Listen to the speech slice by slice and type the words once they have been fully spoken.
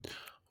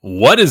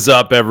What is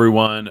up,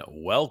 everyone?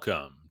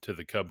 Welcome to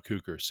the Cub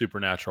Cooker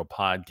Supernatural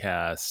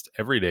Podcast.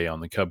 Every day on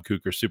the Cub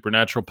Cooker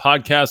Supernatural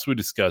Podcast, we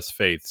discuss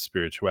faith,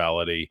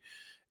 spirituality,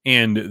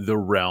 and the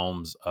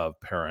realms of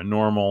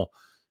paranormal.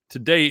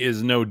 Today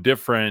is no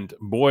different.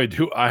 Boy,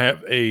 do I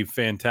have a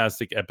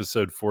fantastic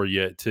episode for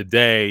you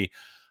today.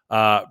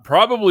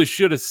 Probably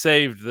should have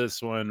saved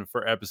this one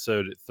for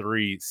episode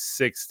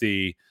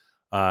 360.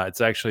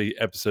 It's actually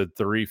episode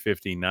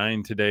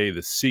 359 today,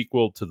 the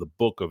sequel to the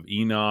Book of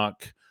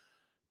Enoch.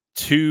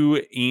 To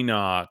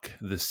Enoch,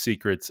 the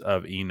secrets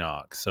of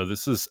Enoch. So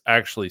this is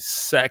actually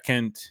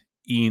second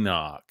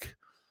Enoch.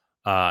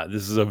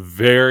 This is a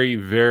very,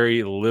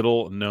 very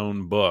little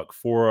known book.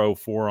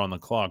 404 on the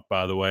clock,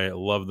 by the way. I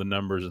love the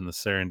numbers and the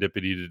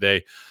serendipity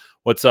today.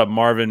 What's up,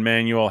 Marvin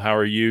Manuel? How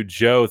are you?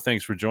 Joe,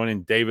 thanks for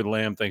joining. David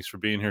Lamb, thanks for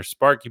being here.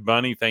 Sparky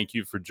Bunny, thank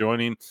you for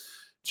joining.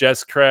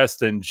 Jess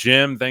Crest and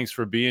Jim, thanks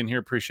for being here.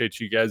 Appreciate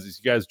you guys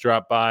as you guys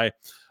drop by.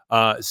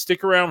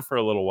 Stick around for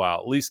a little while.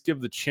 At least give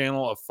the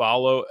channel a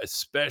follow,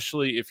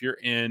 especially if you're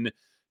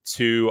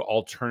into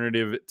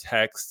alternative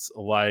texts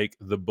like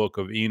the Book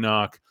of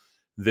Enoch.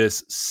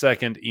 This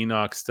second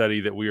Enoch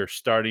study that we are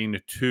starting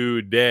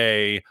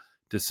today,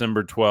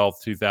 December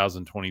 12th,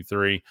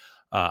 2023.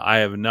 I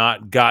have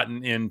not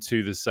gotten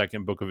into the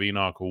second Book of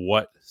Enoch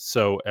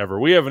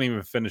whatsoever. We haven't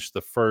even finished the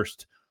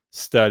first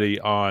study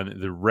on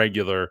the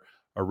regular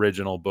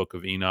original Book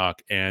of Enoch.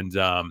 And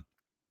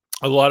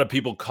a lot of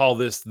people call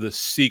this the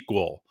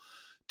sequel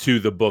to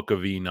the Book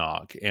of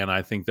Enoch, and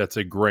I think that's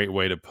a great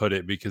way to put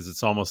it because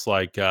it's almost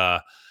like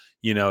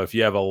if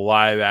you have a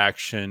live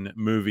action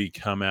movie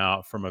come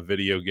out from a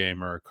video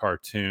game or a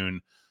cartoon,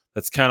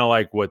 that's kind of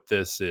like what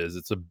this is.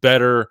 It's a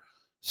better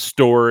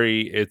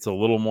story. It's a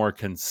little more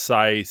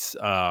concise.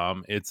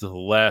 It's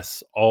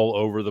less all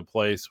over the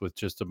place with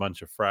just a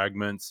bunch of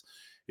fragments.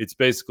 It's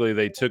basically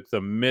they took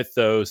the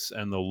mythos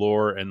and the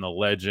lore and the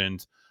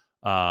legend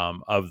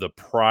of the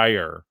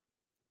prior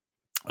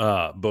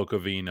Book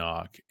of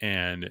Enoch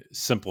and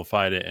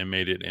simplified it and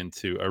made it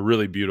into a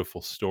really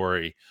beautiful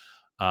story.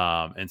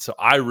 And so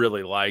I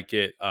really like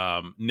it.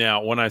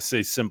 Now, when I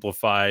say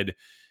simplified,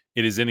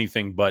 it is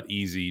anything but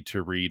easy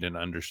to read and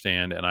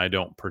understand. And I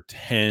don't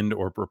pretend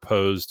or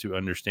propose to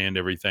understand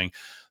everything.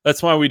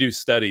 That's why we do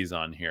studies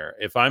on here.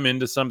 If I'm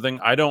into something,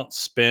 I don't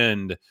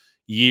spend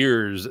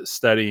years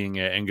studying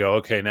it and go,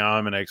 okay, now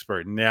I'm an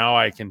expert. Now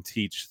I can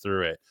teach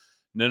through it.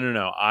 No, no,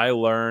 no. I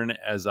learn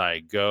as I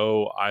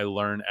go. I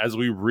learn as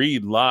we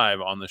read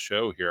live on the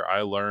show here.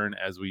 I learn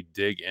as we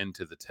dig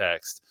into the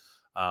text.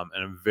 And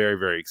I'm very,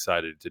 very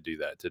excited to do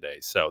that today.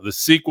 So, the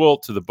sequel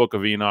to the Book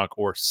of Enoch,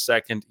 or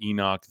Second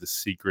Enoch, The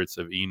Secrets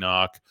of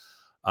Enoch,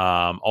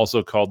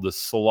 also called the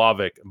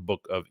Slavic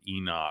Book of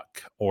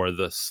Enoch, or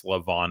the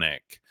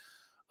Slavonic.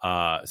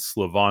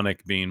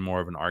 Slavonic being more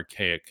of an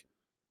archaic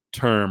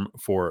term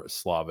for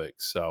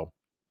Slavic. So,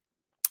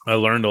 I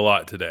learned a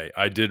lot today.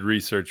 I did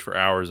research for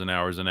hours and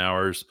hours and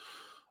hours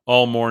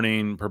all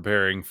morning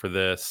preparing for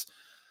this.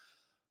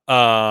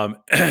 And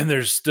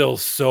there's still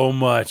so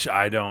much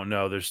I don't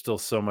know. There's still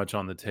so much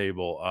on the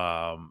table.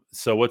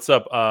 So what's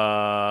up,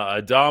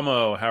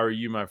 Adamo? How are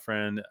you, my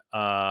friend?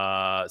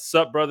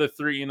 Sup, brother?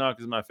 3 Enoch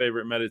is my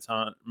favorite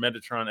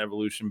Metatron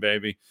evolution,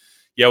 baby.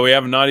 Yeah, we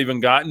have not even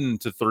gotten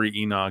to 3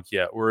 Enoch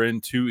yet. We're in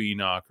 2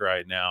 Enoch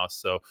right now.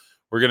 So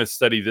we're going to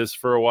study this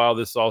for a while.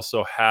 This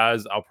also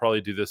has, I'll probably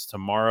do this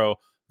tomorrow,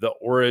 the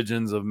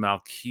origins of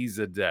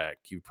Melchizedek.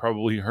 You've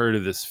probably heard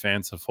of this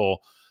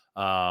fanciful,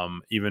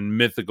 even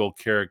mythical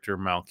character,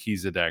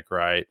 Melchizedek,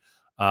 right?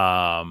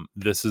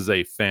 This is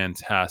a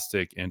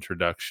fantastic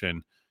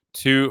introduction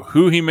to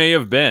who he may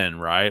have been,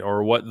 right?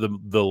 Or what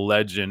the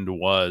legend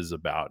was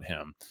about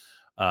him.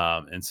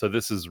 And so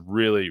this is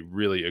really,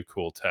 really a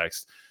cool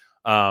text.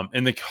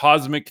 In the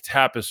cosmic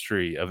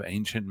tapestry of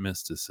ancient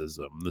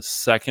mysticism, the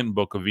second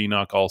Book of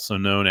Enoch, also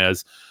known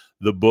as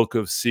the Book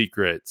of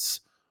Secrets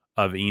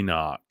of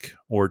Enoch,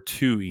 or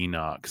To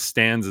Enoch,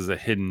 stands as a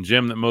hidden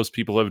gem that most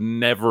people have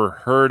never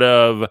heard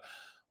of.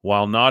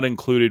 While not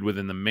included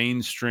within the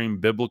mainstream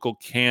biblical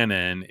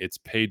canon, its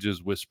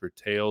pages whisper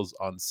tales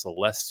on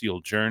celestial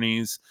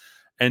journeys,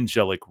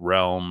 angelic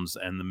realms,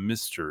 and the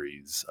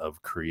mysteries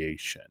of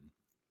creation.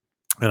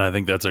 And I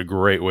think that's a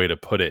great way to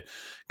put it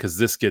because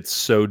this gets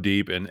so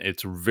deep and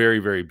it's very,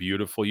 very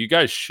beautiful. You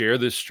guys share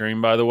this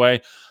stream, by the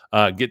way.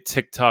 Get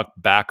TikTok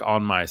back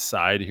on my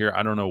side here.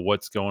 I don't know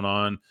what's going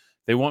on.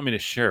 They want me to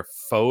share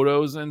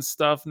photos and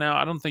stuff now.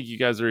 I don't think you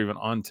guys are even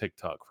on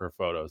TikTok for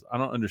photos. I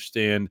don't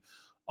understand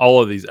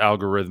all of these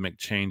algorithmic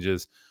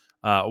changes.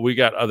 We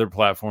got other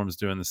platforms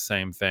doing the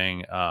same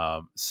thing.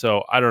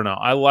 So I don't know.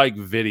 I like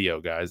video,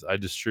 guys. I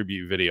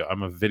distribute video.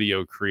 I'm a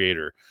video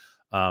creator.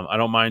 I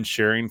don't mind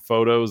sharing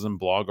photos and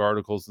blog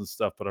articles and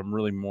stuff, but I'm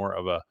really more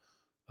of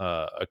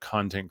a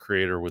content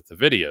creator with the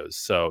videos.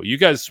 So you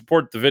guys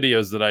support the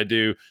videos that I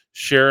do,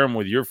 share them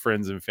with your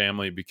friends and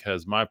family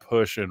because my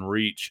push and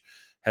reach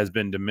has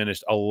been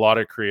diminished. A lot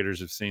of creators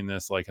have seen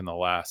this like in the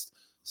last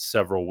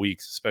several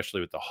weeks,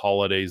 especially with the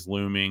holidays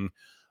looming.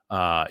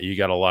 You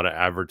got a lot of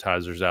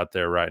advertisers out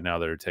there right now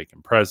that are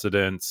taking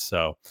precedence.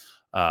 So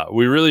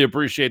We really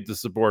appreciate the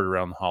support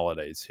around the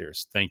holidays here.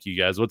 So thank you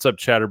guys. What's up,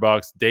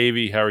 Chatterbox?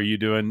 Davey, how are you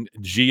doing?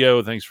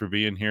 Geo, thanks for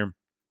being here.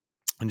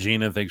 And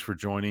Gina, thanks for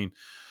joining.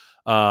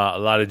 A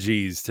lot of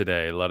G's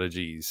today, a lot of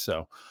G's.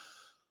 So,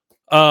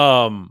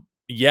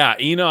 yeah,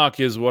 Enoch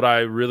is what I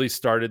really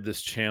started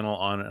this channel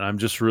on, and I'm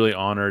just really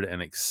honored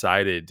and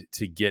excited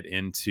to get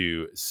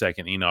into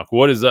Second Enoch.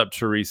 What is up,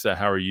 Teresa?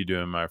 How are you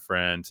doing, my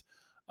friend?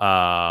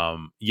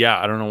 Yeah,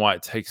 I don't know why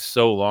it takes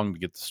so long to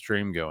get the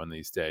stream going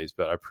these days,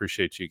 but I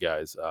appreciate you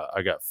guys.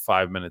 I got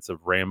 5 minutes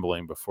of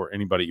rambling before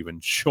anybody even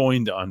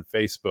joined on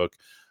Facebook.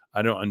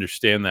 I don't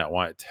understand that,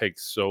 why it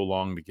takes so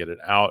long to get it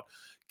out.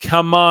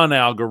 Come on,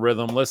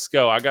 algorithm, let's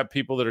go. I got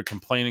people that are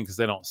complaining because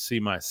they don't see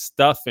my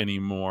stuff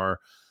anymore.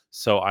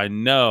 So I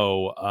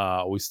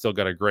know we still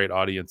got a great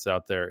audience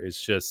out there.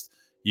 It's just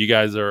you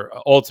guys are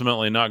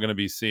ultimately not going to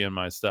be seeing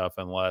my stuff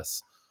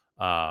unless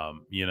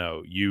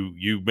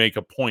you make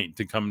a point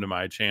to come to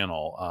my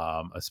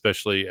channel,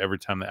 especially every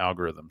time the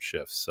algorithm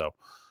shifts. So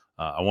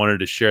I wanted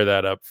to share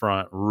that up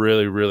front.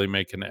 Really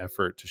make an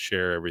effort to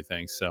share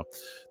everything. So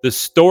the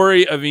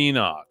story of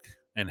Enoch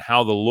and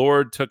how the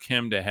Lord took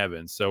him to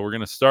heaven. So we're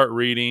going to start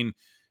reading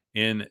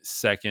in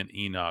Second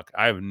Enoch.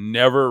 I've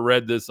never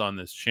read this on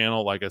this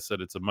channel. Like I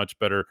said, it's a much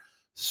better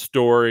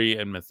story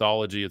and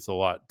mythology. It's a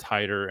lot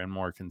tighter and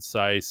more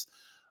concise.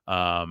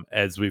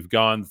 As we've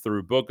gone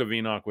through Book of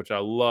Enoch, which I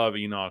love,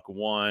 Enoch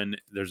 1.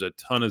 There's a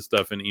ton of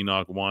stuff in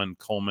Enoch 1,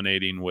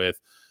 culminating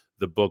with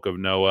the Book of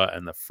Noah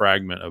and the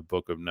fragment of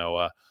Book of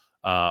Noah,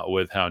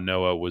 with how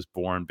Noah was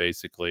born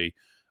basically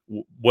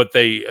what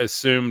they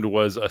assumed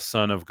was a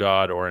son of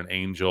God or an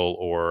angel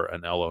or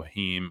an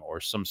Elohim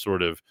or some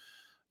sort of,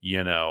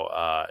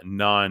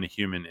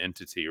 non-human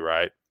entity,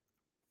 right?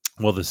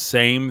 Well, the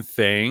same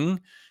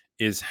thing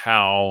is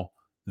how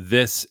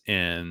this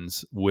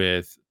ends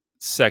with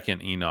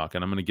Second Enoch,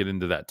 and I'm going to get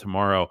into that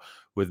tomorrow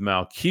with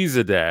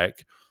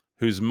Melchizedek,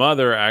 whose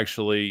mother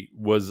actually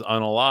was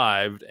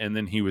unalived, and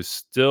then he was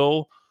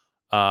still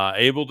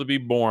able to be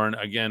born.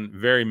 Again,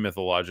 very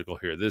mythological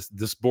here. This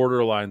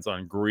borderlines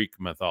on Greek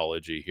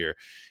mythology here.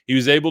 He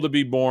was able to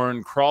be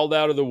born, crawled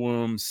out of the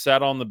womb,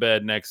 sat on the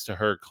bed next to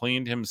her,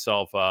 cleaned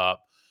himself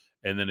up,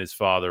 and then his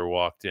father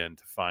walked in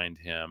to find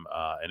him,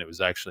 and it was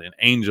actually an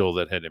angel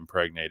that had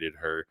impregnated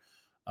her.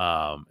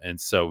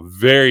 And so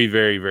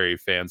very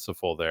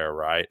fanciful there,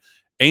 right?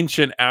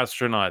 Ancient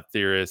astronaut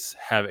theorists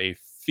have a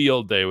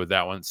field day with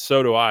that one.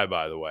 So do I,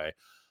 by the way.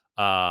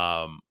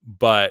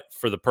 But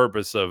for the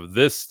purpose of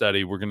this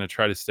study, we're going to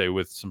try to stay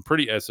with some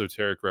pretty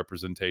esoteric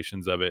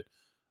representations of it,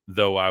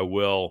 though I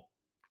will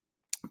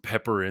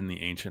pepper in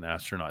the ancient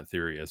astronaut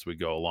theory as we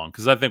go along,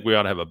 because I think we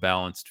ought to have a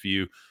balanced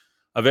view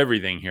of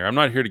everything here. I'm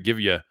not here to give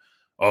you,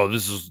 oh,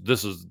 this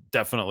is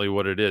definitely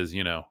what it is,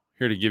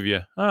 here to give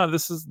you,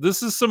 this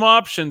is some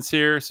options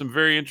here, some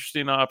very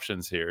interesting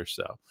options here.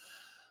 So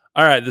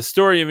all right, the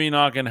story of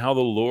Enoch and how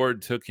the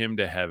Lord took him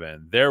to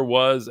heaven. There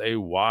was a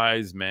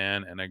wise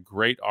man and a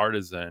great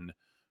artisan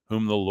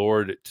whom the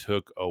Lord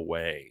took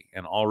away.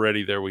 And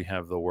already there we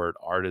have the word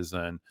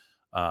artisan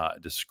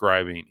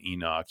describing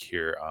Enoch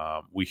here.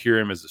 We hear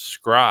him as a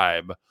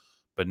scribe,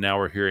 but now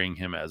we're hearing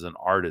him as an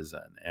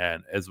artisan.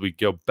 And as we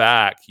go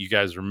back, you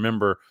guys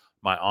remember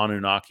my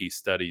Anunnaki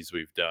studies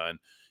we've done.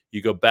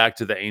 You go back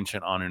to the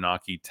ancient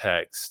Anunnaki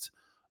text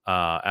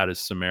out of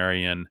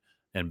Sumerian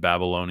and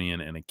Babylonian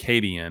and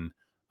Akkadian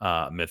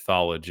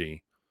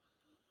mythology.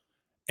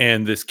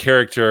 And this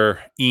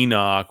character,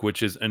 Enoch,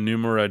 which is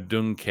Enumera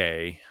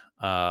Dunke,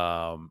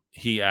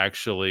 he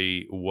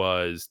actually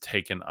was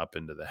taken up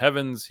into the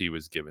heavens. He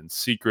was given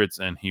secrets,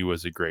 and he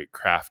was a great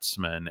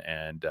craftsman,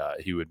 and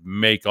he would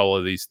make all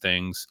of these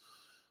things,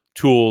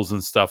 tools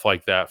and stuff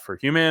like that for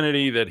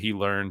humanity that he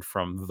learned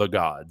from the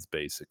gods,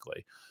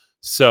 basically.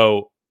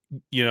 So,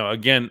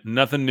 again,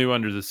 nothing new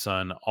under the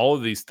sun. All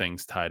of these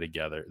things tie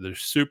together. They're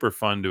super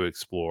fun to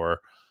explore.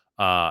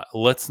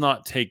 Let's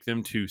not take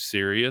them too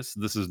serious.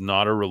 This is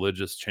not a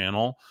religious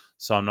channel,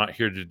 so I'm not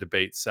here to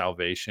debate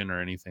salvation or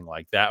anything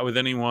like that with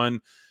anyone.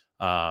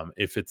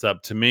 If it's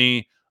up to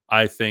me,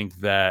 I think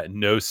that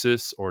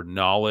gnosis or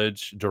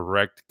knowledge,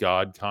 direct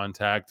God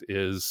contact,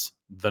 is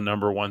the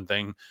number one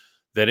thing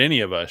that any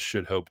of us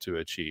should hope to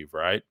achieve,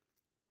 right?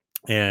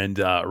 And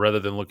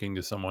rather than looking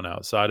to someone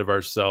outside of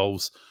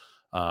ourselves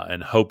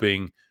and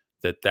hoping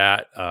that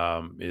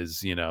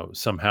is,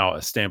 somehow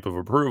a stamp of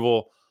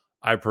approval,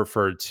 I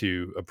prefer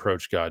to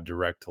approach God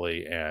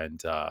directly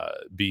and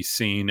be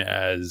seen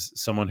as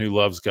someone who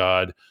loves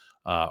God,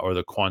 or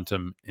the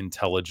quantum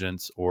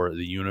intelligence, or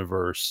the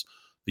universe,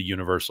 the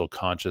universal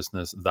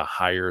consciousness, the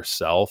higher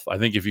self. I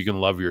think if you can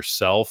love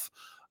yourself,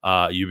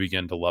 you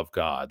begin to love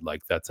God.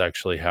 Like, that's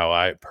actually how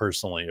I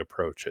personally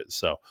approach it.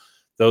 So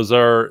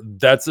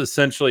that's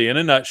essentially, in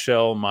a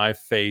nutshell, my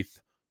faith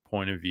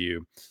point of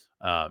view.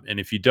 And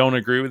if you don't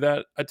agree with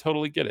that, I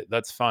totally get it.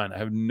 That's fine. I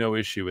have no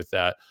issue with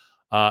that.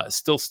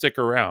 Still stick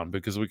around,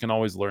 because we can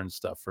always learn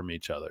stuff from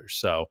each other.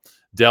 So,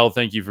 Dell,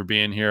 thank you for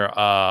being here.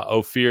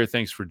 Ophir,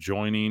 thanks for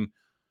joining.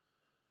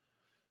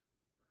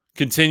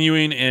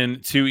 Continuing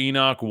in 2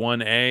 Enoch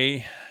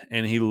 1a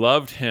and he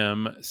loved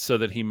him so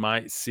that he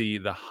might see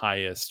the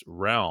highest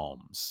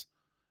realms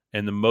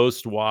and the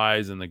most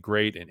wise and the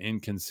great and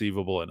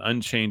inconceivable and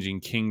unchanging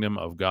kingdom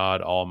of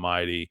God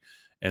Almighty,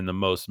 and the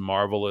most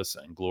marvelous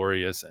and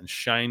glorious and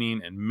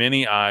shining and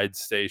many-eyed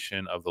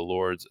station of the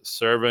Lord's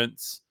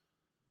servants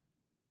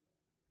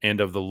and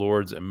of the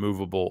Lord's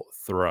immovable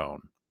throne.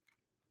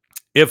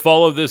 If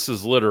all of this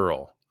is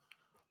literal,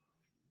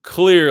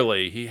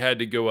 clearly he had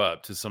to go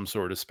up to some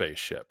sort of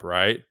spaceship,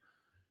 right?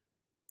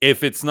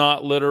 If it's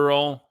not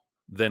literal,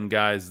 then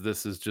guys,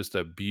 this is just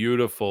a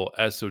beautiful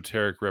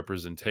esoteric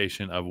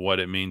representation of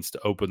what it means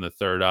to open the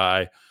third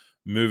eye,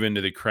 move into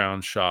the crown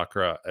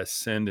chakra,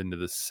 ascend into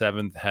the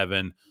seventh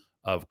heaven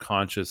of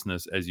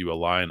consciousness as you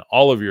align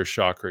all of your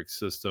chakric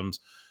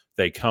systems.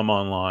 They come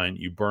online,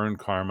 you burn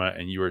karma,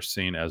 and you are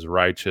seen as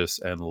righteous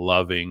and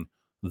loving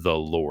the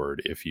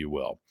Lord, if you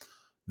will.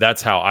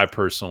 That's how I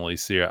personally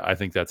see it. I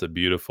think that's a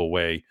beautiful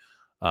way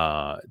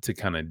to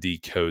kind of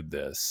decode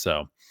this.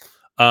 So,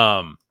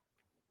 um,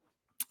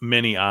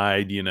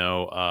 many-eyed,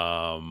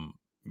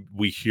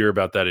 we hear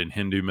about that in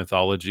Hindu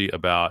mythology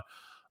about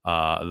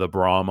the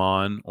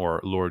Brahman or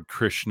Lord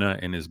Krishna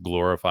in his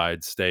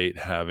glorified state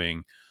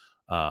having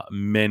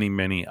many,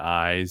 many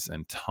eyes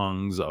and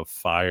tongues of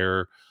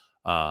fire,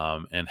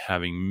 and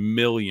having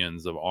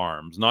millions of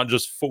arms, not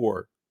just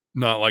four,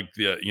 not like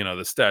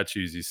the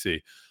statues you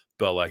see,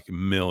 but like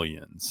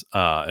millions.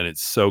 And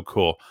it's so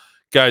cool.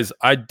 Guys,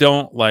 I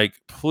don't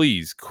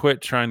please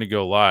quit trying to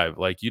go live.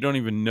 Like, you don't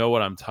even know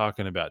what I'm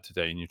talking about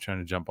today, and you're trying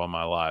to jump on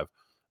my live.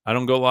 I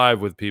don't go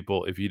live with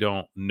people if you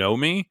don't know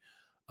me.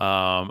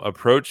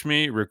 Approach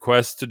me,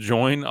 request to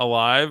join a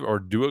live or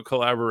do a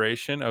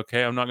collaboration.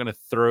 Okay, I'm not going to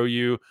throw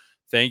you.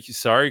 Thank you.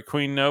 Sorry,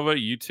 Queen Nova.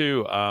 You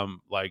too.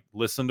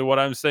 Listen to what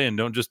I'm saying.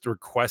 Don't just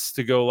request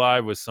to go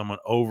live with someone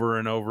over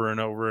and over and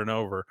over and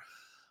over.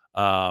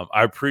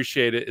 I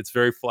appreciate it. It's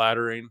very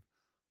flattering,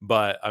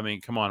 but I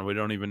mean, come on, we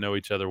don't even know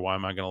each other. Why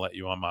am I going to let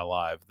you on my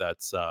live?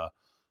 That's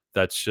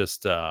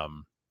just a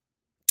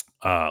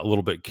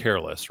little bit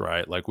careless,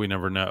 right? Like, we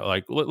never know.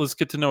 Like, let's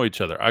get to know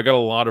each other. I got a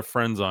lot of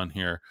friends on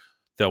here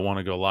that want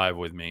to go live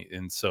with me,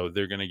 and so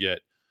they're going to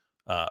get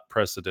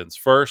precedence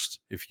first.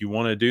 If you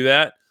want to do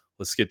that,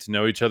 let's get to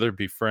know each other,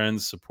 be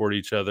friends, support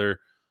each other,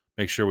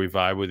 make sure we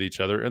vibe with each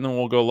other, and then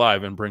we'll go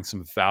live and bring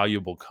some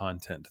valuable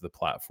content to the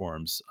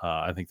platforms.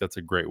 I think that's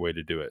a great way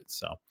to do it.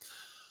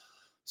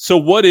 So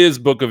what is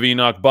Book of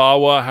Enoch?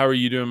 Bawa, how are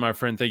you doing, my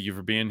friend? Thank you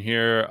for being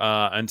here.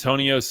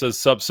 Antonio says,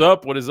 sups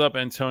up. What is up,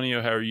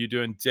 Antonio? How are you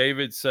doing?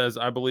 David says,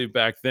 I believe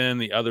back then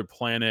the other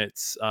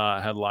planets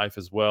had life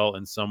as well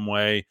in some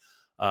way.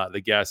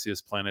 The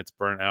gaseous planets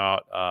burn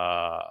out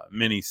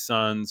many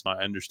suns, my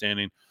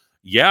understanding.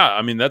 Yeah,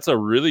 I mean, that's a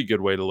really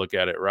good way to look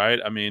at it, right?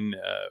 I mean,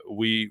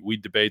 we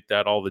debate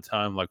that all the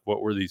time. Like,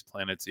 what were these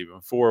planets even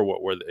for?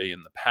 What were they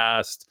in the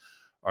past?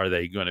 Are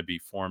they going to be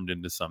formed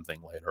into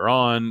something later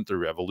on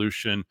through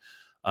evolution?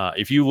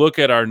 If you look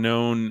at our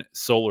known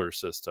solar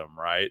system,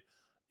 right,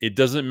 it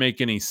doesn't make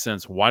any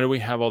sense. Why do we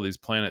have all these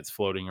planets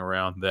floating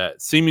around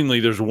that seemingly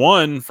there's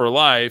one for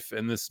life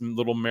and this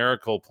little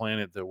miracle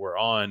planet that we're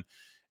on,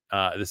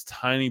 this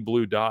tiny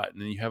blue dot,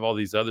 and then you have all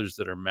these others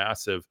that are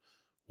massive.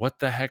 What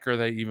the heck are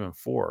they even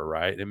for,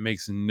 right? It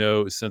makes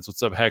no sense.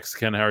 What's up, Hex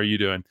Ken? How are you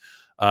doing?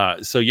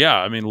 So yeah,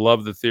 I mean,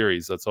 love the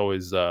theories. That's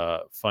always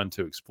fun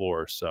to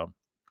explore. So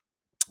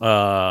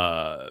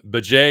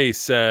Bajay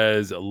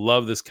says,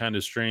 love this kind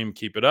of stream.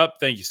 Keep it up.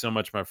 Thank you so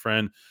much, my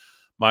friend.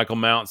 Michael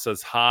Mount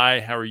says, hi.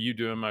 How are you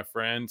doing, my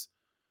friend?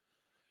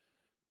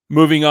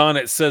 Moving on,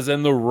 it says,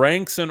 in the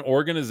ranks and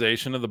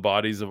organization of the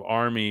bodies of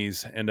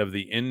armies and of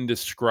the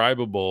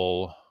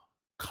indescribable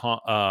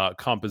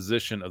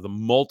composition of the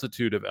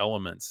multitude of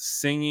elements,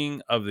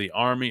 singing of the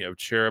army of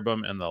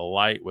cherubim and the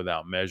light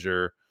without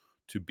measure,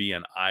 to be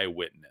an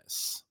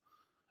eyewitness.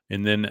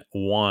 And then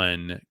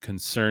one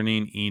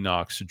concerning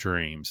Enoch's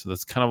dream. So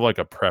that's kind of like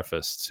a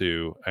preface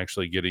to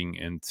actually getting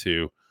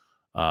into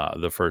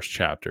the first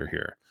chapter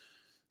here.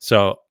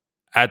 So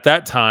at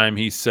that time,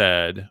 he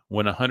said,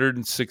 when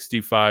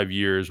 165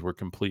 years were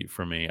complete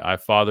for me, I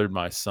fathered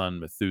my son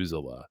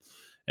Methuselah.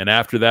 And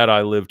after that,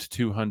 I lived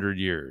 200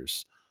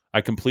 years.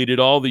 I completed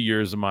all the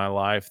years of my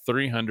life,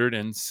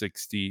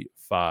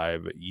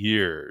 365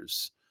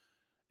 years.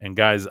 And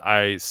guys,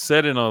 I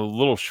said in a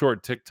little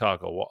short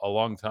TikTok a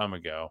long time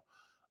ago,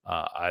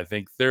 I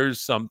think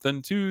there's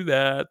something to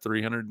that.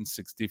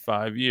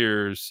 365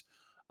 years.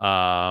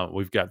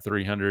 We've got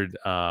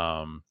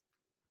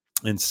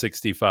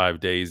 365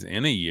 days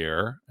in a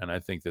year, and I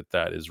think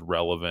that is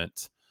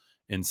relevant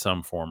in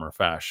some form or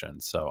fashion.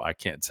 So I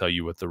can't tell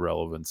you what the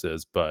relevance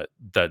is, but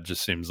that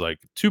just seems like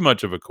too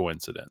much of a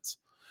coincidence.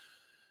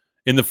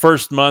 In the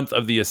first month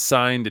of the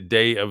assigned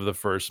day of the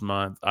first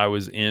month, I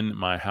was in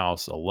my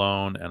house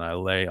alone, and I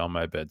lay on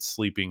my bed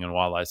sleeping. And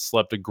while I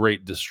slept, a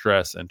great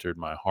distress entered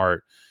my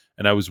heart,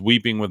 and I was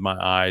weeping with my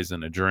eyes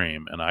in a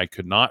dream. And I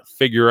could not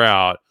figure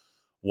out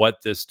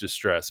what this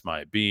distress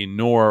might be,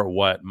 nor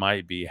what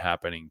might be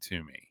happening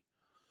to me.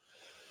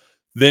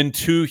 Then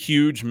two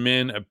huge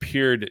men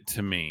appeared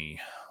to me.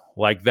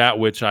 like that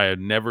which I had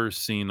never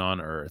seen on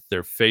earth.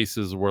 Their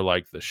faces were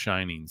like the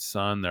shining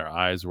sun, their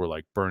eyes were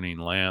like burning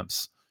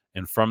lamps,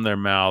 and from their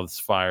mouths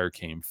fire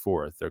came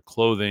forth. Their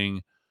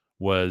clothing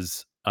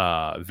was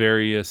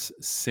various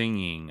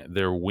singing.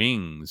 Their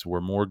wings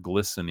were more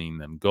glistening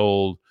than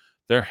gold.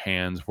 Their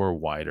hands were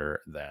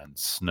whiter than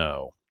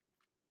snow.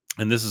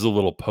 And this is a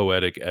little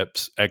poetic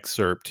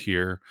excerpt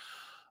here,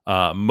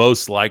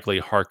 most likely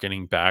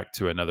hearkening back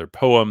to another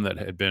poem that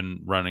had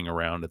been running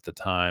around at the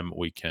time.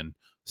 We can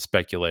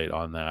speculate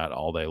on that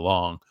all day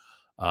long.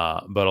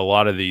 But a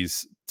lot of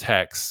these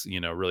texts,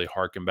 really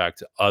harken back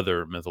to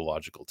other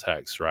mythological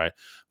texts, right?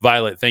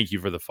 Violet, thank you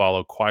for the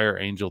follow. Choir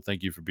Angel,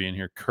 thank you for being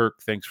here.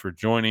 Kirk, thanks for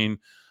joining.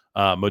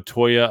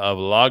 Matoya of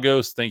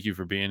Lagos, thank you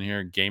for being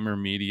here. Gamer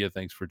Media,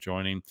 thanks for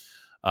joining.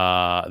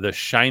 The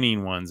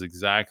Shining Ones,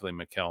 exactly,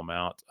 Mikkel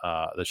Mount.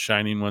 The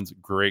Shining Ones,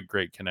 great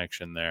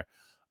connection there,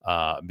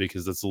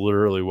 because that's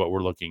literally what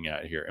we're looking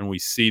at here. And we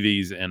see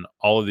these in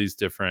all of these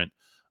different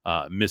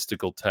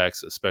mystical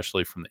texts,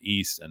 especially from the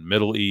East and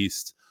Middle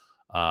East.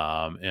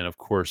 And of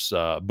course,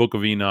 Book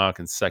of Enoch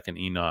and Second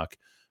Enoch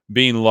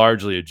being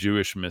largely a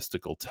Jewish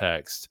mystical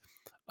text.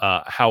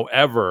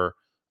 However,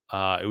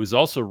 it was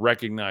also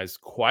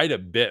recognized quite a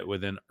bit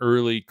within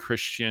early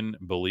Christian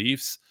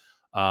beliefs.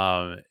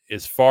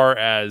 As far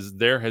as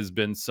there has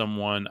been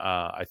someone,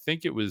 I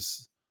think it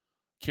was,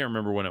 can't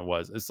remember when it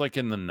was. It's like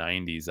in the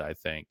 90s, I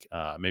think,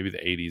 maybe the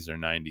 80s or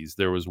 90s.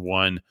 There was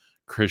one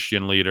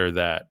Christian leader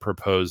that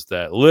proposed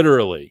that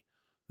literally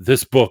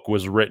this book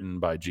was written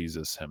by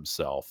Jesus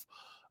himself,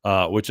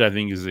 which I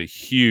think is a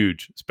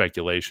huge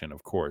speculation,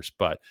 of course.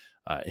 But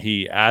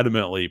he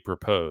adamantly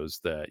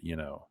proposed that,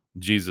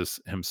 Jesus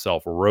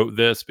himself wrote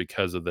this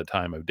because of the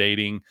time of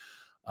dating.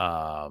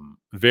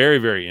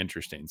 Very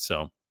interesting.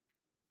 So,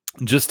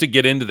 just to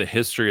get into the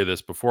history of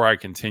this before I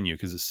continue,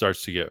 because it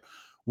starts to get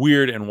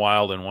weird and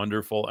wild and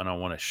wonderful, and I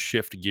want to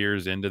shift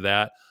gears into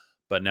that.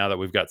 But now that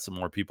we've got some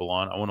more people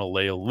on, I want to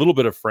lay a little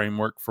bit of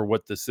framework for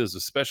what this is,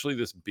 especially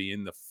this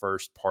being the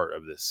first part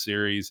of this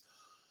series.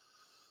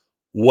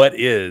 What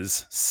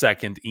is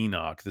Second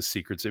Enoch, the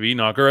Secrets of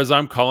Enoch, or as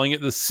I'm calling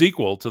it, the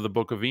sequel to the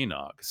Book of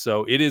Enoch?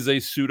 So it is a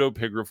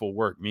pseudepigraphal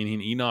work,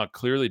 meaning Enoch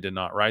clearly did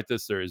not write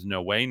this. There is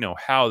no way, no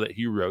how that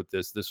he wrote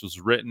this. This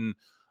was written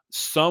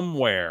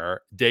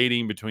somewhere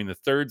dating between the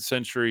 3rd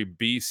century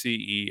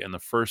BCE and the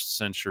 1st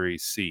century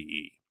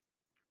CE.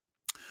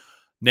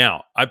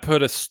 Now, I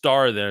put a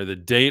star there. The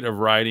date of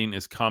writing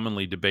is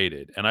commonly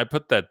debated. And I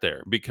put that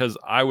there because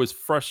I was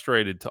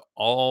frustrated to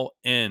all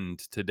end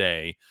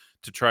today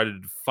to try to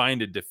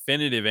find a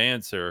definitive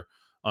answer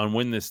on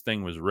when this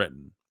thing was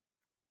written.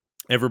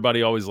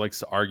 Everybody always likes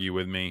to argue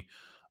with me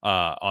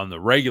on the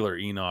regular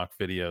Enoch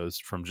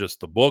videos from just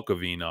the book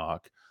of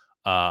Enoch.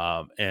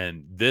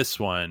 And this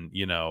one,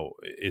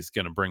 is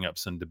going to bring up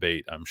some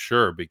debate, I'm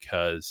sure,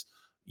 because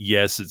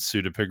yes, it's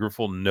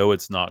pseudepigraphal. No,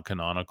 it's not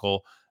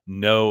canonical.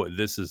 No,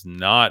 this is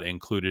not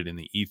included in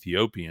the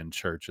Ethiopian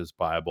church's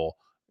Bible.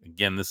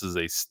 Again, this is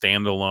a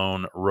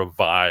standalone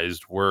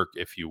revised work,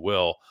 if you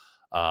will.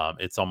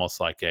 It's almost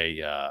like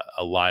a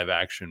live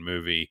action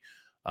movie,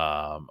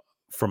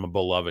 from a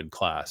beloved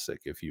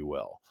classic, if you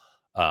will,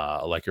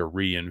 like a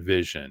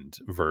re-envisioned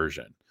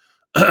version.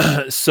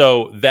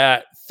 So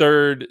that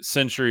 3rd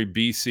century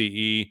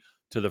BCE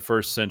to the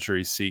 1st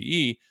century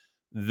CE,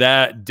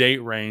 that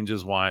date range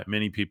is why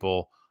many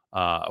people,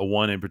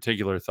 one in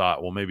particular,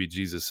 thought, well, maybe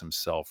Jesus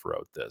himself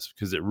wrote this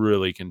because it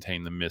really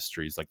contained the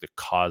mysteries, like the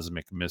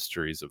cosmic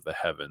mysteries of the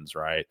heavens,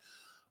 right?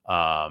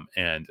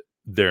 And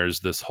there's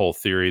this whole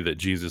theory that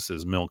Jesus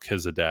is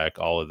Melchizedek,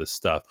 all of this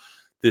stuff.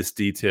 This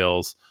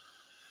details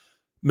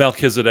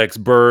Melchizedek's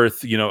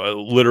birth, a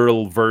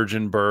literal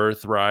virgin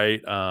birth,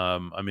 right?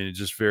 I mean, it's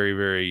just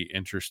very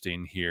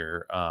interesting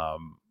here,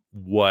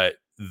 what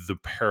the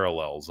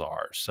parallels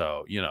are.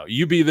 So,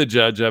 you be the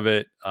judge of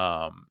it.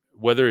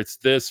 Whether it's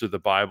this or the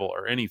Bible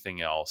or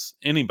anything else,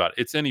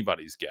 it's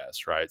anybody's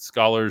guess, right?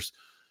 Scholars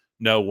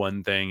know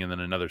one thing, and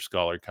then another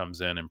scholar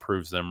comes in and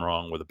proves them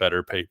wrong with a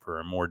better paper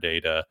and more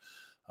data.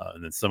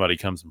 And then somebody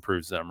comes and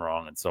proves them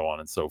wrong, and so on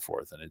and so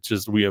forth. And it's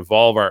just, we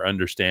evolve our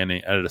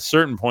understanding. And at a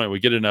certain point, we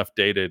get enough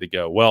data to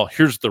go, well,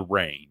 here's the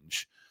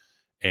range.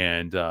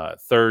 And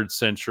 3rd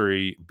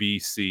century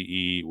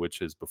BCE, which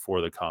is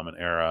before the Common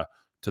Era,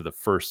 to the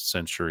 1st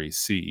century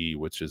CE,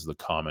 which is the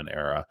Common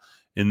Era.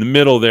 In the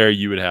middle there,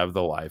 you would have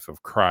the life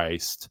of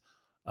Christ.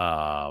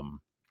 And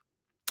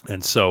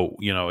so,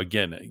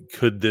 again,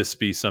 could this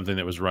be something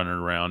that was running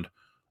around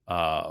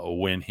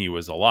when he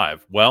was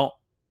alive? Well,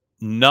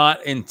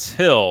 not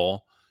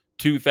until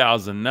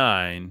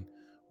 2009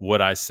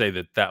 would I say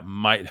that that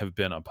might have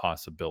been a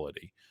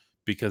possibility.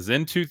 Because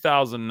in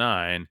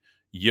 2009,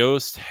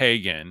 Joost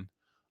Hagen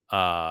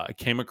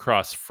came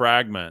across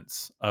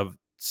fragments of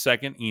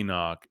Second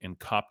Enoch in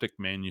Coptic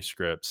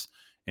manuscripts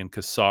in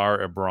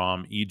Qasar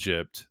Abram,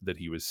 Egypt, that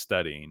he was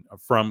studying,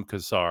 from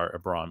Qasar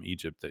Abram,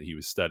 Egypt, that he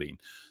was studying.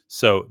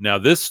 So now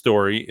this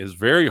story is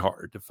very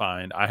hard to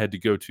find. I had to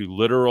go to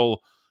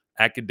literal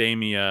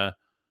academia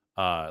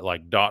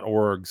like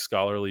 .org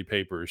scholarly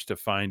papers to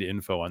find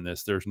info on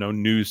this. There's no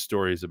news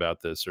stories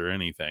about this or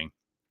anything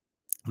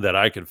that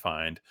I could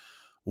find.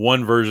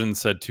 One version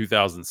said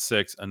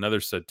 2006, another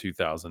said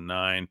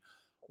 2009.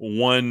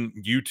 One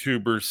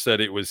YouTuber said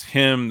it was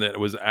him that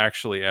was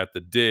actually at the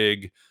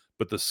dig,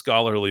 but the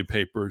scholarly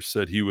paper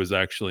said he was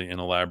actually in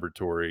a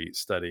laboratory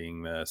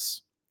studying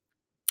this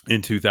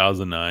in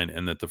 2009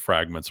 and that the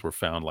fragments were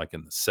found like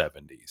in the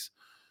 70s,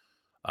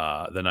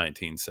 the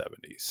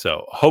 1970s.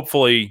 So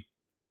hopefully,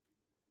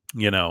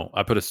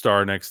 I put a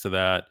star next to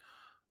that.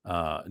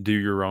 Do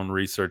your own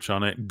research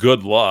on it.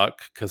 Good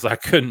luck, because I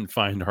couldn't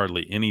find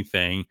hardly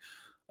anything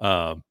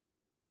uh,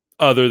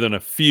 other than a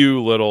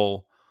few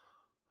little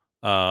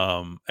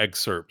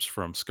excerpts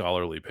from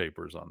scholarly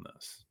papers on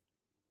this.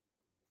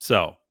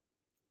 So,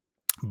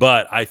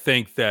 but I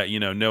think that,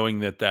 knowing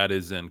that that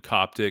is in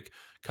Coptic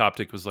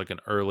was like an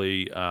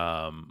early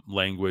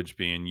language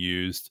being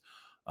used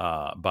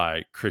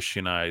by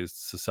Christianized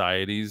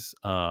societies,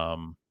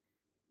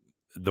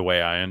 the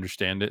way I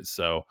understand it.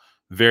 So,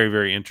 very,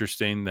 very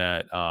interesting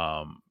that,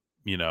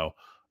 you know,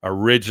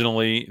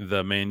 originally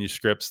the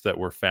manuscripts that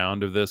were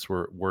found of this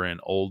were in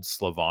Old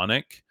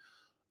Slavonic,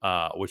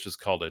 which is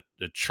called a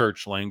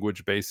church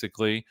language,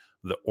 basically.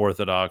 The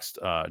Orthodox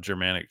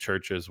Germanic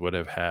churches would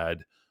have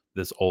had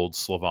this old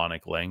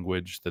Slavonic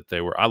language that they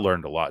were. I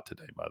learned a lot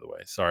today, by the way.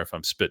 Sorry if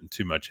I'm spitting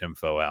too much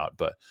info out,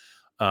 but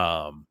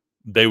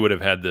they would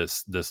have had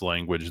this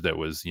language that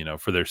was,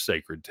 for their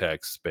sacred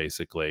texts,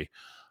 basically.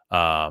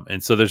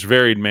 And so there's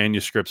varied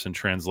manuscripts and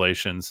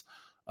translations.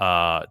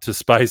 To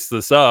spice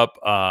this up,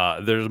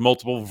 there's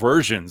multiple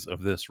versions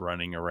of this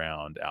running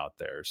around out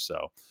there.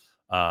 So,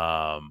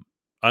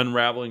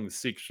 unraveling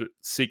the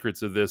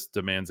secrets of this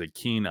demands a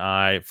keen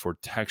eye for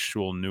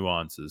textual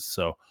nuances.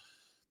 So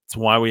it's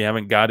why we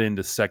haven't got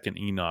into second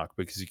Enoch,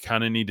 because you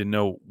kind of need to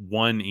know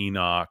one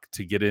Enoch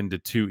to get into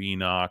two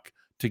Enoch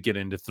to get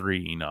into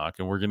three Enoch.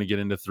 And we're going to get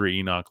into three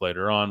Enoch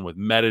later on with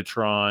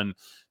Metatron.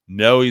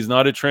 No, he's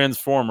not a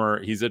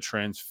transformer. He's a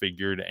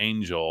transfigured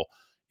angel,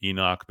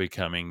 Enoch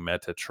becoming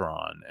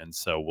Metatron. And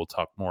so we'll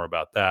talk more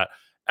about that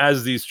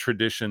as these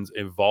traditions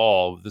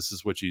evolve. This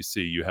is what you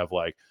see. You have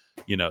like,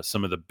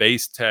 some of the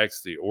base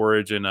text, the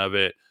origin of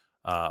it,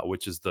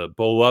 which is the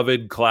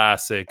beloved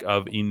classic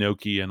of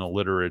Enochian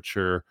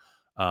literature.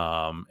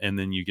 And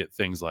then you get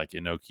things like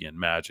Enochian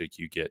magic,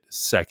 you get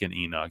second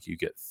Enoch, you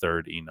get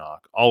third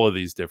Enoch, all of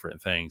these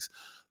different things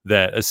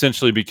that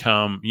essentially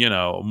become,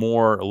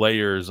 more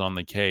layers on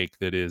the cake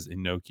that is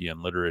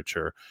Enochian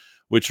literature,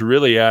 which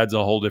really adds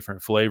a whole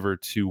different flavor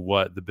to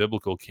what the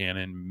biblical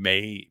canon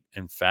may,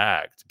 in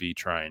fact, be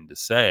trying to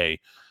say,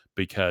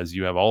 because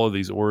you have all of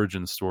these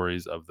origin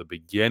stories of the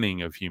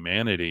beginning of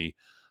humanity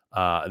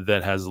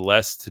that has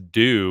less to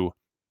do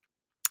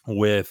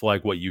with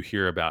like what you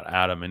hear about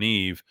Adam and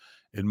Eve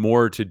and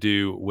more to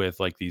do with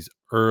like these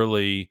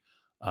early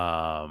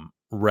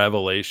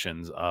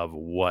revelations of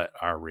what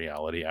our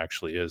reality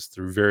actually is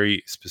through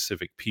very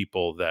specific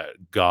people that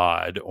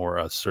God or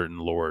a certain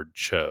Lord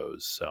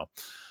chose. So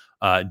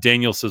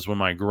Daniel says, when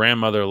my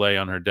grandmother lay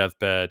on her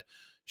deathbed,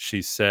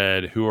 she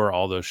said, "Who are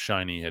all those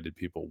shiny headed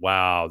people?"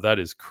 Wow, that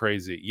is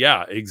crazy.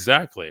 Yeah,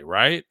 exactly.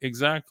 Right.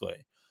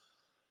 Exactly.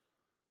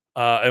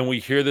 And we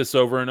hear this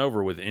over and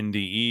over with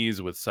NDEs,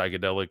 with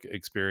psychedelic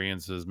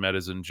experiences,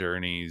 medicine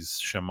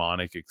journeys,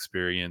 shamanic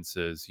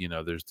experiences.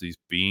 There's these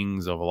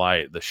beings of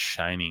light, the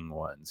shining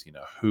ones.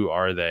 Who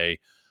are they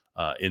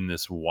in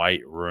this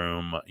white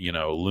room,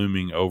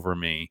 looming over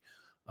me?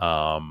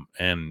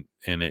 And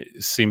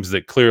it seems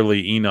that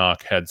clearly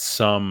Enoch had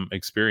some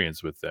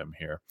experience with them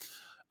here.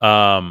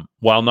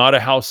 While not a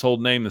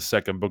household name, the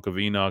second book of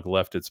Enoch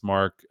left its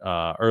mark.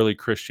 Early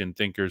Christian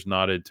thinkers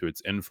nodded to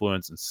its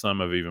influence, and some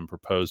have even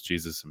proposed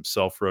Jesus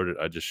himself wrote it.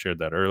 I just shared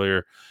that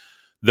earlier,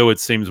 though it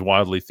seems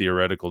wildly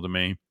theoretical to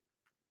me.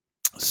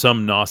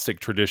 Some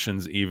Gnostic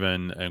traditions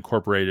even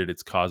incorporated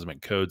its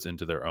cosmic codes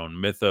into their own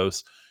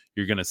mythos.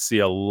 You're going to see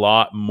a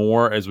lot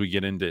more as we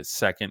get into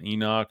second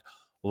Enoch,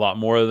 a lot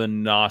more of the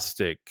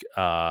Gnostic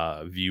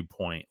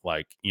viewpoint,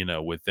 like,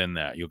 within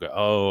that. You'll go,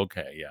 oh,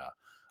 okay, yeah.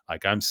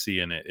 Like I'm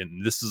seeing it.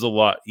 And this is a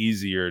lot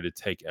easier to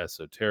take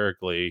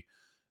esoterically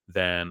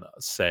than,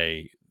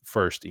 say,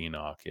 first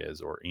Enoch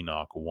is, or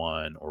Enoch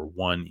 1, or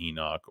 1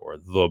 Enoch, or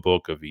the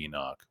book of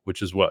Enoch,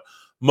 which is what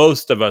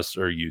most of us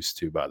are used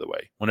to, by the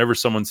way. Whenever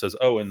someone says,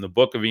 oh, in the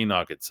book of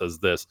Enoch it says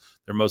this,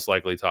 they're most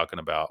likely talking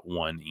about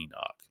 1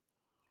 Enoch.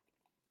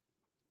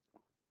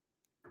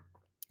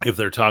 If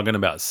they're talking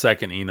about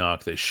second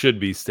Enoch, they should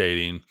be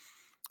stating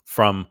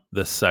from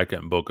the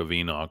second book of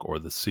Enoch, or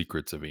the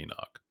secrets of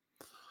Enoch.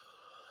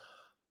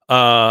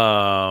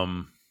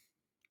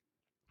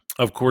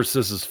 Of course,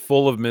 this is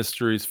full of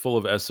mysteries, full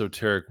of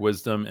esoteric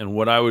wisdom, and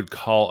what I would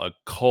call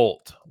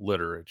occult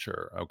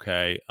literature.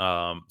 Okay.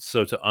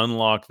 So to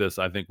unlock this,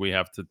 I think we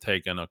have to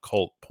take an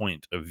occult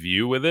point of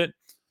view with it.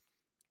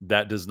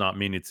 That does not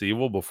mean it's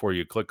evil before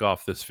you click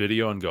off this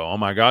video and go, oh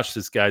my gosh,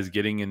 this guy's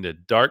getting into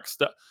dark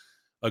stuff.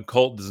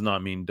 Occult does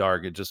not mean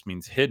dark. It just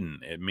means hidden.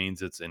 It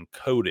means it's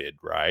encoded,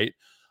 right?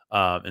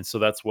 And so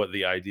that's what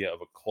the idea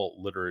of occult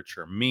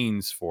literature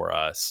means for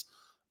us,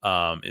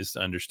 is to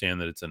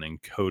understand that it's an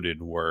encoded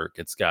work.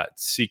 It's got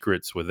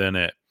secrets within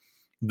it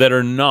that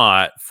are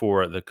not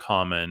for the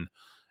common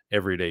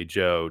everyday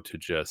Joe to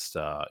just,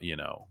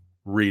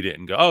 read it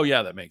and go, oh,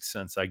 yeah, that makes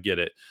sense. I get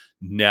it.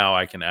 Now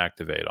I can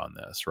activate on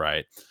this,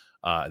 right?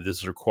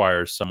 This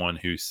requires someone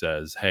who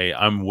says, hey,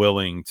 I'm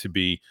willing to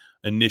be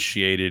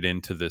initiated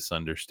into this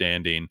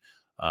understanding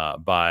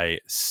by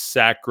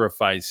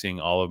sacrificing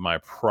all of my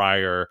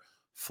prior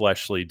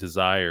fleshly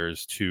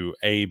desires to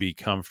A, be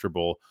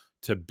comfortable,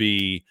 to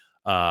B,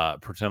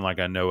 pretend like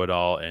I know it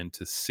all, and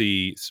to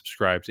C,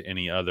 subscribe to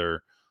any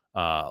other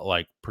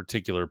like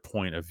particular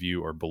point of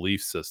view or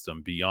belief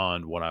system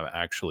beyond what I'm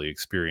actually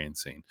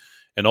experiencing.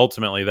 And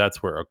ultimately,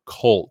 that's where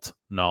occult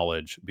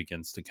knowledge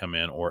begins to come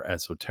in, or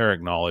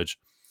esoteric knowledge.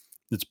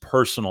 It's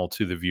personal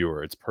to the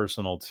viewer. It's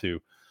personal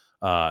to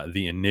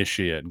the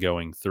initiate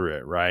going through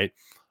it, right?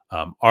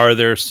 Are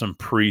there some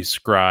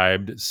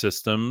prescribed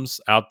systems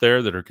out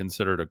there that are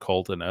considered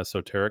occult and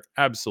esoteric?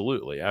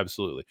 Absolutely,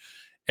 absolutely.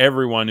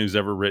 Everyone who's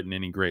ever written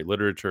any great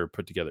literature,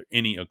 put together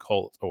any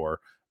occult or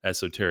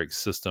esoteric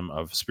system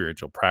of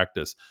spiritual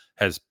practice,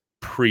 has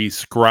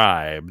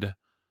prescribed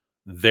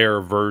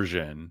their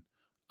version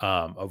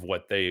of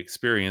what they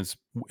experience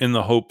in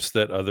the hopes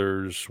that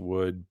others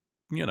would,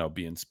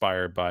 be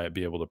inspired by it,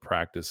 be able to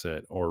practice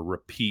it or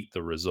repeat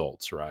the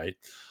results, right?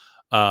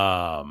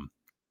 Um,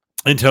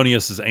 Antonio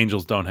says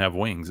angels don't have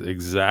wings.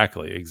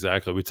 Exactly,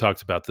 exactly. We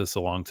talked about this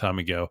a long time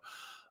ago.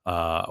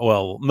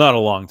 Well, not a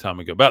long time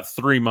ago, about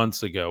 3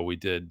 months ago, we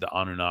did the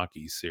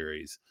Anunnaki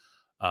series.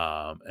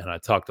 And I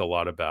talked a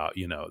lot about,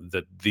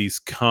 that these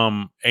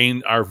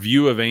our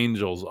view of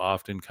angels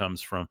often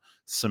comes from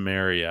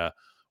Samaria,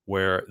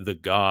 where the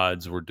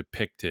gods were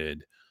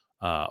depicted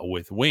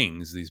with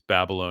wings, these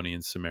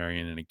Babylonian,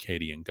 Sumerian, and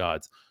Akkadian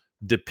gods,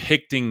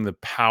 depicting the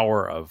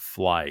power of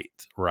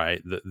flight,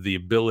 right? The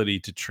ability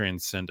to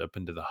transcend up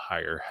into the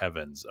higher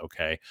heavens.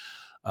 Okay.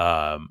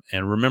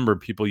 And remember,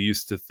 people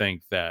used to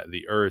think that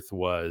the earth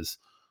was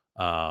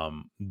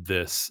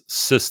this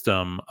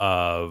system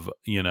of,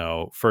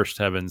 first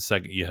heaven,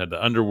 second, you had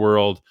the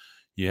underworld,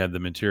 you had the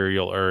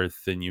material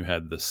earth, then you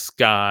had the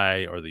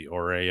sky or the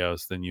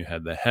Oreos, then you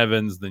had the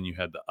heavens, then you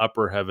had the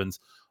upper heavens,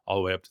 all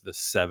the way up to the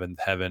seventh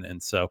heaven.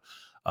 And so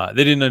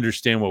they didn't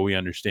understand what we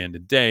understand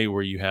today,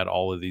 where you had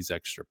all of these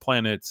extra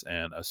planets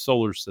and a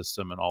solar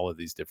system and all of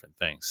these different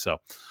things. So,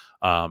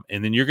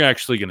 and then you're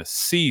actually going to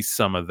see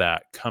some of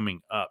that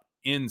coming up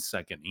in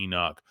Second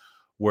Enoch,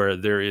 where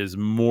there is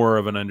more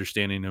of an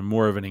understanding and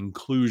more of an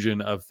inclusion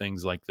of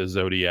things like the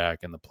zodiac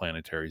and the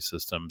planetary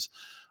systems,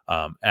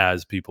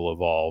 as people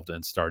evolved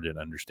and started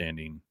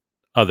understanding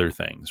other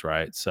things,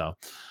 right? So,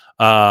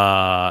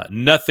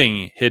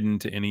 nothing hidden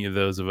to any of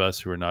those of us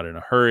who are not in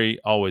a hurry,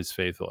 always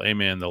faithful.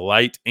 Amen. The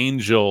light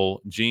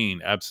angel, Gene,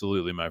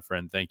 absolutely, my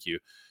friend. Thank you.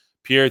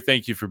 Pierre,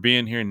 thank you for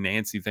being here.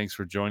 Nancy, thanks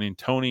for joining.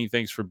 Tony,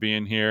 thanks for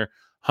being here.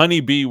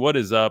 Honeybee, what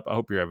is up? I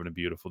hope you're having a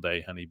beautiful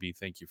day. Honeybee,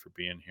 thank you for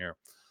being here.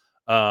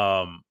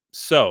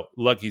 So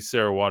Lucky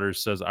Sarah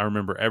Waters says, I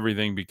remember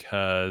everything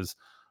because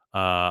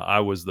I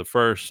was the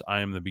first,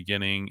 I am the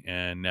beginning,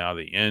 and now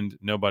the end.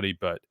 Nobody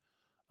but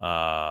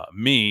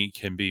me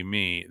can be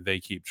me. They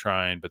keep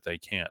trying, but they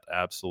can't.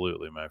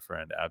 Absolutely, my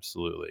friend.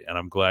 Absolutely. And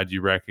I'm glad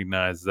you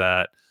recognize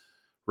that.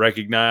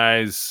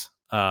 Recognize.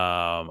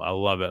 I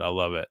love it. I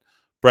love it.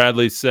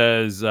 Bradley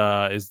says,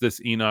 is this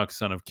Enoch,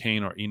 son of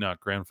Cain, or Enoch,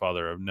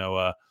 grandfather of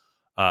Noah?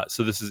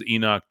 So this is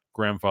Enoch,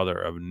 grandfather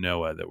of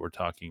Noah, that we're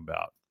talking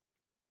about.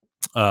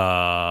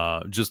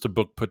 Just a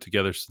book put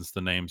together since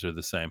the names are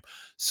the same.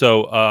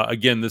 So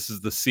again, this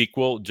is the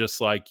sequel, just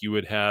like you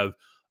would have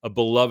a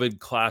beloved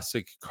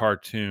classic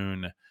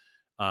cartoon,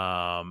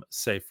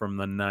 say from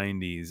the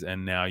 90s,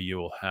 and now you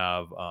will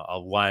have a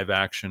live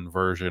action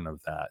version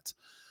of that.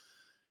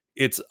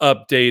 It's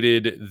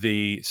updated.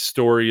 The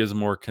story is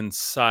more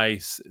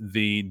concise.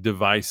 The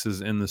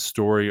devices in the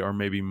story are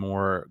maybe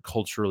more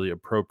culturally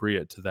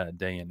appropriate to that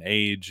day and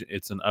age.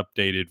 It's an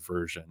updated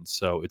version.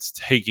 So it's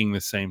taking the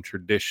same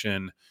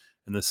tradition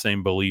and the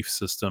same belief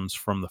systems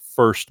from the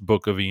first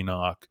book of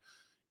Enoch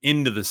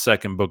into the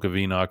second book of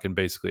Enoch and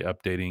basically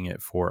updating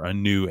it for a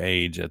new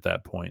age at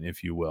that point,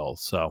 if you will.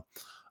 So,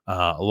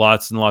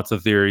 lots and lots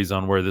of theories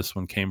on where this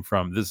one came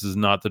from. This is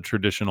not the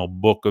traditional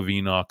book of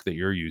Enoch that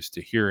you're used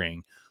to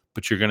hearing,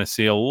 but you're going to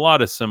see a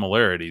lot of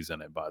similarities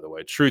in it, by the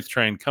way. Truth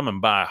Train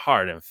coming by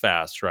hard and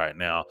fast right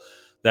now.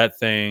 That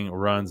thing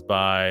runs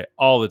by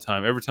all the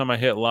time. Every time I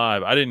hit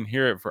live, I didn't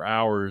hear it for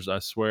hours, I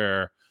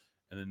swear.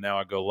 And then now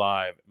I go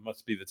live. It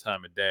must be the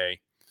time of day.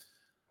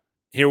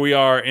 Here we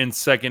are in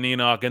Second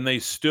Enoch, and they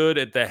stood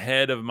at the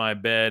head of my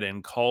bed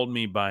and called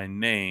me by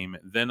name.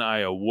 Then I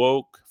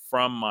awoke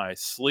from my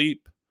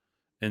sleep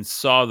and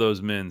saw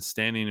those men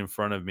standing in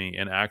front of me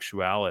in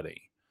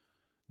actuality.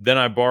 Then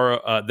I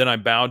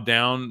bowed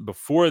down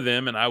before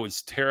them, and I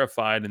was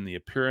terrified, and the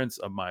appearance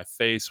of my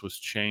face was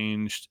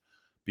changed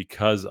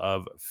because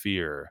of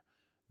fear.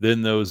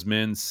 Then those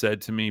men said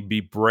to me,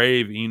 "Be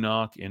brave,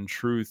 Enoch. In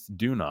truth,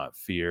 do not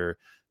fear.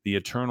 The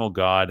eternal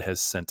God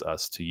has sent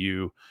us to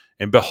you.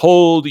 And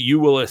behold, you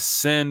will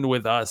ascend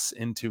with us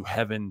into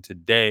heaven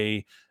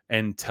today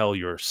and tell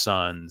your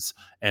sons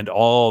and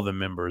all the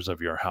members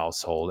of your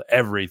household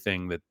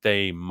everything that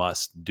they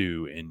must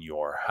do in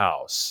your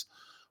house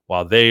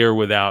while they are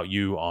without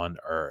you on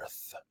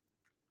earth.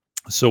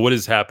 So, what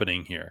is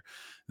happening here?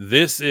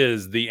 This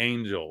is the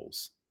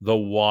angels, the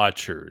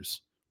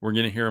watchers. We're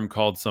going to hear them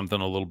called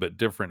something a little bit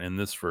different in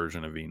this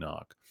version of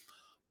Enoch,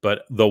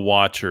 but the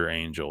watcher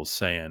angels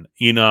saying,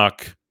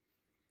 Enoch,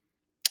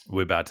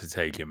 we're about to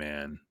take you,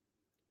 man.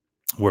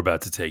 We're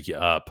about to take you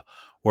up.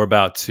 We're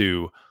about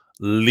to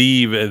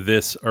leave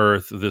this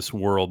earth, this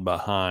world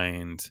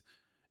behind,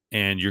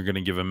 and you're going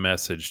to give a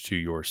message to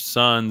your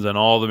sons and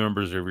all the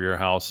members of your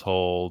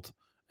household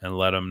and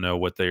let them know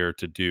what they are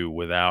to do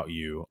without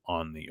you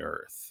on the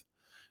earth.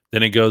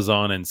 Then it goes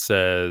on and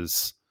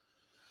says,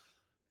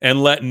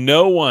 and let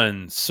no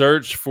one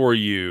search for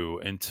you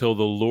until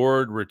the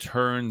Lord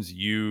returns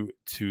you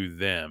to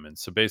them. And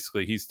so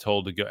basically, he's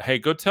told to go, hey,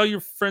 go tell your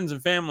friends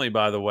and family,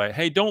 by the way,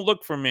 hey, don't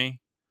look for me.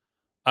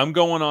 I'm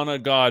going on a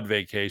God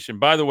vacation.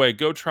 By the way,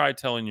 go try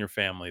telling your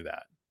family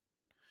that.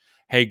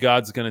 Hey,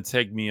 God's going to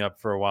take me up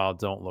for a while.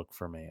 Don't look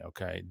for me,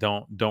 okay?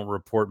 Don't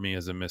report me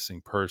as a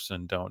missing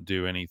person. Don't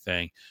do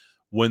anything.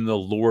 When the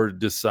Lord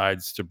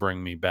decides to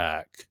bring me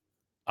back,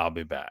 I'll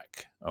be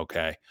back,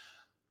 okay?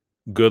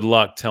 Good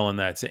luck telling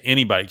that to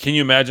anybody. Can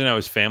you imagine how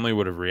his family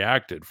would have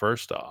reacted?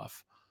 First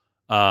off,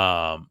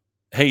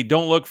 hey,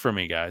 don't look for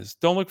me, guys.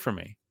 Don't look for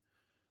me.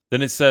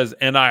 Then it says,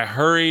 and I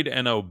hurried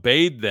and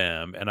obeyed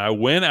them, and I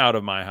went out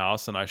of my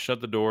house, and I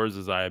shut the doors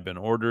as I had been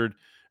ordered,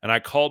 and I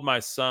called my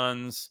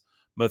sons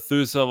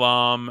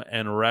Methuselah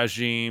and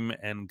Rajim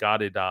and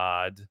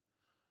Gadidad,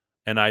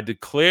 and I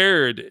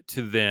declared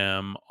to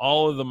them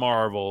all of the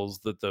marvels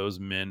that those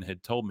men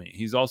had told me.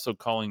 He's also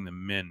calling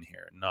them men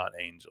here, not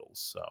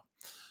angels. So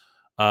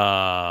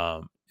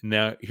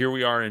now here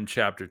we are in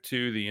chapter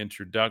 2, the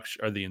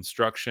introduction or the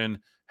instruction,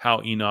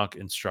 how Enoch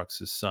instructs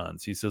his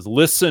sons. He says,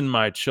 listen,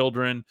 my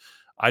children,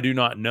 I do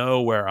not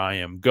know where I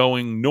am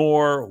going,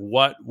 nor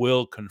what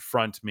will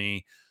confront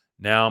me.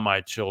 Now,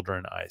 my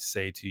children, I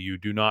say to you,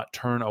 do not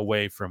turn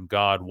away from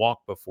God,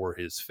 walk before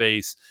his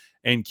face,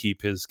 and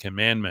keep his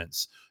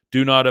commandments.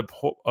 Do not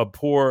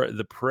abhor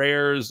the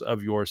prayers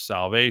of your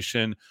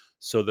salvation,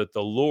 so that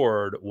the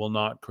Lord will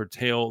not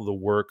curtail the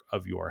work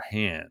of your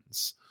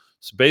hands.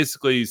 So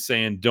basically, he's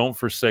saying, don't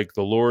forsake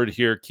the Lord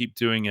here. Keep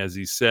doing as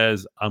he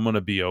says. I'm going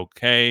to be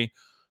okay.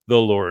 The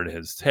Lord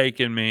has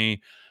taken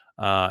me.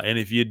 And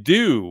if you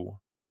do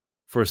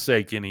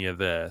forsake any of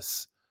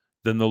this,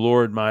 then the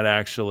Lord might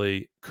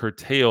actually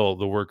curtail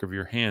the work of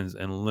your hands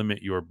and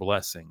limit your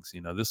blessings.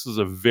 You know, this is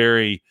a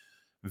very,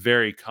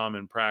 very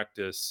common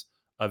practice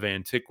of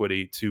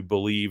antiquity to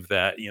believe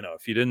that, you know,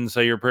 if you didn't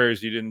say your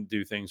prayers, you didn't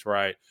do things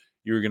right,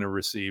 you were going to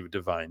receive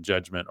divine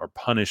judgment or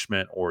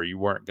punishment, or you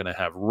weren't going to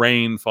have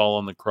rain fall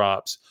on the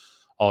crops.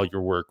 All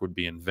your work would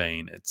be in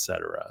vain,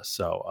 etc.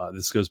 So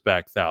this goes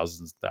back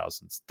thousands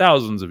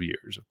of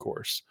years, of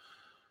course.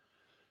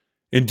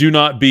 And do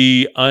not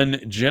be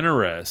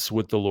ungenerous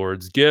with the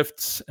Lord's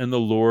gifts, and the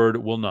Lord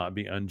will not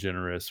be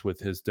ungenerous with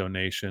his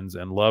donations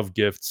and love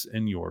gifts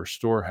in your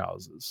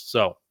storehouses.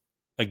 So,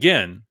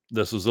 again,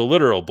 this is a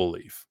literal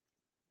belief.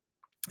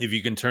 If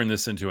you can turn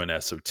this into an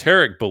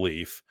esoteric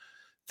belief,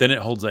 then it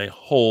holds a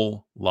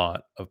whole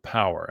lot of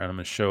power. And I'm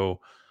going to show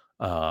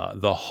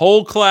the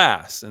whole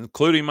class,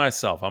 including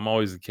myself. I'm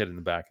always the kid in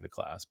the back of the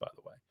class, by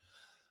the way.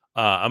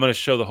 I'm going to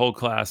show the whole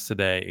class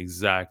today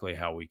exactly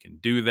how we can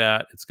do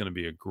that. It's going to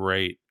be a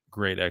great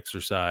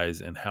exercise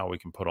in how we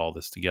can put all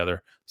this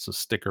together. So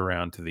stick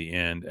around to the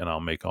end and I'll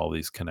make all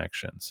these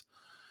connections.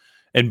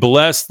 And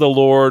bless the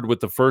Lord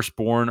with the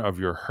firstborn of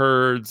your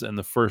herds and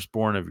the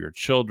firstborn of your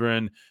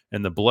children,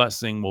 and the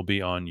blessing will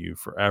be on you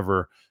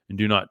forever. And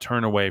do not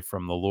turn away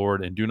from the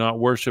Lord, and do not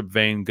worship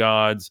vain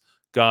gods,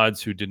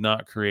 gods who did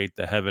not create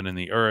the heaven and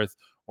the earth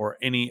or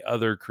any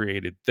other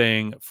created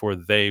thing, for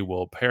they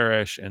will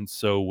perish, and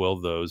so will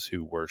those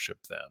who worship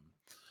them.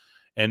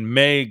 And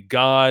may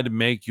God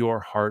make your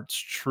hearts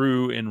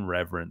true in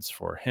reverence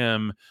for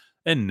him.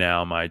 And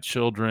now, my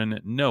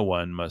children, no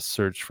one must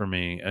search for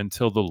me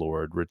until the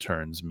Lord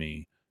returns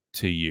me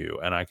to you.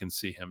 And I can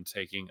see him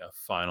taking a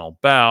final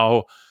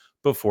bow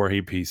before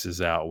he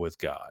pieces out with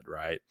God,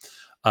 right?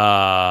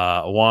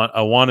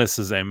 Awana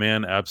says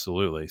amen.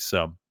 Absolutely.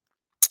 So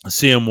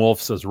CM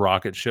Wolf says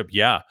rocket ship.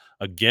 Yeah.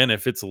 Again,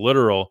 if it's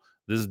literal,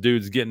 this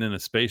dude's getting in a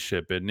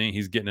spaceship, isn't he?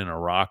 He's getting in a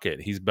rocket.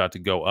 He's about to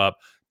go up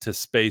to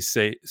space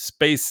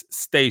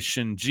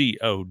station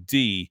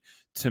God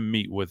to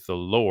meet with the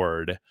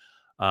Lord,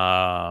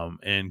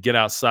 and get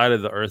outside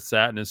of the Earth's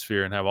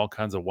atmosphere and have all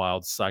kinds of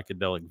wild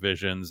psychedelic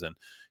visions. And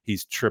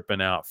he's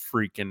tripping out,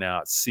 freaking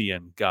out,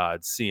 seeing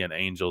God, seeing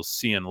angels,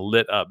 seeing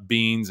lit up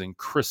beings and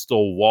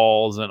crystal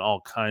walls and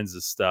all kinds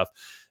of stuff,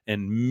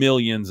 and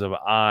millions of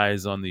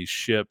eyes on these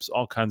ships,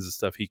 all kinds of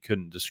stuff he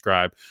couldn't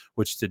describe,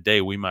 which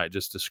today we might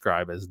just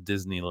describe as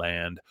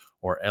Disneyland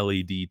or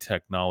LED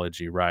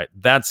technology, right?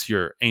 That's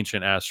your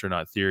ancient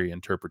astronaut theory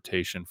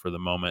interpretation for the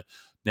moment.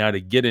 Now,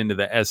 to get into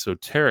the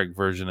esoteric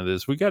version of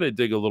this, we got to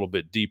dig a little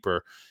bit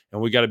deeper,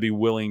 and we got to be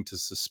willing to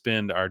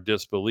suspend our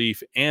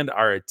disbelief and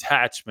our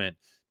attachment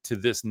to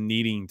this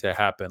needing to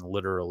happen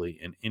literally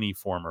in any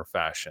form or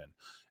fashion,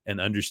 and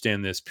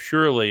understand this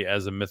purely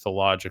as a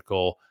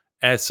mythological,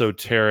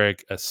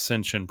 esoteric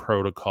ascension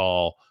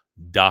protocol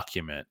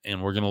document.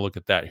 And we're going to look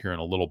at that here in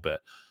a little bit.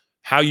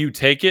 How you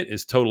take it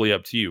is totally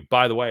up to you.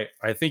 By the way,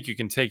 I think you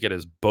can take it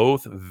as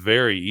both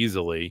very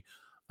easily.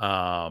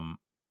 Um,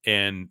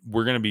 and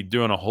we're going to be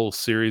doing a whole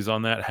series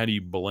on that. How do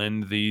you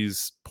blend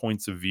these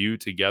points of view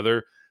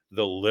together?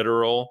 The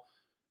literal,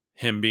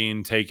 him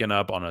being taken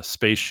up on a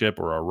spaceship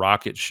or a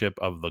rocket ship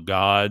of the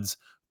gods,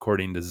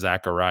 according to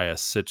Zechariah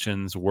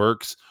Sitchin's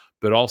works,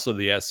 but also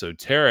the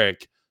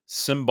esoteric,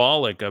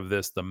 symbolic of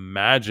this, the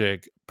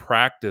magic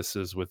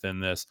practices within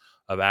this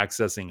of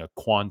accessing a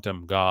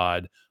quantum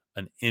God,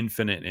 an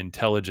infinite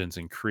intelligence,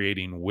 and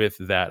creating with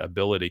that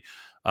ability.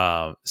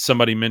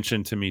 Somebody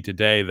mentioned to me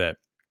today that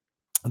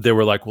they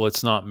were like, "Well,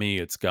 it's not me,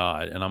 it's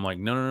God." And I'm like,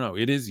 "No, no, no,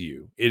 it is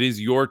you. It is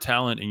your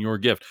talent and your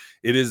gift.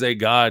 It is a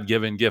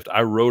God-given gift."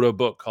 I wrote a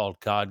book called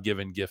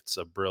God-Given Gifts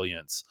of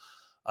Brilliance.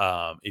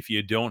 If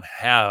you don't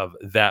have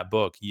that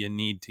book, you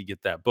need to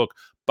get that book.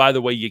 By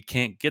the way, you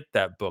can't get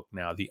that book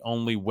now. The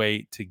only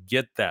way to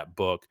get that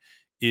book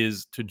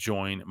is to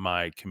join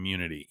my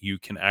community. You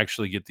can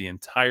actually get the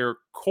entire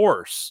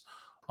course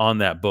on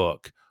that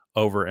book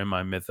over in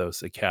my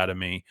Mythos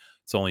Academy.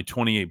 It's only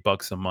 28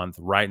 bucks a month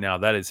right now.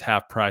 That is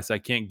half price. I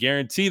can't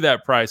guarantee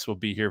that price will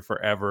be here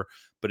forever,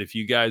 but if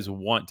you guys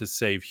want to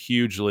save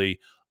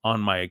hugely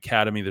on my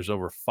academy, there's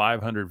over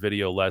 500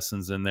 video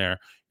lessons in there.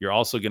 You're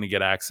also going to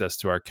get access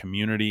to our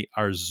community,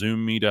 our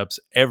Zoom meetups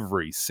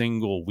every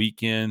single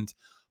weekend,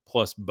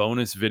 plus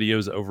bonus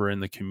videos over in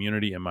the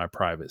community in my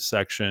private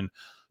section.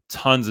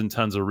 Tons and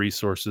tons of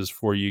resources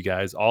for you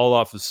guys, all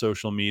off of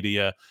social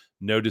media,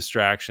 no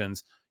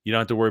distractions. You don't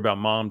have to worry about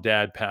mom,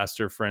 dad,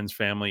 pastor, friends,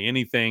 family,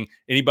 anything,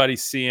 anybody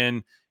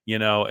seeing,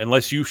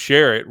 unless you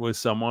share it with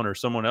someone or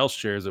someone else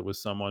shares it with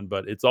someone,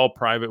 but it's all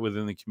private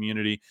within the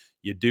community.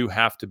 You do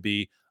have to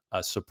be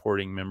a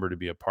supporting member to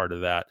be a part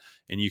of that.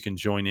 And you can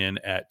join in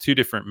at two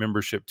different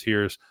membership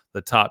tiers.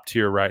 The top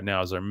tier right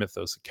now is our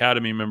Mythos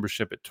Academy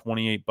membership at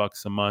 28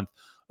 bucks a month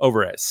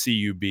over at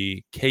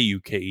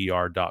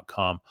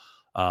cubkuker.com.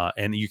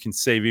 And you can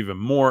save even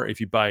more if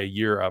you buy a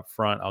year up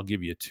front. I'll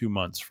give you 2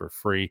 months for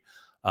free.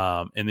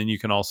 And then you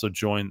can also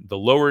join the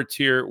lower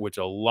tier, which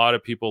a lot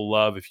of people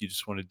love. If you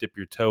just want to dip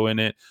your toe in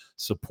it,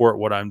 support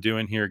what I'm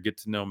doing here, get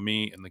to know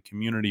me and the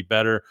community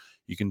better,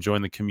 you can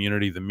join the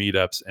community, the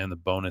meetups, and the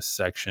bonus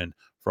section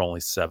for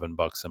only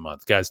 $7 a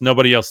month. Guys,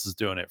 nobody else is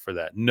doing it for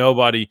that.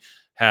 Nobody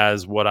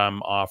has what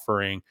I'm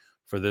offering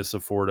for this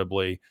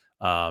affordably.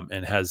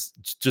 And has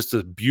just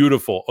a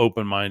beautiful,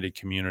 open minded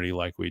community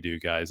like we do,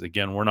 guys.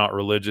 Again, we're not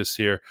religious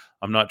here.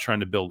 I'm not trying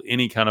to build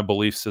any kind of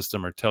belief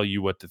system or tell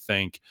you what to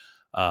think.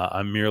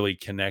 I'm merely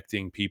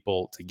connecting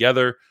people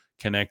together,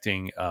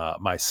 connecting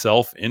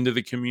myself into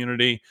the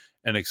community,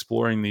 and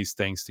exploring these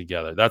things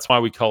together. That's why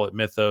we call it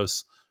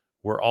Mythos.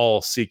 We're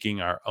all seeking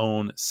our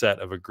own set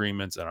of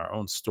agreements and our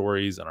own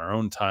stories and our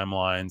own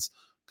timelines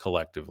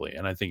collectively.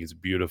 And I think it's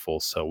beautiful.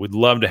 So we'd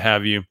love to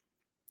have you.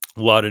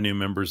 A lot of new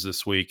members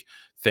this week.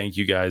 Thank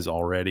you guys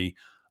already.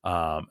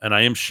 And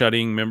I am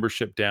shutting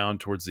membership down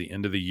towards the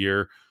end of the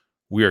year.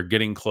 We are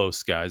getting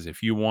close, guys.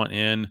 If you want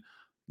in,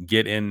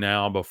 get in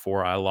now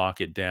before I lock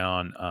it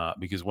down.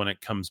 Because when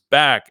it comes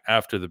back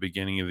after the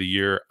beginning of the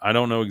year, I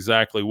don't know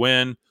exactly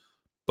when,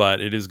 but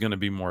it is going to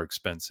be more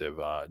expensive.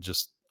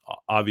 Just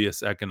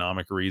obvious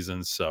economic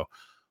reasons. So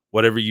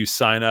whatever you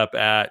sign up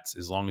at,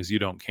 as long as you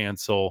don't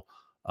cancel,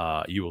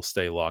 you will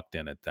stay locked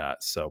in at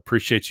that. So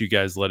appreciate you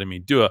guys letting me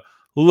do a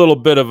little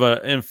bit of an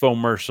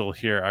infomercial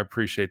here. I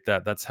appreciate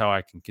that. That's how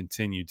I can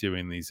continue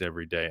doing these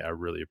every day. I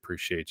really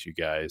appreciate you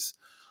guys.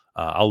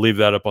 I'll leave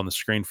that up on the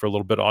screen for a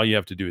little bit. All you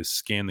have to do is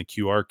scan the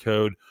QR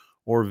code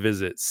or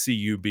visit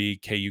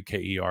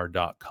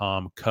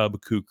cubkuker.com,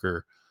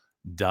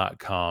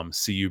 cubkuker.com,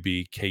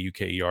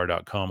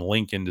 cubkuker.com.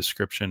 Link in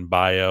description,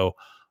 bio,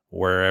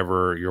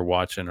 wherever you're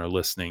watching or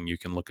listening. You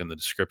can look in the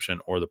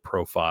description or the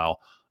profile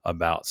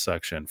about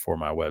section for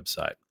my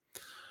website.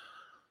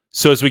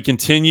 So as we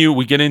continue,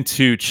 we get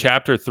into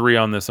chapter 3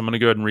 on this. I'm going to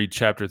go ahead and read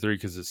chapter 3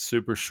 because it's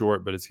super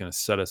short, but it's going to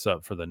set us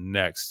up for the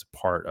next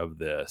part of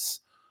this,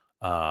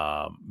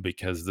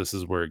 because this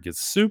is where it gets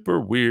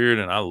super weird,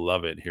 and I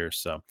love it here.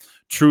 So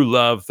true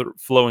love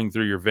flowing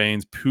through your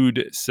veins.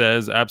 Pood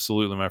says,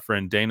 absolutely, my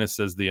friend. Dana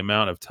says the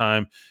amount of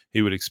time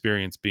he would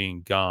experience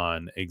being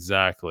gone.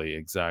 Exactly,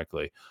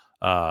 exactly.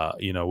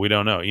 We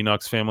don't know.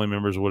 Enoch's family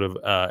members would have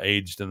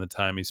aged in the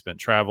time he spent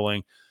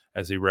traveling,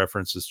 as he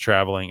references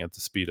traveling at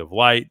the speed of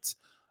light.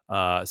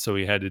 So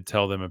he had to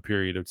tell them a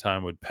period of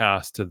time would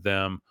pass to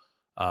them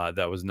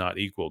that was not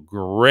equal.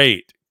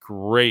 Great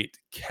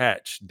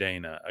catch,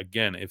 Dana.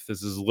 Again, if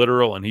this is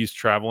literal and he's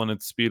traveling at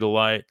the speed of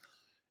light,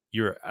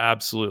 you're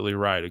absolutely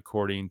right.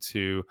 According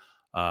to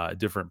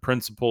different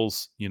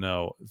principles,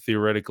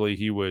 theoretically,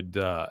 he would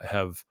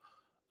have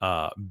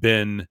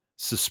been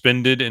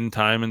suspended in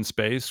time and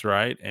space,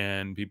 right?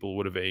 And people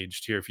would have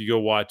aged here. If you go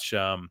watch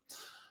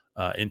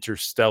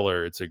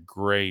Interstellar, it's a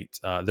great.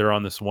 They're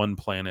on this one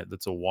planet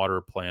that's a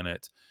water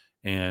planet,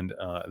 and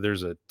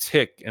there's a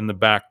tick in the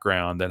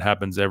background that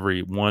happens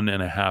every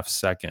 1.5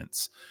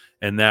 seconds,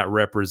 and that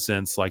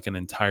represents like an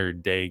entire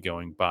day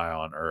going by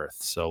on Earth.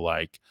 So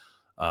like.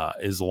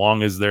 As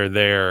long as they're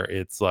there,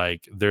 it's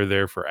like they're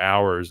there for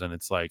hours, and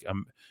it's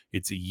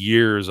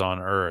years on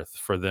Earth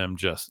for them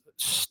just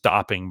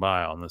stopping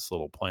by on this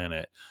little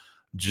planet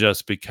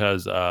just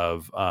because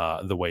of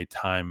the way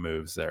time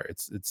moves there.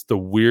 It's the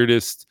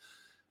weirdest.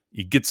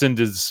 It gets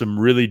into some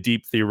really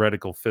deep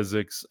theoretical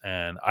physics,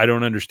 and I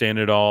don't understand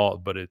it all,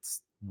 but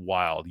it's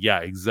wild. Yeah,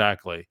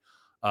 exactly.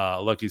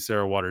 Lucky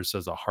Sarah Waters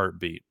says a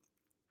heartbeat,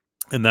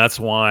 and that's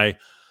why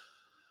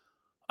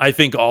I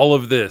think all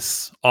of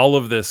this,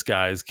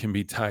 guys, can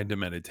be tied to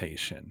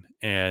meditation.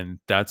 And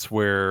that's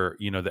where,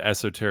 the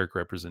esoteric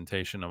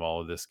representation of all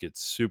of this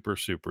gets super,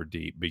 super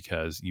deep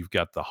because you've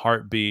got the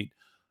heartbeat.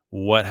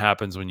 What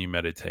happens when you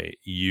meditate?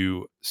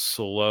 You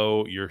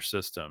slow your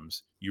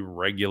systems, you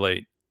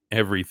regulate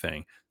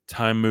everything.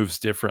 Time moves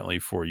differently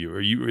for you, or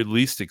you at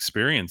least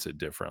experience it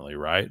differently,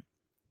 right?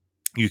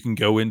 You can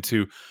go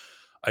into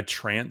a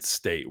trance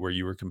state where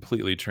you were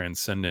completely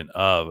transcendent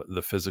of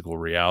the physical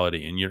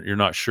reality, and you're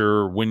not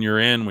sure when you're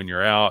in, when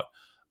you're out.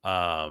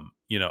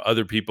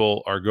 Other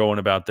people are going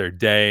about their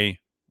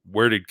day.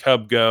 Where did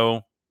Cub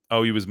go?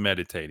 Oh, he was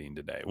meditating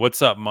today.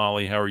 What's up,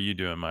 Molly? How are you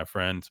doing, my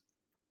friend?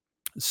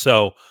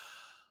 So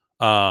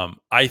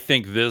I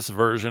think this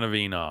version of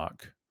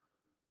Enoch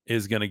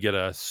is going to get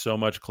us so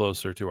much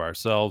closer to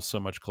ourselves, so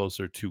much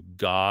closer to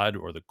God,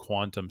 or the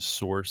quantum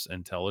source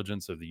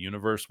intelligence of the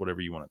universe,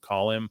 whatever you want to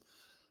call him.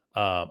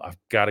 I've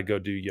got to go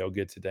do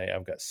yoga today.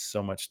 I've got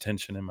so much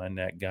tension in my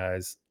neck,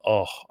 guys.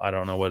 Oh, I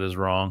don't know what is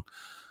wrong.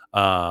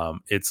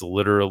 It's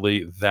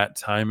literally that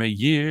time of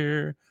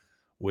year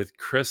with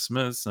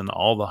Christmas and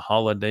all the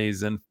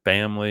holidays and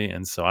family.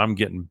 And so I'm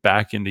getting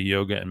back into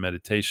yoga and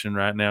meditation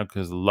right now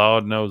because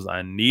Lord knows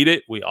I need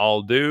it. We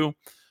all do.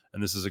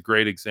 And this is a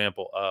great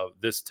example of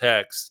this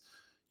text.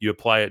 You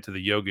apply it to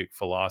the yogic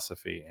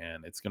philosophy,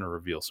 and it's going to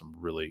reveal some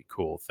really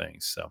cool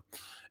things. So,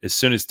 as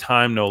soon as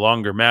time no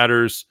longer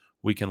matters,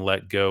 we can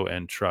let go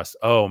and trust.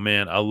 Oh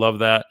man, I love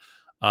that.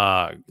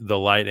 The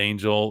light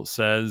angel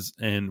says,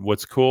 and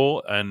what's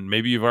cool, and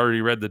maybe you've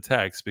already read the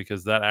text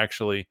because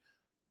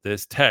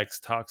this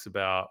text talks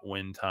about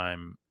when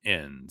time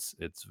ends.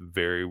 It's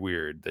very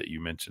weird that you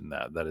mentioned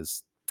that. That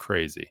is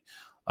crazy.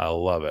 I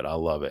love it. I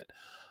love it.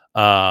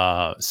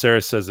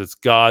 Sarah says it's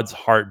God's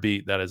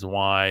heartbeat. That is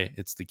why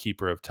it's the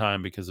keeper of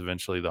time, because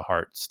eventually the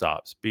heart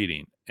stops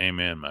beating.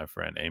 Amen, my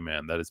friend.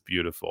 Amen. That is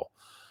beautiful.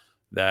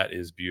 That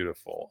is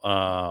beautiful.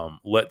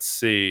 Let's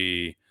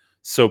see.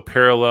 So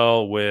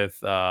parallel with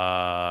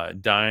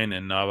dying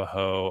and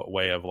Navajo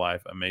way of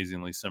life,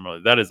 amazingly similar.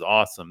 That is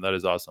awesome. That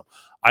is awesome.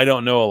 I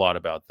don't know a lot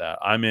about that.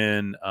 I'm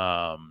in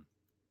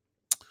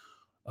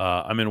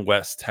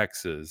West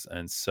Texas,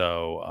 and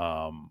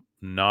so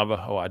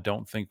Navajo. I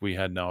don't think we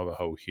had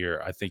Navajo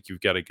here. I think you've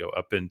got to go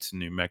up into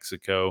New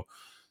Mexico.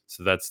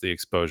 So that's the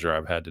exposure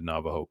I've had to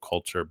Navajo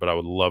culture. But I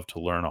would love to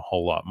learn a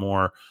whole lot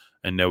more.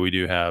 And know we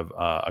do have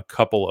a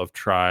couple of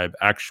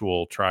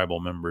actual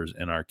tribal members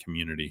in our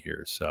community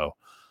here. So,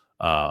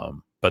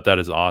 but that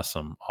is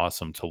awesome,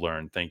 awesome to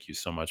learn. Thank you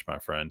so much, my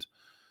friend.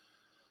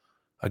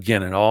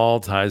 Again, it all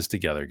ties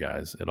together,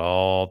 guys. It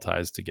all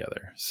ties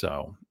together.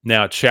 So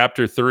now,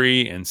 chapter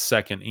 3 in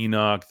Second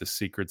Enoch, the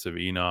secrets of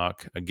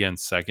Enoch. Again,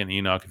 Second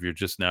Enoch, if you're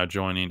just now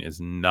joining,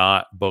 is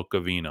not Book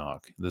of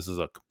Enoch. This is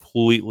a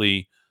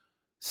completely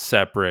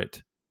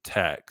separate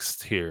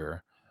text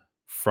here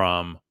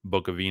from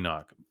Book of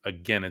Enoch.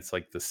 Again, it's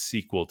like the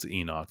sequel to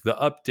Enoch, the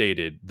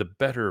updated, the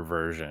better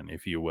version,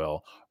 if you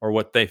will, or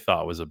what they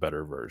thought was a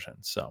better version.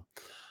 So,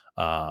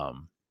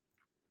 um,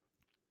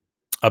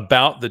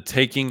 about the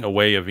taking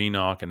away of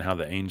Enoch and how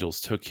the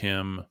angels took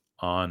him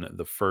on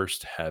the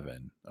first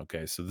heaven.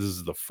 Okay, so this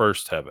is the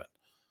first heaven.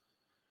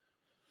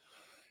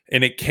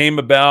 And it came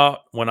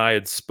about when I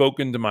had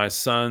spoken to my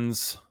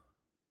sons,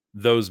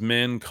 those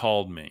men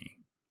called me,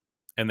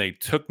 and they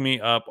took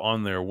me up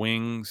on their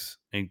wings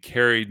and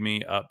carried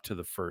me up to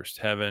the first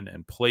heaven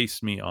and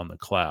placed me on the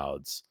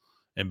clouds.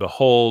 And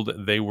behold,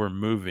 they were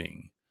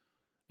moving.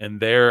 And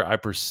there I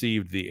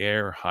perceived the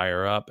air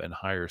higher up, and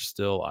higher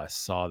still I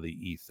saw the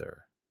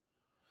ether.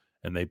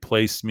 And they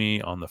placed me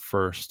on the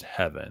first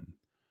heaven,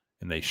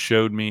 and they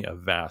showed me a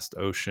vast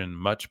ocean,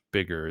 much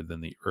bigger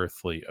than the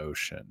earthly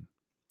ocean.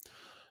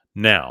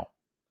 Now,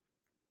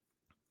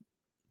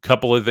 a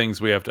couple of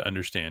things we have to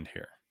understand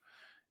here.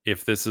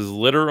 If this is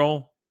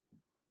literal,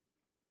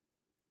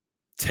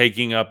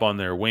 taking up on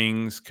their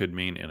wings could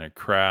mean in a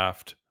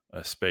craft,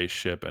 a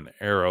spaceship, an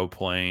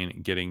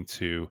aeroplane, getting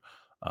to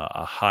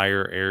a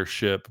higher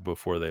airship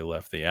before they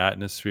left the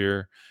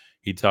atmosphere.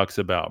 He talks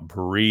about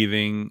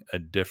breathing a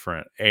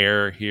different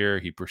air here.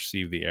 He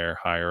perceived the air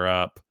higher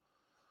up.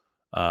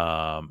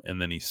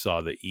 And then he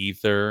saw the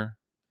ether.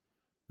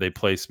 They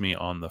placed me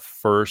on the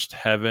first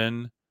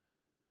heaven.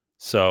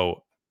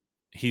 So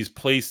he's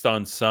placed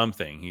on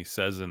something. He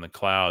says in the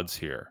clouds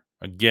here.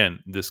 Again,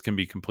 this can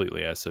be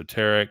completely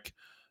esoteric,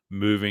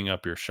 moving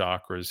up your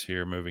chakras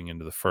here, moving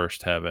into the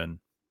first heaven.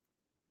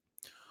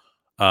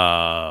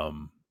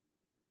 Um,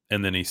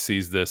 and then he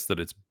sees this, that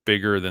it's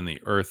bigger than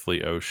the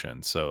earthly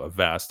ocean, so a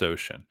vast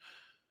ocean.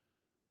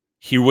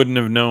 He wouldn't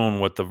have known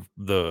what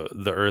the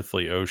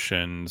earthly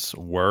oceans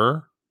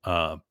were.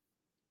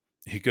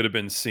 He could have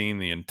been seeing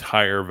the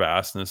entire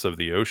vastness of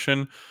the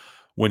ocean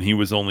when he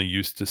was only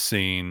used to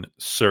seeing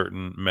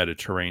certain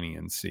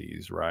Mediterranean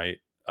seas, right?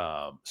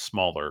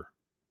 Smaller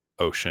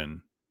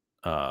ocean.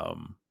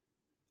 Um,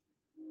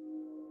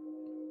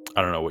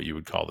 I don't know what you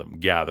would call them,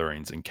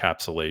 gatherings,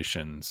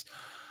 encapsulations.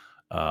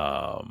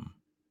 Um,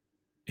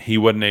 he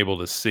wasn't able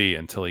to see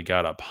until he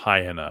got up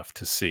high enough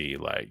to see,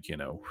 like,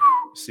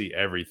 see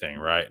everything,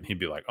 right? And he'd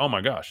be like, oh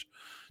my gosh,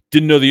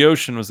 didn't know the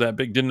ocean was that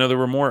big. Didn't know there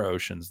were more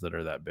oceans that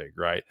are that big,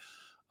 right?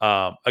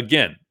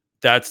 Again,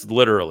 that's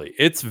literally,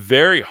 it's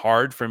very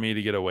hard for me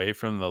to get away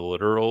from the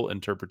literal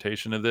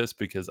interpretation of this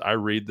because I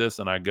read this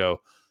and I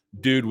go,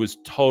 dude was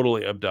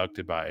totally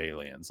abducted by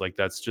aliens. Like,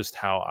 that's just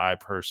how I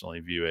personally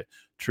view it.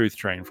 Truth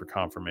train for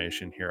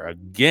confirmation here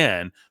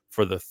again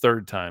for the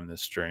third time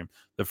this stream.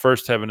 The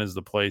first heaven is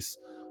the place,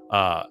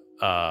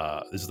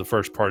 is the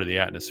first part of the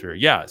atmosphere.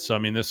 Yeah. So, I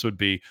mean, this would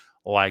be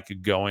like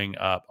going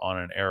up on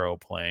an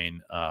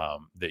aeroplane,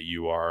 that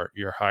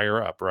you're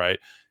higher up, right?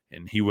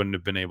 And he wouldn't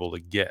have been able to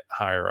get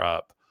higher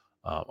up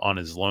on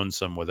his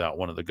lonesome without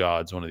one of the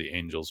gods, one of the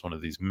angels, one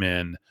of these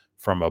men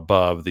from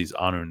above, these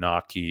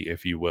Anunnaki,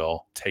 if you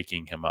will,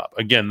 taking him up.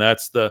 Again,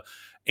 that's the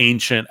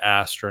ancient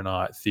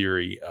astronaut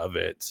theory of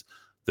it,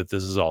 that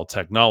this is all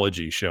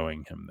technology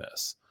showing him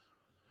this.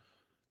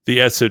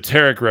 The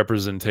esoteric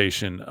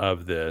representation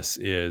of this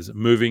is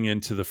moving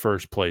into the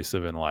first place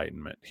of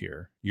enlightenment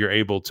here. You're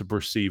able to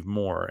perceive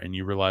more and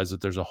you realize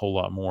that there's a whole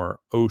lot more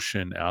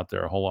ocean out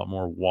there, a whole lot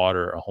more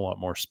water, a whole lot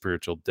more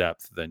spiritual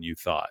depth than you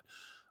thought.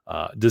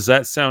 Does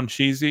that sound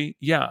cheesy?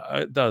 Yeah,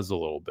 it does a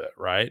little bit,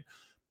 right?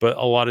 But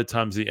a lot of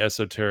times the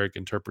esoteric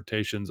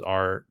interpretations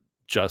are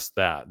just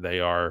that. They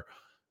are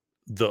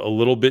a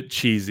little bit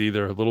cheesy.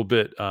 They're a little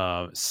bit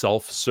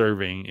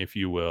self-serving, if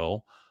you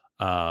will.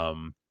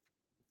 Um,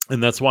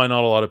 and that's why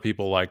not a lot of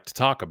people like to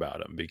talk about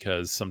them,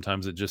 because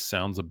sometimes it just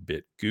sounds a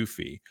bit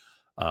goofy.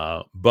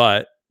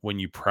 But when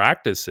you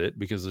practice it,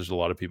 because there's a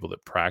lot of people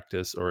that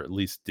practice, or at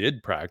least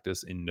did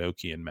practice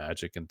Enochian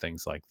magic and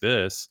things like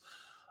this,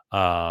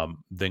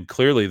 then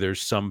clearly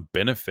there's some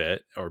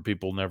benefit, or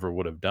people never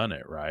would have done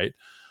it, right?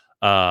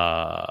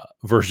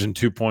 Version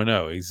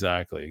 2.0,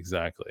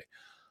 exactly.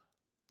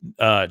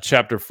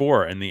 Chapter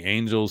 4, and the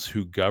angels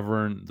who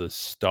govern the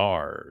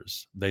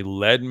stars, they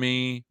led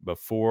me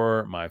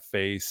before my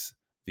face,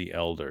 the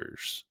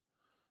elders,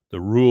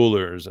 the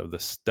rulers of the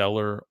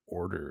stellar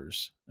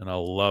orders. And I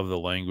love the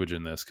language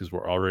in this because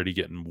we're already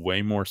getting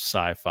way more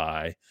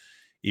sci-fi,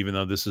 even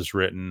though this is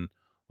written,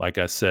 like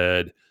I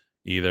said,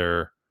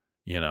 either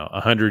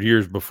 100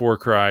 years before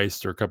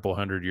Christ or a couple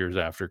hundred years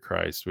after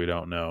Christ. We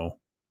don't know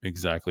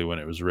exactly when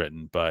it was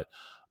written, but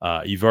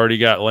you've already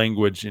got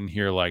language in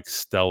here like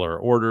stellar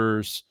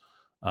orders.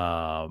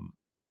 Um,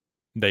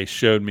 they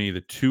showed me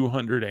the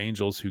 200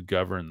 angels who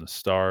govern the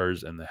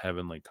stars and the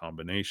heavenly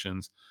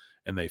combinations,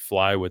 and they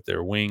fly with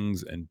their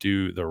wings and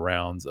do the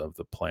rounds of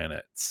the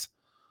planets,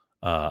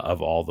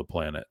 of all the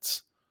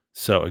planets.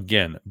 So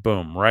again,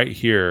 boom, right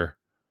here,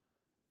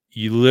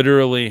 you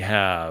literally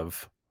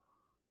have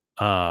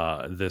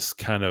this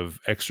kind of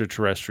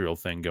extraterrestrial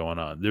thing going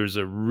on. There's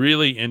a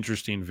really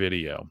interesting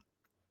video.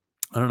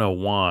 I don't know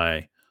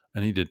why. I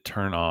need to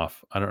turn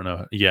off. I don't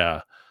know.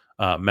 Yeah.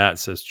 Matt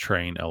says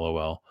train,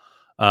 lol.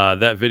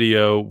 That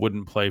video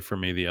wouldn't play for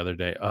me the other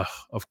day. Ugh,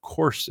 of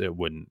course it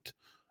wouldn't.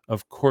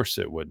 Of course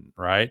it wouldn't,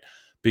 right?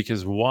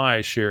 Because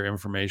why share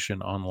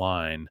information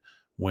online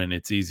when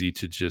it's easy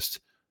to just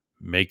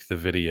make the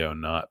video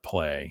not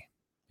play?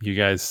 You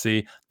guys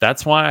see?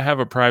 That's why I have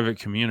a private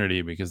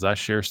community, because I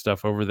share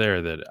stuff over there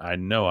that I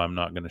know I'm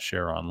not going to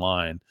share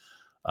online,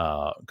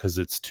 because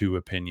it's too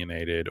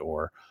opinionated,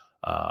 or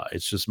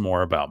it's just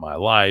more about my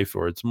life,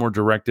 or it's more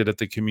directed at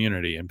the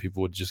community, and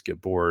people would just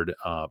get bored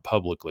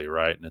publicly,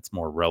 right? And it's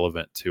more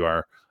relevant to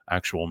our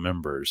actual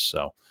members.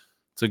 So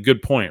it's a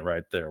good point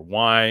right there.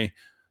 Why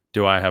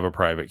do I have a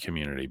private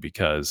community?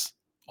 Because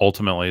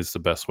ultimately it's the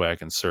best way I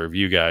can serve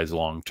you guys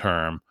long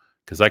term,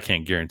 because I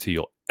can't guarantee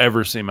you'll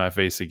ever see my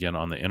face again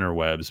on the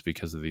interwebs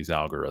because of these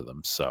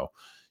algorithms. So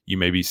you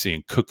may be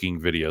seeing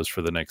cooking videos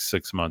for the next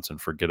 6 months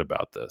and forget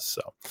about this.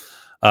 So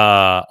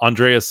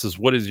Andreas says,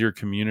 what is your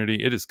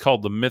community? It is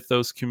called the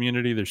Mythos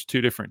community. There's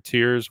 2 different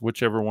tiers.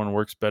 Whichever one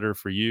works better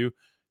for you,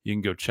 you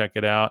can go check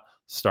it out.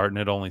 Starting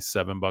at only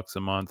 $7 a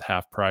month,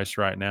 half price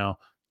right now.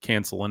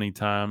 Cancel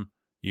anytime.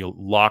 You're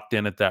locked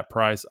in at that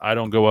price. I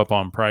don't go up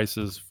on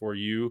prices for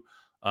you.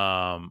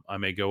 I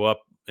may go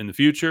up in the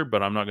future,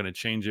 but I'm not going to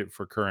change it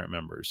for current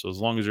members. So as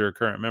long as you're a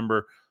current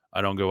member,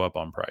 I don't go up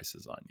on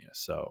prices on you.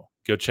 So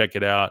go check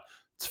it out.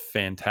 It's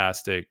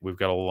fantastic. We've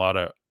got a lot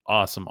of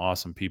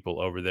awesome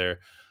people over there.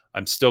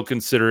 I'm still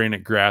considering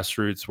it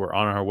grassroots. We're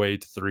on our way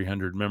to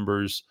 300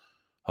 members.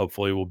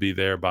 Hopefully, we'll be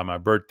there by my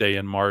birthday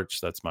in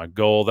March. That's my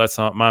goal. That's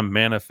not my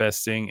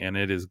manifesting, and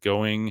it is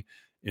going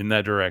in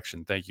that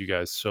direction. Thank you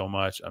guys so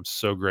much. I'm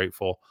so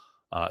grateful.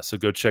 So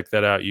go check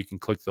that out. You can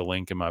click the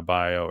link in my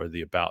bio or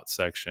the about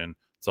section.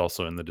 It's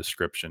also in the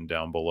description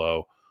down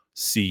below,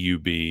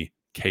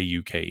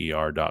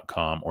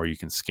 cubkuker.com, or you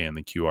can scan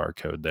the QR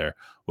code there.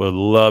 Would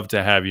love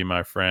to have you,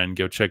 my friend.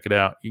 Go check it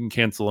out. You can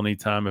cancel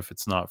anytime if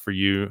it's not for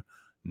you.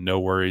 No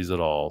worries at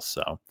all.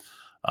 So,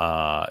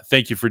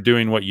 thank you for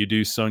doing what you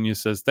do. Sonia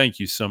says, thank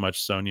you so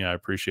much, Sonia. I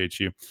appreciate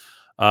you.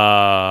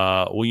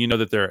 Well, you know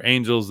that there are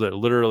angels that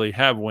literally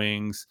have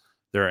wings.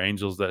 There are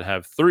angels that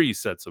have three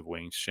sets of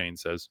wings, Shane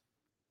says.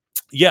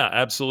 Yeah,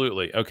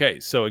 absolutely. Okay,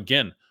 so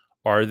again,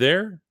 are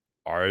there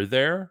are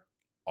there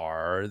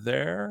are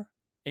there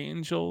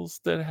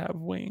angels that have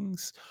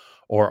wings,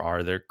 or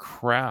are there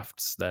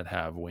crafts that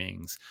have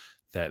wings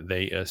that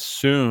they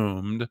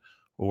assumed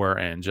were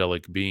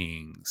angelic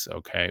beings?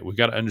 Okay, we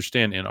got to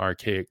understand in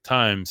archaic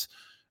times,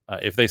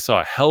 if they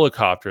saw a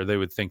helicopter, they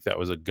would think that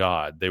was a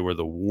god. They were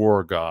the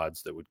war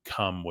gods that would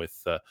come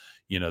with the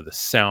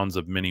sounds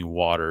of many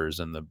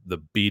waters, and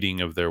the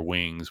beating of their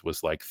wings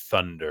was like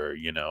thunder.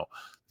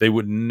 They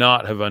would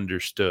not have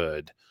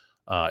understood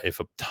if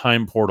a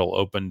time portal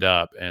opened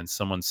up and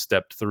someone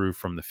stepped through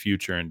from the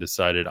future and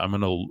decided, I'm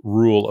going to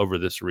rule over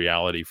this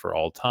reality for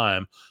all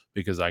time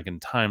because I can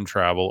time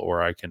travel,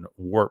 or I can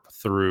warp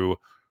through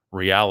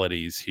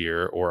realities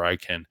here, or I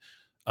can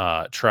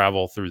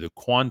travel through the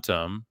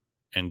quantum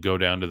and go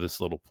down to this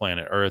little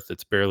planet Earth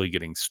that's barely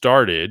getting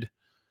started,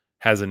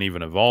 hasn't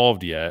even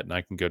evolved yet, and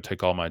I can go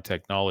take all my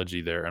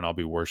technology there and I'll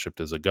be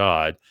worshipped as a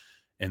god.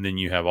 And then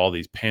you have all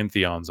these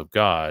pantheons of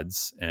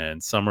gods,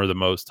 and some are the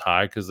most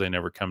high because they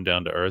never come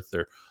down to Earth.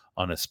 They're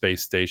on a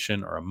space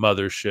station or a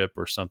mothership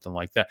or something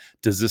like that.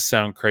 Does this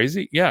sound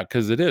crazy? Yeah,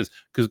 because it is.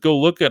 Because go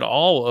look at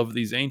all of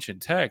these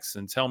ancient texts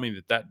and tell me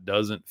that that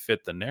doesn't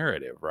fit the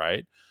narrative,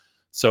 right?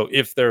 So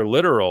if they're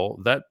literal,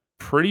 that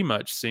pretty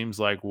much seems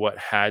like what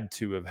had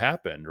to have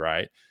happened,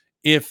 right?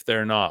 If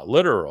they're not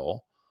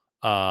literal,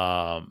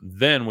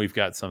 then we've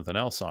got something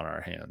else on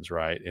our hands,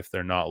 right? If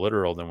they're not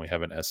literal, then we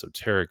have an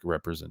esoteric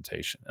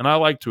representation. And I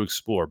like to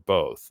explore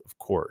both, of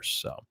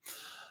course.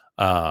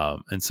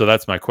 And so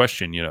that's my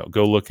question.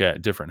 Go look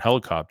at different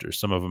helicopters.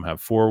 Some of them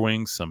have four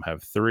wings, some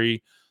have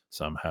three,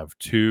 some have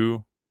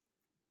two.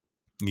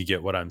 You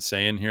get what I'm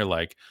saying here?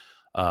 Like,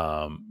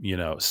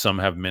 some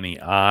have many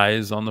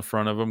eyes on the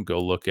front of them. Go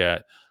look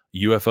at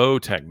UFO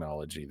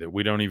technology that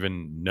we don't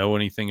even know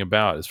anything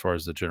about as far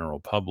as the general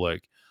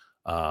public,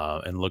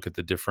 and look at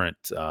the different,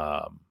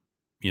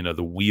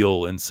 the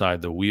wheel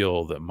inside the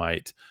wheel that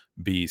might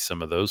be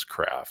some of those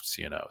crafts.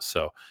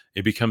 So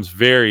it becomes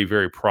very,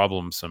 very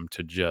problemsome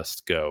to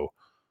just go,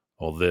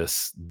 well,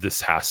 this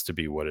has to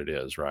be what it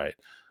is, right?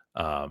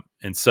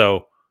 And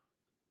so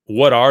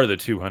what are the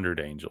 200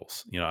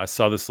 angels? I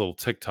saw this little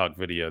TikTok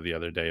video the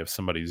other day of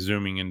somebody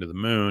zooming into the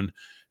moon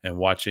and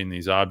watching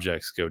these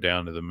objects go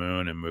down to the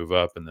moon and move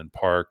up and then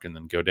park and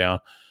then go down.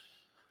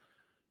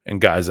 And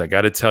guys, I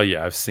got to tell you,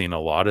 I've seen a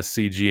lot of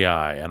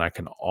CGI, and I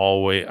can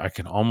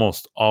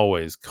almost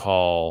always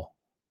call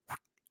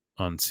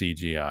on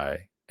CGI,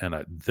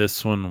 and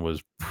this one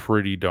was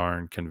pretty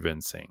darn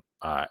convincing.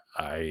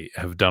 I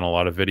have done a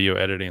lot of video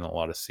editing, a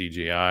lot of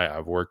CGI.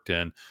 I've worked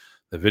in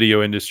the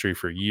video industry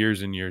for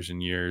years and years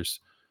and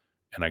years,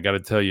 and I got to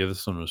tell you,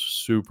 this one was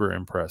super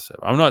impressive.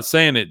 I'm not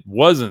saying it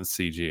wasn't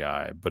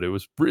CGI, but it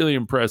was really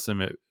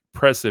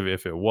impressive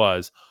if it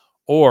was.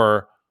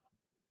 Or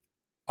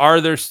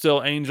are there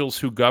still angels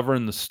who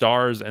govern the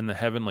stars and the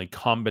heavenly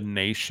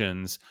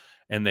combinations,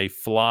 and they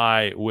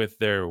fly with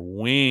their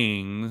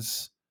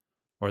wings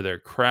or their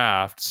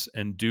crafts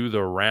and do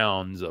the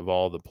rounds of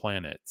all the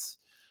planets?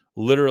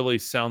 Literally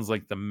sounds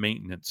like the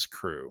maintenance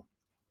crew.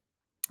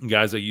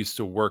 Guys, I used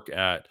to work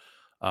at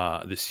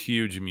this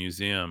huge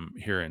museum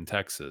here in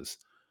Texas,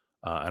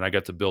 and I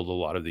got to build a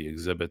lot of the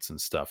exhibits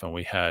and stuff. And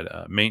we had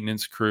a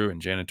maintenance crew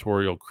and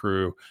janitorial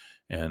crew,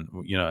 and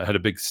I had a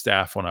big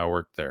staff when I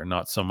worked there.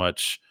 Not so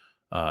much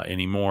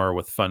anymore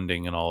with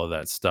funding and all of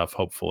that stuff.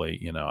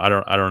 Hopefully, I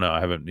don't know. I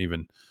haven't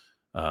even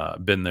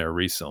been there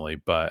recently,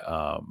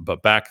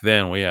 but back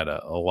then we had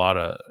a lot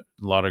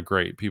of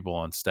great people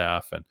on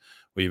staff, and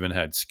we even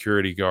had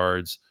security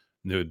guards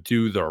that would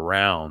do the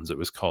rounds. It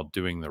was called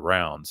doing the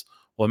rounds.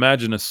 Well,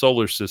 imagine a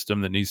solar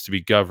system that needs to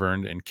be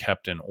governed and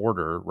kept in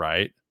order,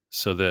 right?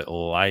 So that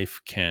life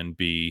can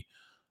be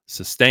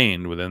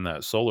sustained within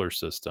that solar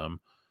system.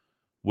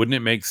 Wouldn't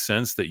it make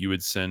sense that you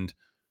would send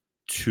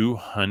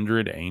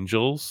 200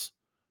 angels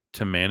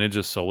to manage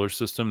a solar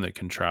system that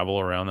can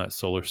travel around that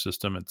solar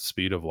system at the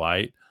speed of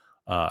light,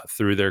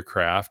 through their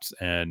crafts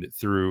and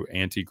through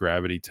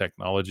anti-gravity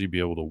technology, be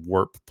able to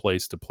warp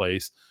place to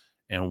place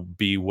and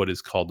be what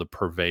is called the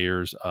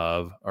purveyors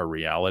of a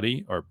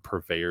reality, or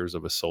purveyors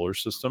of a solar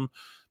system,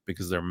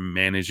 because they're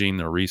managing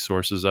the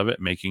resources of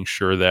it, making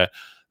sure that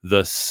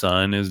the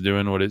sun is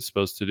doing what it's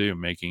supposed to do,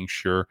 making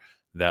sure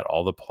that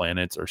all the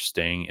planets are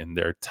staying in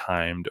their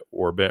timed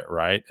orbit,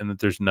 right? And that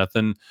there's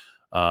nothing,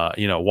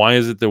 why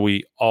is it that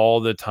we all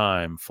the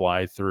time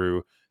fly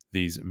through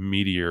these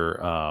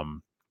meteor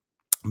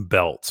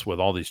belts with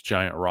all these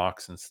giant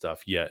rocks and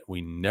stuff. Yet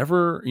we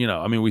never,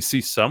 I mean, we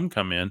see some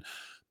come in,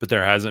 but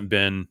there hasn't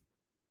been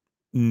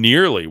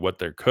nearly what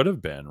there could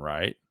have been,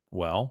 right?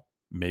 Well,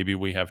 maybe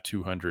we have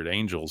 200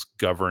 angels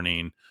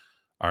governing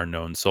our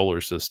known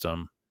solar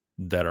system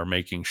that are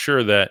making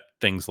sure that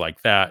things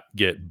like that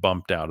get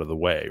bumped out of the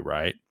way,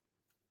 right?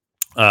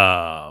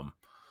 Um,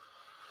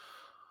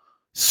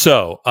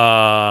 so,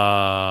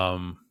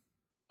 oh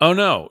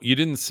no, you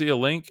didn't see a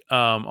link.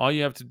 All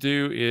you have to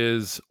do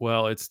is,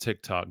 well, it's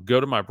TikTok. Go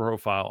to my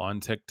profile on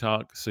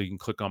TikTok so you can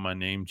click on my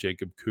name,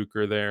 Jacob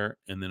Cooker, there,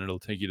 and then it'll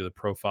take you to the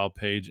profile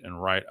page.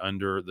 And right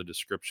under the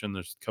description,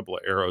 there's a couple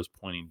of arrows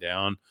pointing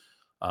down.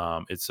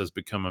 It says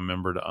become a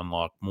member to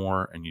unlock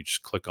more, and you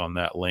just click on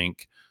that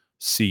link,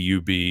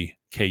 cubkuker.com,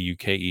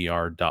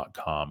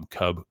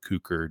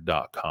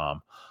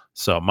 cubcooker.com.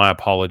 So my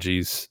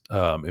apologies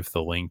if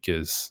the link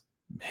is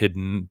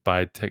hidden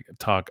by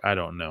TikTok. I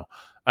don't know.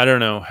 I don't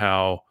know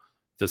how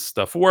this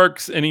stuff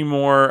works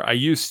anymore. I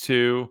used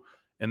to,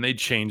 and they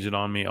change it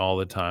on me all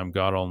the time.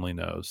 God only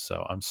knows.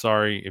 So I'm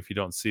sorry if you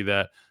don't see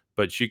that,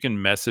 but you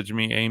can message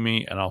me,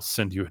 Amy, and I'll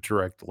send you a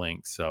direct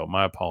link. So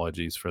my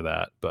apologies for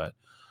that. But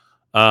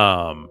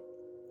um,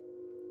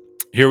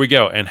 here we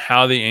go. And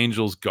how the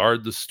angels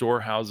guard the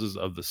storehouses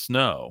of the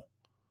snow.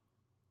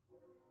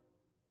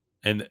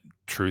 And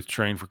truth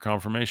train for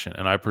confirmation.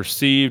 And I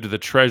perceived the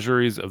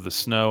treasuries of the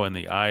snow and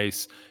the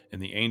ice,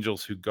 and the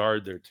angels who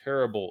guard their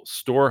terrible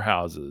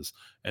storehouses,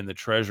 and the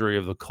treasury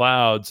of the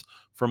clouds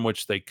from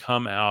which they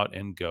come out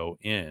and go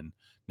in.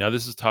 Now,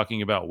 this is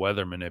talking about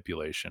weather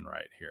manipulation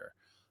right here,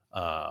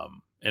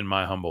 in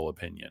my humble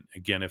opinion.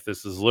 Again, if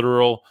this is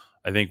literal,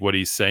 I think what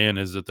he's saying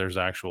is that there's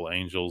actual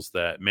angels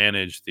that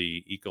manage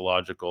the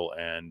ecological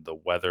and the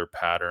weather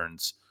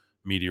patterns,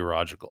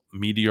 meteorological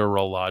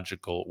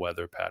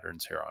weather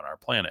patterns here on our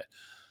planet.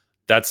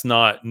 That's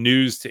not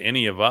news to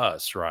any of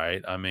us,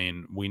 right? I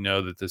mean, we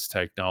know that this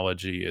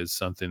technology is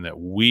something that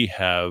we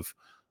have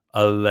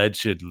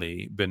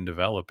allegedly been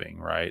developing,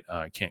 right?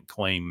 I can't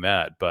claim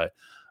that, but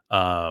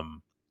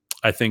um,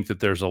 I think that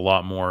there's a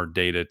lot more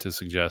data to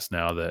suggest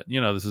now that,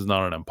 this is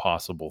not an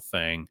impossible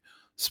thing,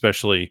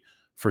 especially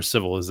for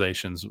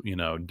civilizations,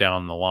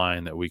 down the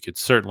line, that we could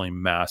certainly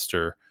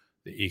master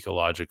the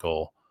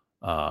ecological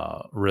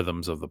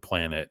rhythms of the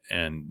planet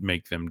and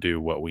make them do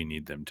what we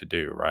need them to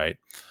do, right?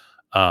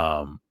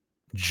 Um,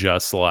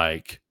 just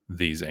like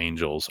these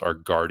angels are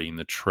guarding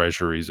the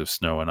treasuries of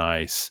snow and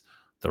ice,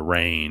 the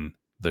rain,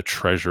 the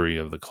treasury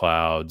of the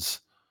clouds,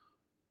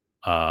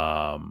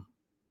 um,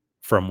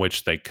 from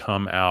which they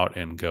come out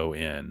and go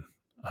in.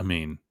 I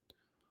mean,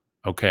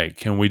 okay,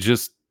 can we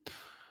just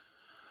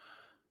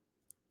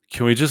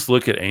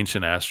look at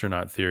ancient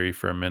astronaut theory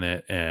for a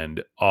minute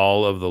and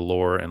all of the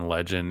lore and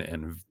legend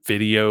and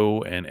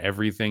video and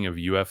everything of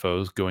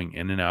UFOs going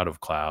in and out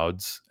of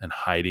clouds and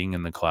hiding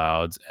in the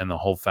clouds, and the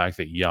whole fact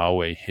that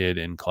Yahweh hid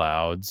in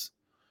clouds,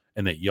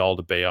 and that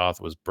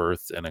Yaldabaoth was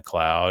birthed in a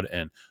cloud,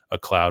 and a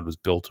cloud was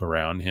built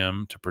around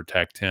him to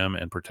protect him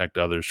and protect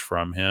others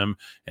from him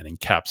and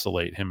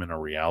encapsulate him in a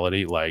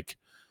reality, like,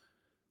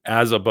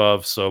 as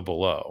above, so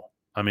below.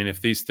 I mean,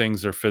 if these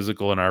things are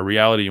physical in our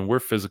reality and we're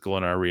physical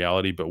in our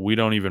reality, but we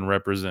don't even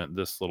represent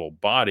this little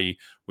body,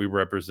 we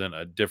represent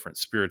a different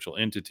spiritual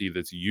entity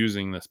that's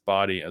using this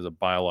body as a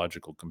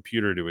biological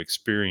computer to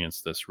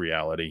experience this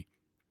reality.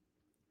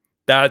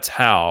 That's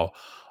how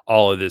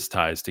all of this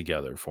ties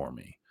together for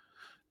me.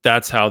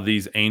 That's how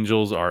these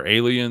angels are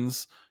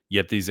aliens,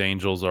 yet these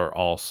angels are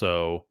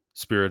also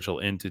spiritual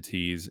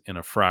entities in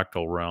a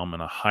fractal realm, in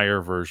a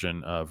higher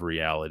version of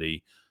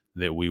reality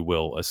that we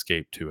will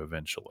escape to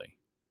eventually.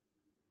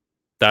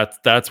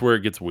 That's where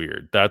it gets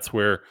weird. That's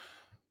where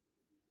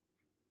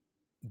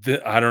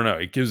I don't know,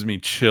 it gives me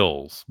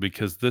chills,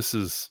 because this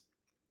is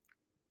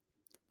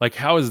like,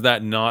 how is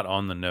that not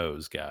on the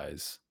nose,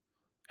 guys?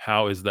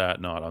 How is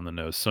that not on the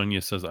nose?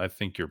 Sonia says, I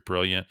think you're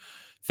brilliant.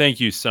 Thank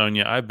you,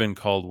 Sonia. I've been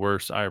called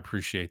worse. I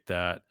appreciate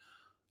that.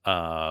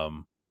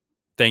 Um,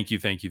 Thank you,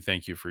 thank you,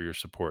 thank you for your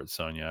support,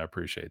 Sonia. I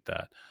appreciate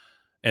that.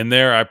 And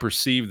there I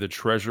perceive the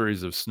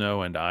treasuries of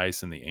snow and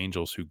ice, and the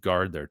angels who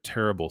guard their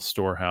terrible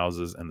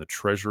storehouses, and the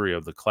treasury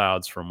of the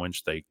clouds from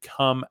which they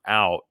come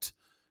out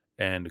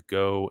and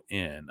go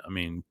in. I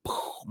mean,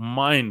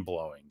 mind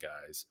blowing,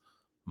 guys.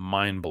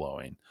 Mind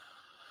blowing.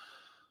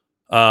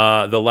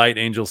 The light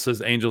angel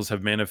says angels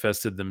have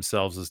manifested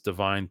themselves as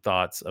divine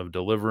thoughts of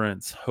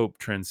deliverance, hope,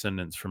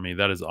 transcendence for me.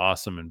 That is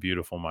awesome and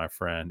beautiful, my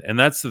friend. And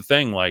that's the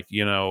thing, like,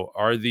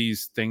 are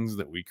these things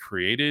that we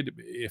created?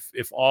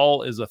 If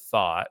all is a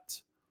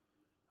thought,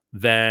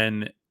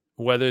 then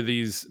whether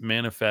these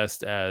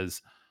manifest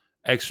as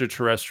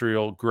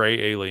extraterrestrial gray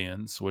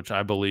aliens, which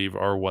I believe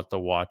are what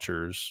the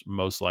Watchers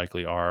most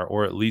likely are,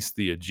 or at least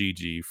the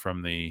Ajiji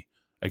from the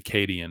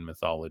Akkadian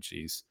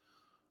mythologies,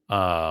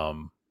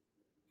 um,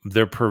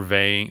 they're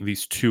purveying,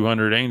 these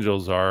 200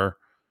 angels are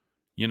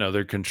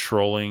They're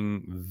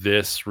controlling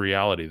this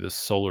reality, this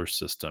solar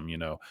system.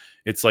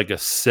 It's like a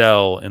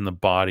cell in the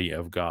body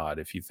of God.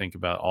 If you think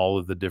about all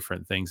of the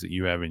different things that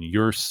you have in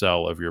your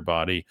cell of your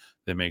body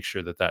that make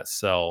sure that that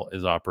cell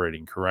is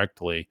operating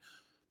correctly,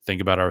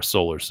 think about our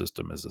solar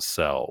system as a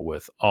cell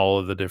with all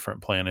of the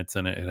different planets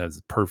in it. It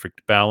has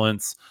perfect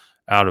balance.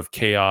 Out of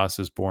chaos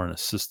is born a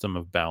system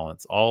of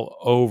balance all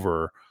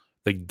over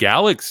the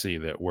galaxy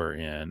that we're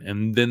in,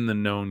 and then the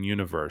known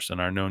universe.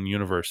 And our known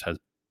universe has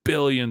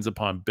billions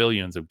upon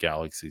billions of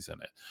galaxies in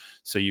it.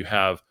 So you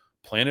have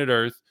planet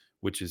Earth,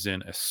 which is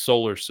in a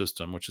solar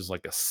system, which is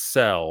like a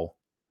cell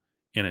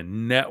in a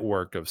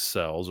network of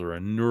cells or a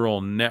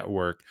neural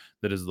network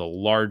that is the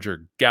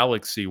larger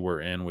galaxy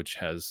we're in, which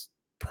has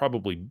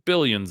probably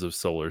billions of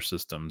solar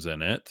systems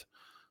in it,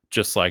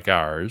 just like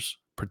ours,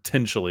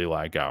 potentially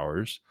like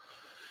ours.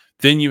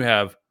 Then you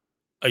have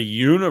a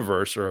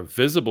universe or a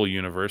visible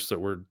universe that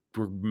we're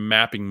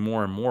mapping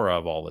more and more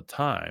of all the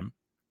time.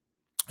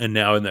 And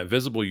now in that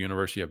visible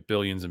universe, you have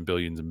billions and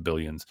billions and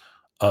billions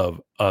of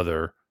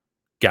other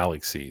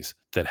galaxies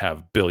that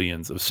have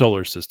billions of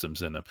solar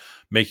systems in them,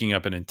 making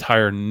up an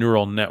entire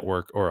neural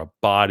network or a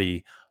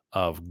body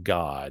of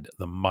God,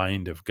 the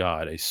mind of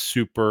God, a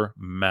super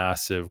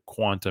massive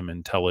quantum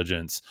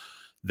intelligence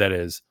that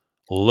is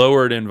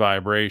lowered in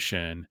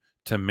vibration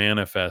to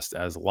manifest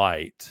as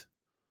light,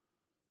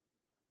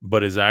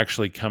 but is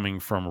actually coming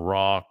from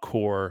raw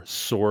core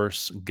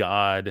source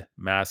God,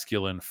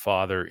 masculine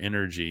father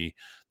energy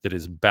that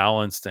is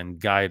balanced and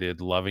guided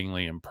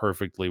lovingly and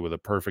perfectly with a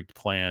perfect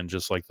plan,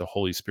 just like the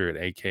Holy Spirit,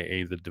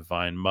 aka the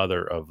divine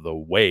mother of the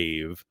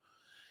wave.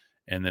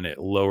 And then it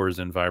lowers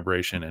in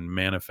vibration and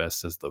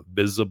manifests as the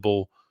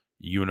visible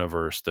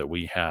universe that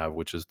we have,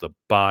 which is the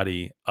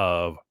body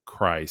of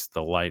Christ,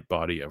 the light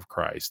body of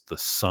Christ, the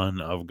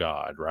Son of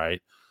God,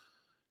 right?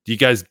 Do you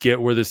guys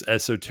get where this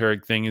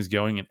esoteric thing is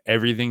going? And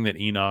everything that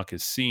Enoch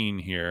is seeing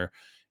here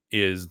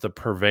is the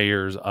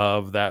purveyors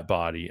of that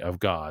body of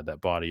God,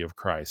 that body of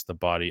Christ, the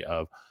body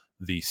of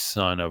the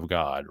Son of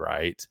God,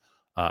 right?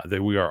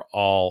 That we are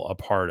all a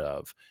part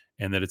of.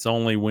 And that it's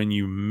only when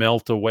you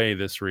melt away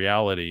this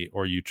reality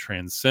or you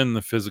transcend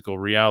the physical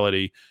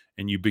reality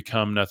and you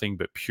become nothing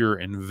but pure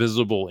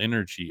invisible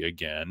energy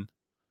again,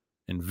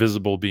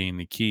 invisible being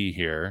the key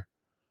here,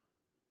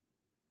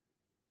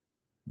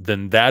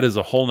 then that is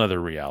a whole nother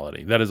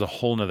reality. That is a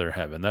whole nother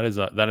heaven. That is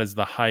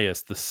the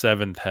highest, the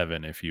seventh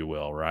heaven, if you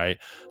will, right?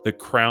 The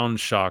crown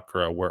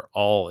chakra where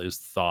all is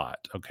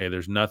thought. Okay.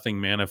 There's nothing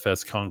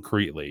manifests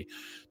concretely.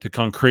 To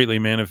concretely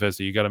manifest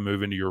it, you got to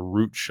move into your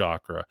root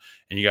chakra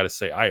and you got to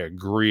say, I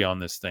agree on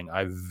this thing.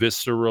 I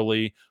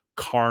viscerally,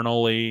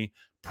 carnally,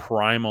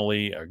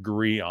 primally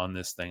agree on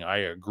this thing. I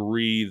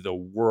agree the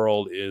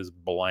world is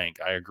blank.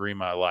 I agree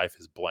my life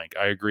is blank.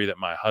 I agree that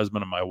my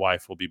husband and my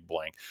wife will be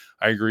blank.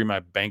 I agree my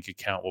bank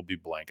account will be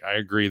blank. I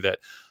agree that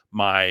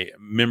my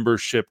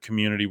membership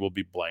community will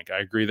be blank. I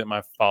agree that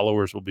my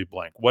followers will be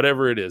blank.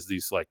 Whatever it is,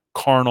 these like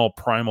carnal,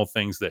 primal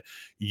things that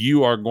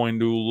you are going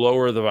to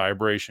lower the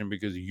vibration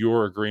because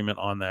your agreement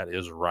on that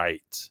is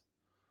right.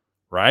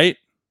 Right?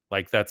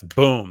 Like that's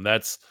boom.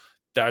 That's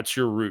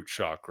your root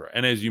chakra.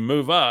 And as you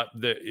move up,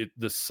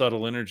 the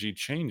subtle energy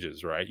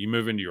changes, right? You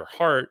move into your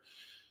heart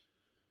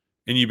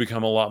and you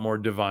become a lot more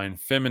divine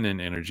feminine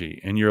energy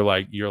and you're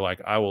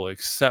like I will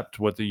accept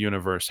what the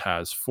universe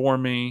has for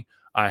me.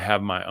 I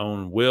have my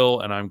own will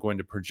and I'm going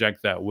to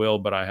project that will,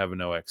 but I have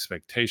no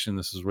expectation.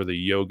 This is where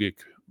the yogic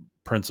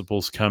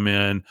principles come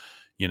in.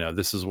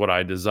 This is what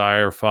I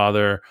desire,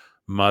 father,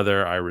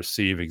 mother. I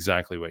receive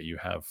exactly what you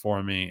have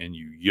for me, and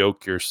you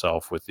yoke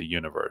yourself with the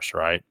universe,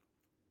 right?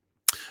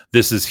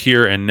 This is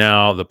here and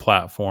now the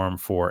platform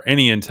for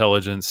any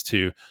intelligence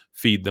to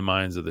feed the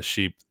minds of the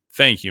sheep.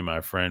 Thank you,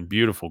 my friend.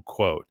 Beautiful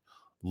quote.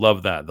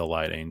 Love that, the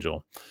light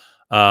angel.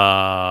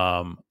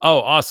 Oh,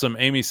 awesome.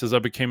 Amy says I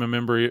became a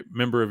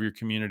member of your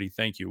community.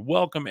 Thank you.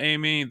 Welcome,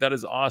 Amy. That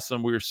is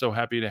awesome. We are so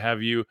happy to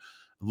have you.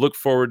 Look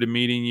forward to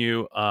meeting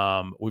you.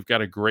 We've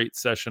got a great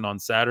session on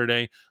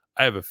Saturday.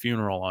 I have a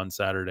funeral on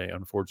Saturday,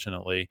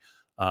 unfortunately.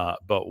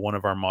 But one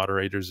of our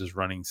moderators is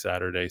running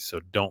Saturday,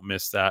 so don't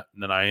miss that.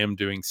 And then I am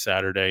doing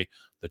Saturday,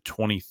 the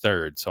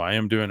 23rd. So I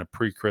am doing a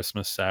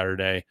pre-Christmas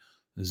Saturday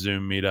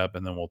Zoom meetup,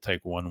 and then we'll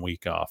take 1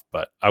 week off.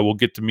 But I will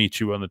get to meet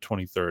you on the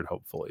 23rd,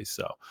 hopefully.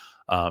 So,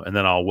 and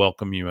then I'll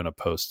welcome you in a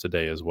post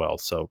today as well.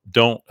 So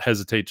don't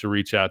hesitate to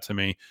reach out to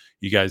me.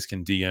 You guys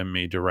can DM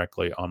me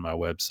directly on my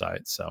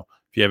website. So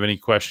if you have any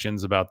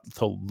questions about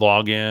the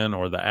login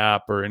or the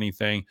app or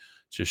anything,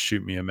 just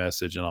shoot me a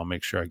message and I'll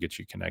make sure I get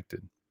you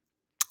connected.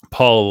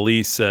 Paul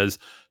Lee says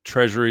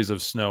treasuries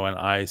of snow and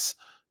ice.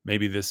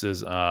 Maybe this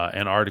is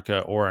Antarctica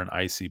or an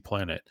icy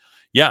planet.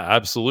 Yeah,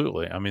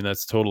 absolutely. I mean,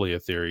 that's totally a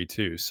theory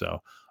too.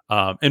 So,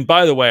 and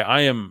by the way,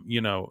 I am,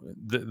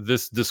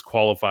 this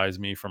disqualifies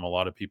me from a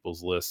lot of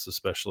people's lists,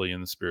 especially in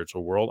the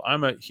spiritual world.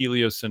 I'm a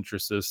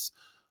heliocentricist.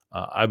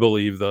 I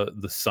believe the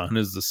sun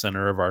is the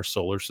center of our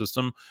solar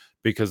system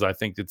because I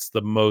think it's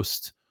the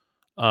most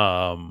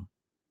um,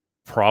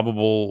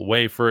 probable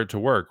way for it to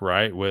work,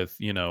 right? With,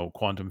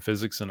 quantum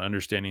physics and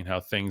understanding how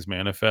things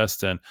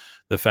manifest, and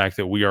the fact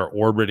that we are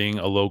orbiting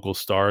a local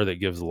star that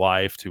gives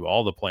life to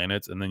all the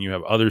planets. And then you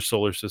have other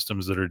solar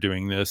systems that are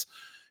doing this.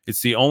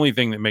 It's the only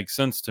thing that makes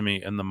sense to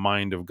me in the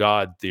mind of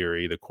God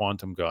theory, the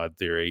quantum God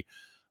theory.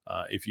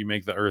 If you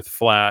make the earth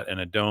flat and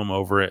a dome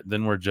over it,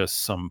 then we're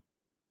just some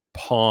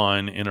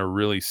pawn in a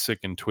really sick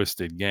and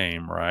twisted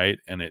game, right?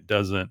 And that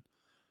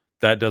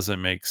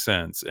doesn't make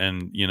sense.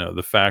 And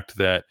the fact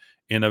that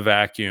in a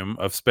vacuum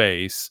of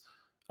space,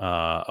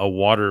 a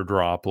water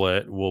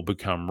droplet will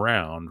become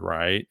round,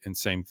 right? And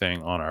same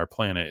thing on our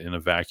planet in a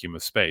vacuum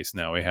of space.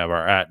 Now we have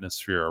our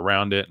atmosphere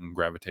around it and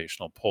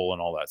gravitational pull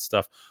and all that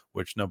stuff,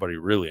 which nobody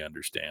really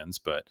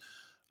understands.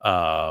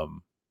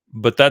 Um,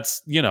 but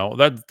that's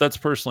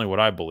personally what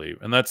I believe,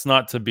 and that's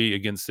not to be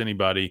against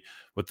anybody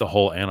with the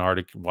whole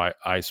Antarctic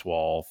ice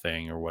wall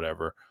thing or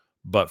whatever.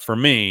 But for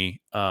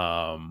me,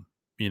 I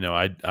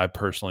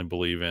personally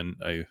believe in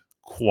a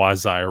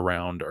quasi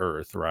round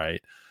Earth, right?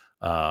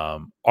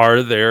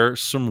 Are there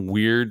some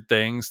weird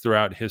things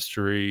throughout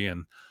history,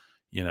 and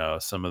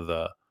some of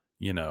the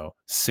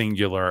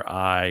singular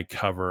eye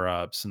cover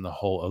ups and the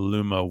whole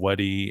Illuma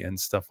Weddy and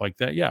stuff like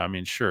that? Yeah, I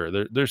mean, sure,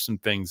 there's some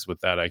things with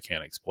that I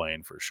can't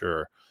explain for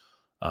sure.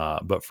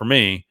 But for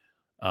me,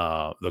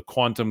 the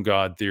quantum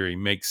God theory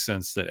makes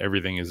sense that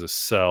everything is a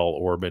cell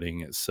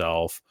orbiting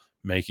itself,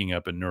 making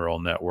up a neural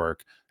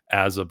network.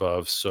 As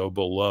above, so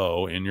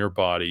below in your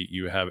body,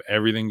 you have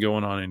everything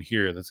going on in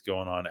here that's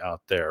going on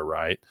out there,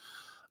 right?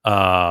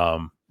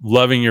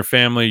 Loving your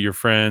family, your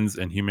friends,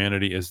 and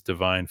humanity is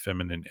divine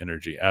feminine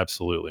energy.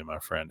 Absolutely, my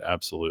friend.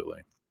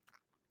 Absolutely.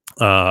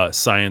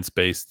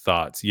 Science-based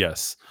thoughts.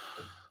 Yes.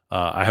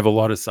 I have a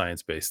lot of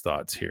science-based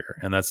thoughts here,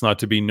 and that's not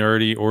to be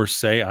nerdy or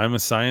say I'm a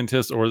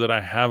scientist or that I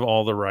have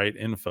all the right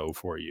info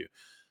for you.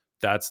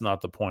 That's not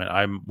the point.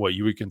 I'm what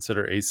you would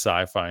consider a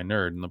sci-fi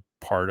nerd, and the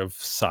part of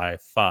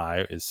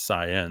sci-fi is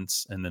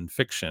science and then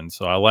fiction.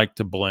 So I like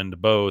to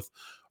blend both,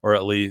 or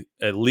at least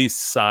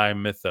sci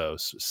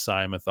mythos,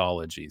 sci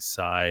mythology,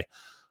 sci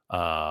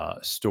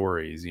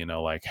stories.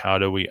 Like how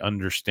do we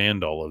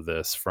understand all of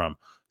this from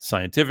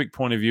scientific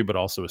point of view, but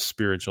also a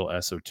spiritual,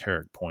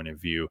 esoteric point of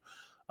view.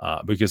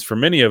 Because for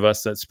many of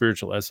us, that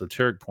spiritual,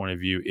 esoteric point of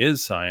view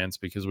is science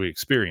because we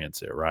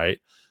experience it, right?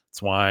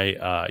 That's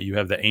why you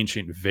have the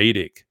ancient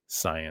Vedic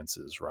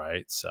sciences,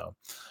 right? So,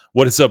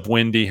 what is up,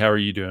 Wendy? How are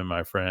you doing,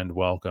 my friend?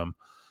 Welcome.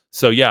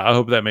 So, yeah, I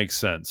hope that makes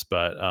sense.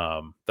 But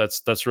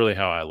that's really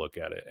how I look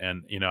at it.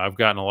 And I've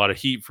gotten a lot of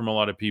heat from a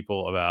lot of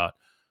people about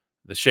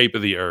the shape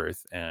of the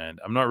earth, and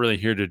I'm not really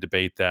here to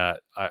debate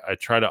that. I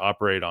try to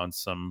operate on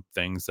some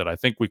things that I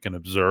think we can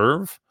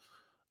observe,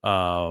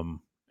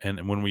 um,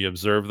 and when we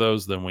observe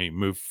those, then we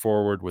move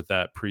forward with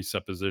that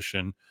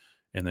presupposition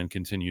and then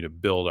continue to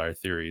build our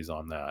theories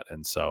on that.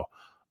 And so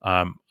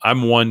I'm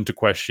one to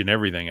question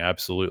everything,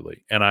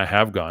 absolutely. And I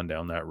have gone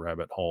down that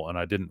rabbit hole, and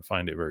I didn't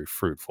find it very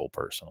fruitful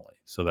personally.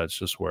 So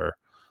that's where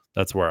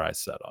I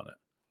set on it.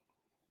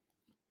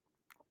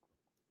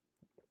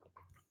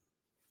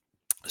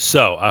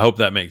 So I hope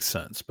that makes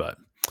sense. But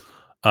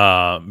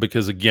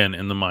because again,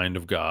 in the mind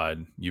of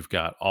God, you've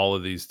got all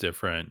of these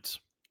different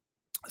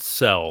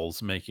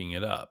cells making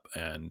it up.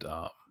 And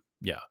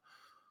yeah.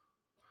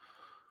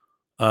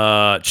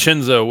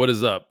 Chinzo, what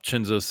is up?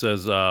 Chinzo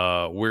says,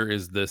 where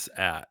is this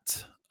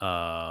at?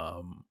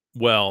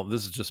 Well,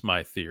 this is just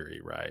my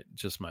theory, right?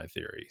 Just my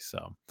theory.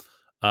 So,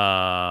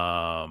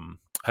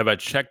 have I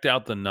checked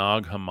out the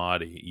Nag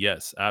Hammadi?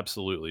 Yes,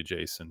 absolutely,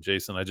 Jason.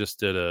 Jason, I just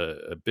did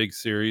a big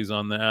series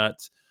on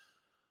that.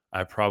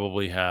 I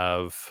probably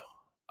have,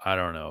 I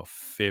don't know,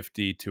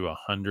 50 to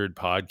 100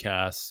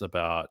 podcasts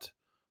about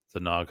the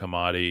Nag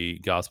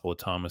Hammadi, Gospel of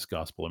Thomas,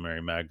 Gospel of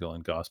Mary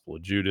Magdalene, Gospel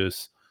of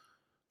Judas.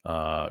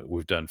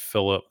 We've done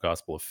Philip,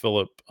 Gospel of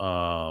Philip.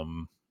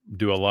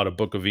 Do a lot of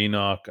Book of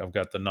Enoch. I've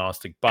got the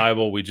Gnostic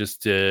Bible. We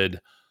just did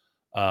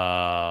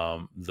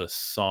the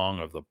Song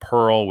of the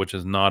Pearl, which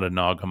is not a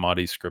Nag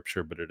Hammadi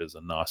scripture, but it is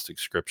a Gnostic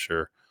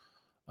scripture.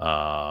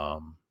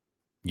 Um,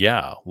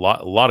 yeah, a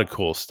lot of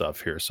cool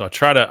stuff here. So I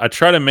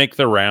try to make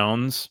the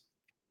rounds.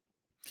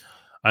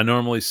 I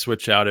normally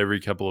switch out every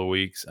couple of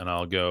weeks, and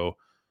I'll go,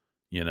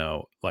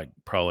 like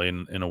probably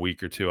in a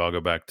week or two, I'll go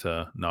back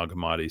to Nag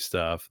Hammadi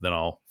stuff. Then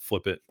I'll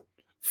flip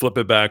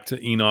it back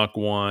to Enoch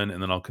 1,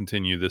 and then I'll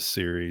continue this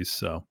series.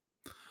 So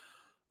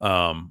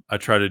I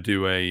try to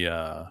do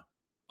a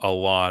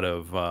lot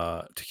of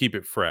to keep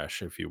it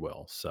fresh, if you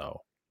will.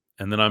 So,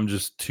 and then I'm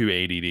just too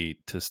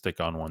ADD to stick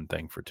on one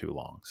thing for too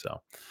long.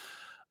 So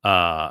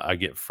I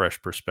get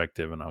fresh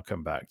perspective, and I'll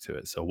come back to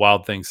it. So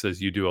Wild Thing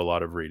says you do a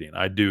lot of reading.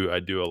 I do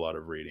a lot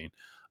of reading.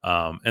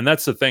 And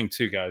that's the thing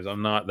too, guys.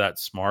 I'm not that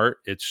smart.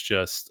 It's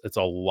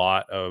a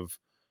lot of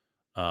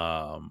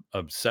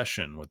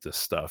obsession with this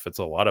stuff. It's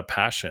a lot of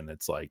passion.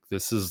 It's like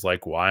this is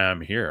like why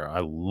I'm here.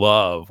 I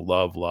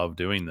love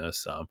doing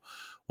this.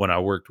 When I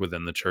worked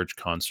within the church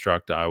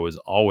construct, I was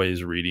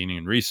always reading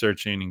and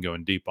researching and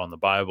going deep on the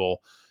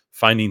Bible,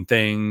 finding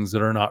things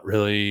that are not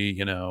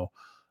really,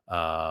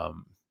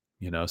 um,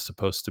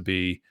 supposed to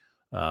be.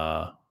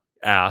 Uh,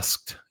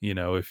 asked,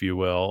 if you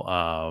will,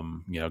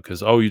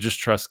 because, oh, you just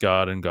trust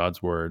God and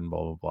God's word and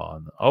blah, blah, blah.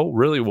 And, oh,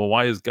 really? Well,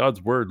 why is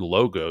God's word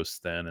logos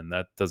then? And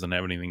that doesn't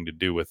have anything to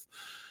do with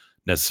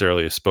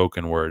necessarily a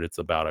spoken word. It's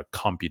about a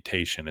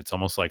computation. It's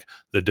almost like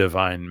the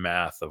divine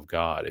math of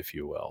God, if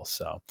you will.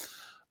 So,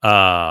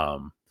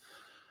 um,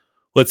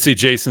 let's see.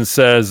 Jason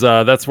says,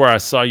 that's where I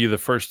saw you the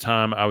first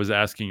time. I was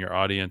asking your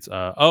audience.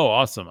 Oh,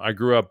 awesome. I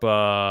grew up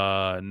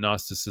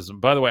Gnosticism.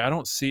 By the way, I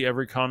don't see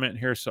every comment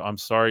here, so I'm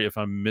sorry if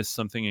I missed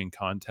something in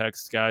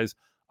context, guys.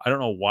 I don't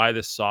know why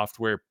this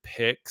software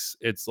picks.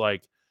 It's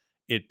like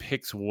it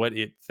picks what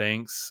it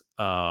thinks.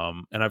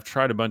 And I've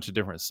tried a bunch of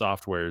different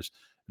softwares,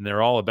 and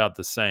they're all about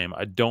the same.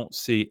 I don't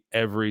see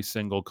every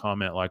single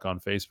comment like on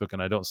Facebook,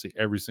 and I don't see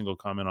every single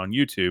comment on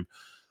YouTube.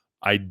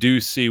 I do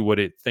see what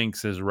it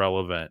thinks is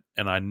relevant,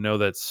 and I know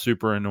that's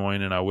super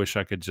annoying, and I wish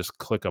I could just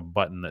click a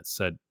button that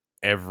said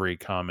every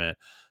comment,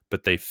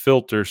 but they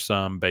filter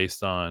some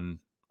based on,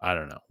 I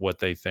don't know, what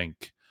they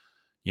think.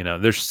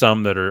 There's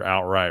some that are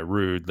outright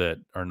rude that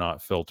are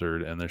not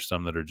filtered, and there's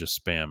some that are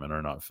just spam and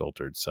are not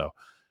filtered. So,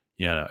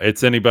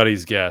 it's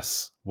anybody's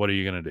guess. What are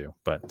you going to do?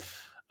 But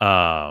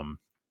um,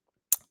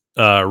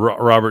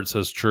 Robert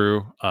says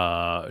true.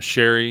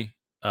 Sherry,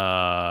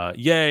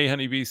 yay.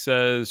 Honeybee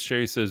says,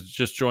 Sherry says,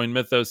 just join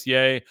Mythos.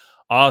 Yay.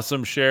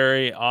 Awesome,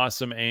 Sherry.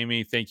 Awesome,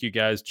 Amy. Thank you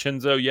guys.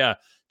 Chinzo, yeah.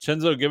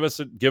 Chinzo, give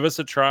us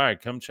a try.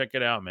 Come check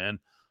it out, man.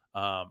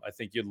 I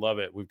think you'd love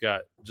it. We've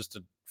got just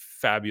a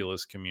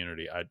fabulous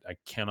community. I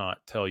cannot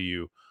tell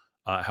you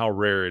how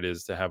rare it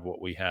is to have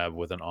what we have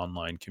with an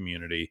online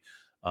community,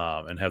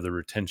 and have the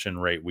retention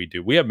rate we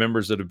do. We have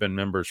members that have been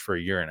members for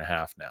a year and a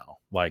half now.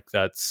 Like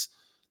that's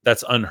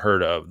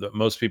unheard of. That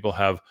most people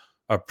have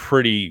a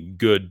pretty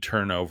good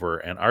turnover,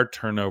 and our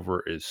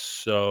turnover is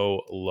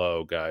so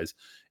low, guys.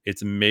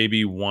 It's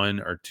maybe one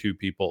or two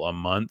people a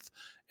month,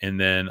 and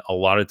then a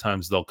lot of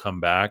times they'll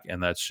come back,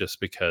 and that's just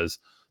because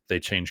they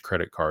change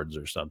credit cards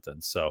or something.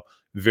 So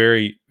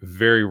very,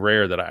 very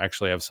rare that I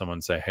actually have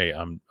someone say, "Hey,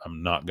 I'm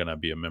not going to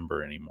be a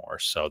member anymore."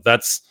 So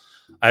that's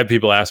I have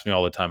people ask me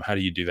all the time, "How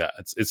do you do that?"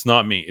 It's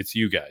not me, it's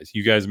you guys.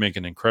 You guys make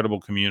an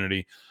incredible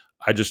community.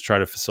 I just try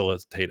to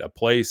facilitate a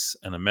place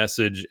and a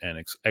message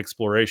and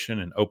exploration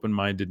and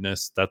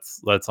open-mindedness.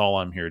 That's all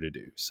I'm here to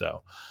do.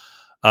 So,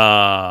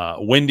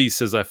 Wendy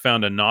says I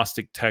found a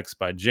Gnostic text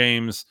by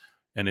James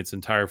and its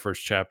entire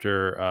first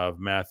chapter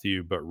of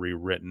Matthew, but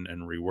rewritten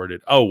and reworded.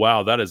 Oh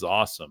wow, that is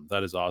awesome.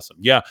 That is awesome.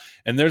 Yeah,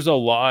 and there's a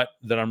lot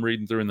that I'm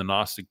reading through in the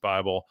Gnostic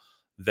Bible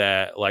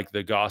that, like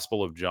the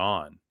Gospel of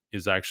John,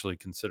 is actually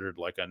considered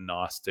like a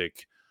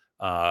Gnostic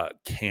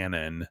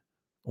canon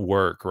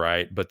work,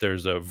 right? But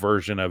there's a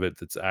version of it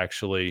that's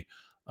actually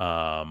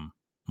um,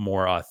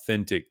 more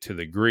authentic to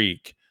the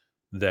Greek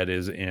that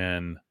is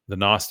in the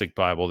Gnostic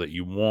Bible that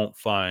you won't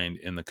find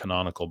in the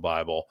canonical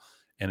Bible.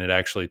 And it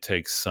actually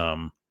takes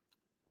some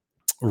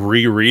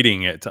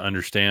rereading it to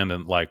understand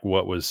and like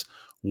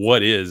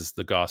what is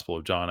the Gospel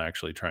of John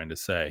actually trying to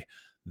say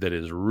that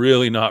is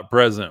really not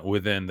present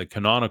within the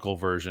canonical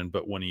version.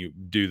 But when you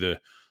do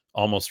the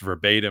almost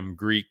verbatim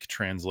Greek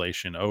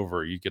translation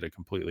over, you get a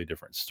completely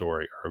different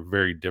story, or a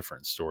very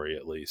different story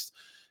at least.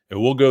 And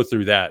we'll go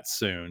through that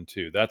soon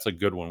too. That's a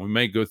good one. We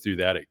may go through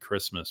that at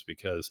Christmas,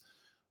 because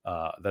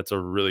that's a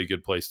really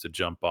good place to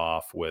jump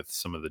off with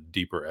some of the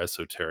deeper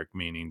esoteric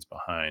meanings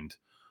behind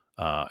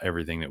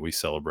everything that we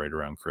celebrate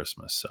around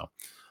Christmas. So,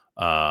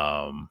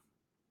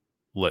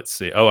 let's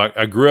see. Oh,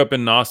 I grew up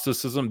in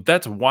Gnosticism.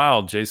 That's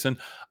wild, Jason.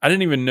 I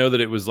didn't even know that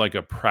it was like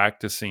a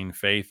practicing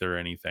faith or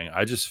anything.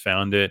 I just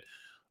found it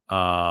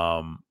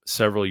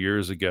several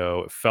years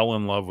ago. Fell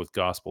in love with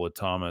Gospel of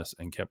Thomas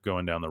and kept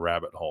going down the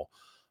rabbit hole.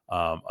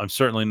 I'm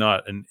certainly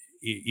not an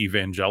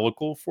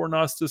evangelical for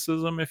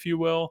Gnosticism, if you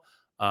will,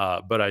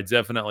 but I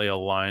definitely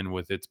align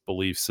with its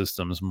belief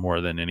systems more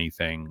than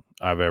anything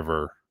I've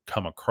ever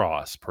come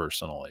across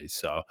personally.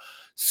 So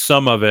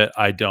some of it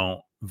I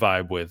don't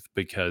vibe with,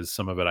 because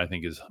some of it I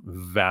think is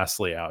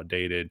vastly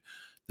outdated.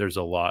 There's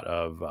a lot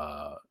of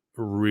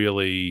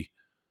really,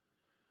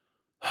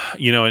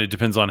 and it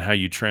depends on how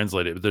you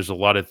translate it, but there's a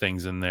lot of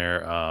things in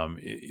there.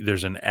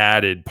 There's an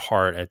added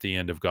part at the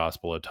end of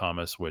Gospel of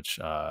Thomas, which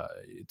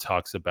it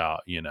talks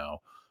about,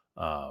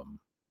 um,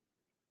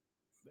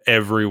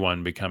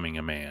 everyone becoming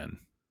a man,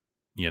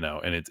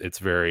 and it's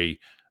very,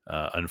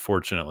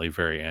 unfortunately,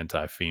 very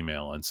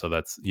anti-female. And so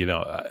that's,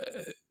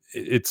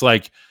 it's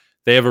like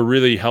they have a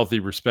really healthy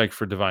respect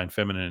for divine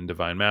feminine and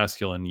divine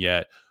masculine,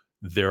 yet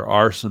there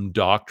are some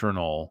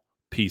doctrinal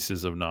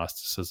pieces of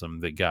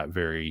Gnosticism that got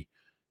very,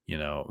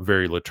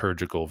 very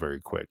liturgical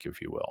very quick, if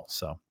you will.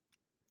 So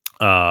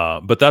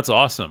but that's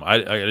awesome. I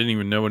didn't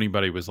even know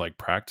anybody was like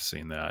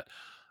practicing that.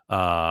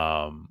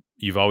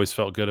 You've always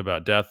felt good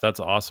about death. That's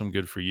awesome.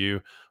 Good for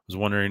you. Was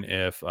wondering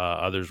if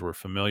others were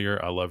familiar.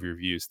 I love your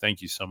views.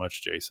 Thank you so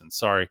much, Jason.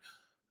 Sorry,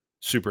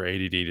 super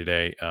ADD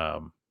today,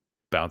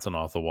 bouncing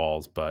off the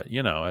walls, but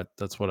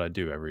that's what I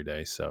do every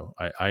day. So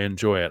I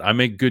enjoy it. I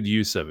make good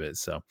use of it.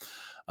 So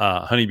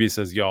Honeybee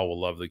says, y'all will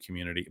love the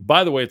community.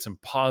 By the way, it's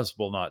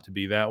impossible not to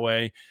be that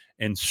way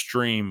and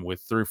stream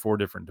with 3 or 4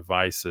 different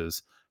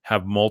devices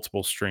have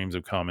multiple streams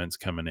of comments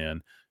coming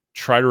in,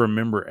 try to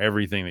remember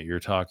everything that you're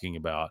talking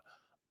about.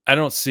 I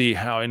don't see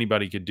how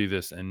anybody could do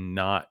this and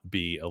not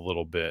be a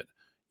little bit,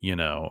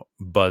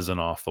 buzzing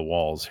off the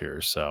walls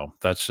here. So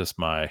that's just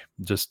my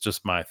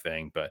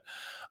thing. But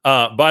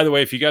by the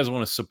way, if you guys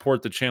want to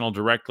support the channel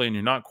directly and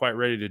you're not quite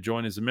ready to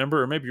join as a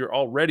member, or maybe you're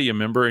already a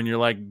member and you're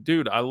like,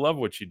 dude, I love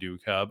what you do,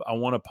 Cub. I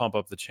want to pump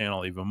up the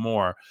channel even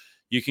more.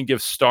 You can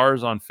give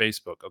stars on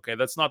Facebook. Okay.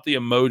 That's not the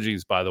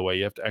emojis, by the way.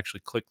 You have to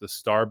actually click the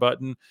star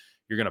button.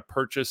 You're going to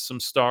purchase some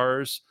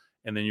stars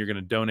and then you're going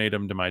to donate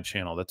them to my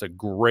channel. That's a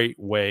great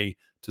way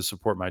to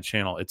support my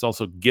channel. It's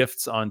also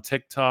gifts on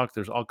TikTok.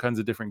 There's all kinds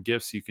of different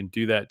gifts. You can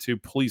do that too.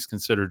 Please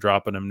consider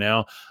dropping them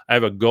now. I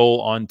have a goal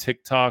on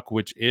TikTok,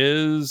 which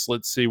is,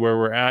 let's see where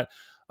we're at.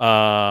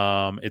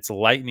 It's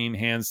lightning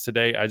hands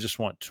today. I just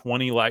want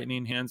 20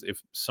 lightning hands.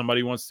 If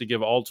somebody wants to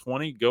give all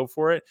 20, go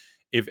for it.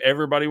 If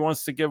everybody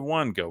wants to give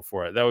one, go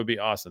for it. That would be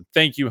awesome.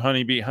 Thank you,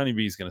 Honeybee.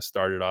 Honeybee's going to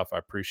start it off. I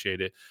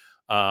appreciate it.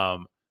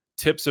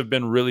 Tips have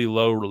been really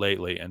low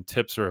lately, and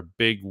tips are a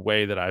big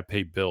way that I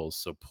pay bills.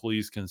 So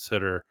please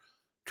consider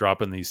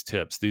dropping these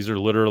tips. These are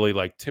literally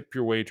like tip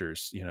your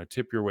waiters,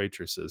 tip your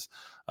waitresses,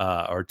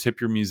 or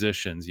tip your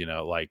musicians,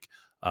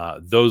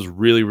 those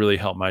really, really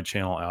help my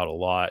channel out a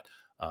lot.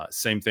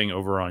 Same thing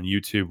over on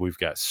YouTube. We've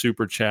got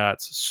super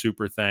chats,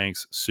 super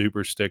thanks,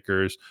 super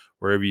stickers.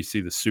 Wherever you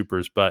see the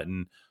supers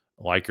button,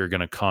 like you're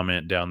going to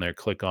comment down there,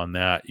 click on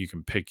that. You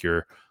can pick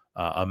your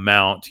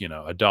amount, $1,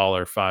 $5,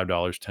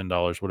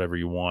 $10, whatever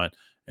you want,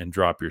 and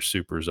drop your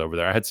supers over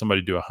there. I had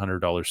somebody do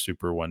 $100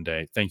 super one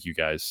day. Thank you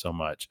guys so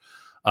much.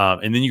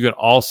 And then you can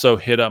also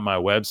hit up my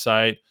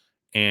website.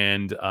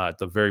 And at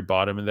the very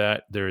bottom of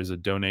that, there is a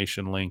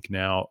donation link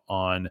now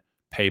on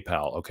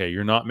PayPal. Okay.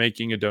 You're not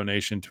making a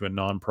donation to a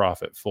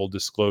nonprofit, full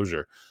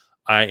disclosure.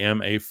 I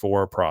am a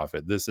for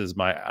profit. This is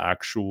my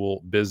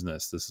actual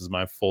business. This is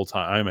my full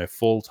time. I'm a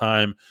full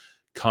time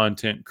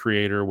content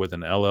creator with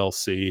an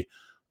LLC.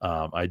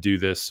 I do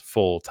this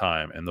full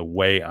time. And the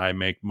way I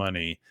make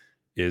money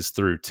is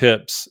through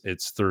tips,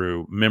 it's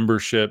through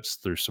memberships,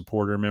 through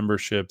supporter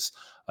memberships,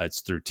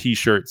 it's through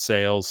t-shirt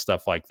sales,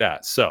 stuff like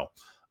that. So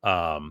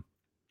I'm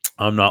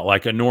not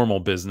like a normal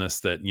business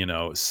that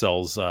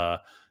sells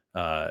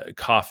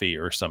coffee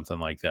or something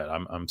like that.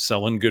 I'm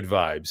selling good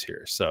vibes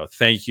here. So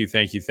thank you,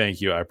 thank you,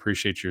 thank you. I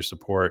appreciate your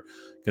support.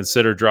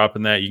 Consider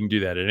dropping that. You can do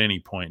that at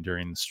any point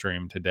during the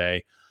stream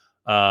today.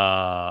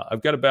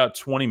 I've got about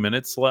 20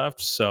 minutes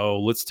left, so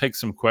let's take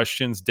some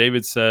questions.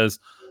 David says,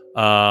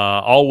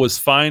 all was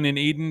fine in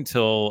Eden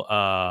till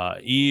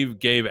Eve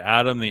gave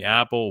Adam the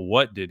apple.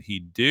 What did he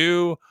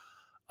do?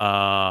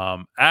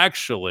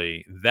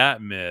 Actually,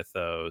 that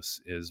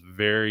mythos is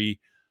very,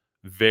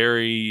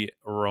 very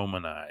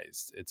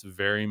Romanized. It's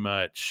very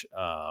much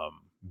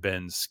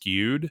been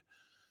skewed.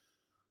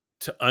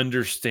 To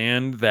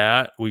understand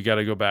that, we got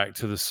to go back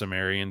to the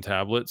Sumerian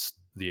tablets,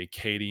 the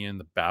Akkadian,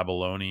 the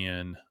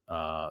Babylonian,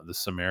 the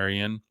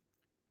Sumerian,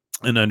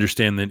 and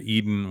understand that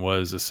Eden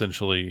was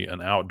essentially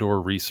an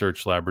outdoor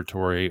research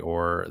laboratory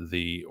or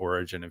the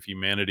origin of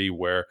humanity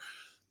where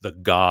the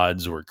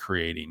gods were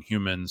creating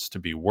humans to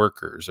be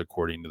workers,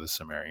 according to the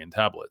Sumerian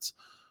tablets.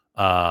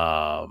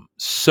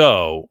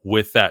 So,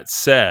 with that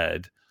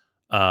said,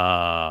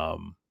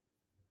 um,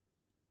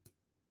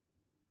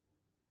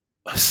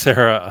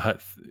 Sarah,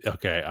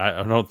 okay,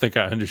 I don't think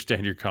I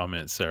understand your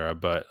comment, Sarah,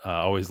 but I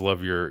always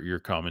love your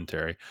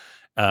commentary.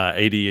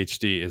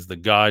 ADHD is the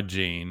God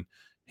gene.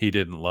 He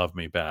didn't love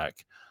me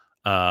back.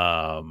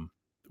 Um,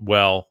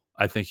 well,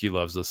 I think he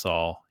loves us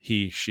all.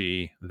 He,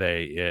 she,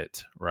 they,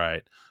 it,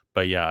 right?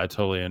 But yeah, I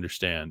totally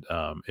understand.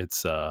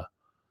 It's a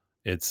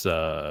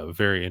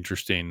very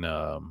interesting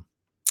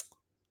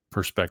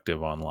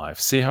perspective on life.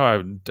 See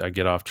how I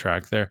get off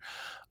track there?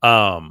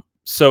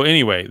 So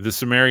anyway, the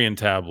Sumerian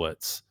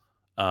tablets,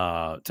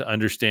 to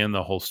understand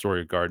the whole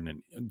story of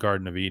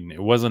Garden of Eden,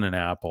 it wasn't an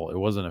apple. It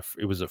wasn't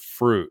it was a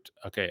fruit.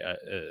 Okay.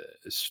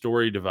 A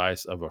story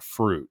device of a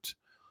fruit,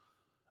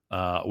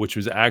 which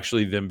was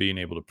actually them being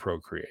able to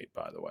procreate,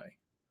 by the way,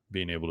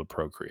 being able to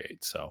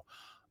procreate. So,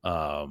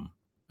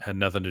 had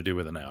nothing to do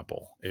with an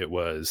apple. It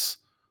was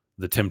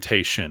the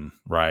temptation,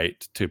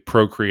 right, to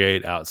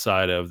procreate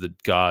outside of the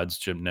God's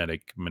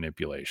genetic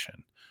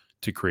manipulation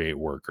to create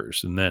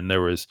workers. And then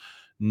there was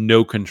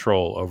no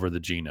control over the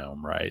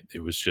genome, right? It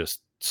was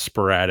just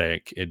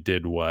sporadic. It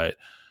did what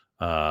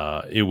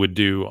it would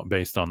do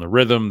based on the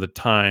rhythm, the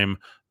time,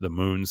 the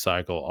moon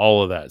cycle,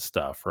 all of that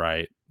stuff,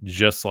 right?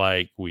 Just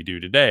like we do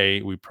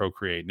today, we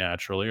procreate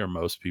naturally, or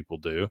most people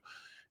do.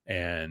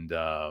 And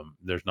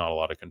there's not a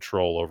lot of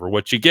control over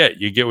what you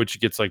get. You get what you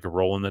get's like a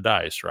roll in the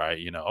dice, right?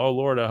 Oh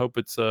Lord, I hope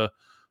it's a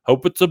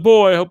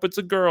boy, hope it's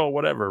a girl,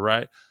 whatever,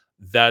 right?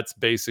 That's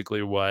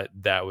basically what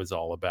that was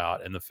all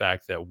about. And the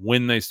fact that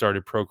when they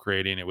started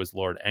procreating, it was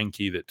Lord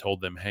Enki that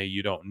told them, hey,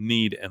 you don't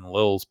need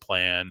Enlil's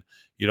plan.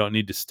 You don't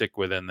need to stick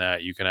within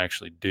that. You can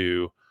actually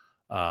do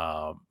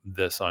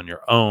this on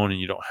your own,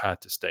 and you don't have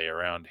to stay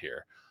around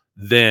here.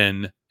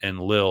 Then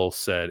Enlil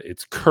said,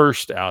 it's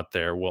cursed out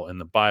there. Well, in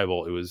the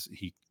Bible, it was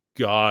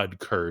God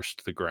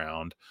cursed the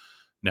ground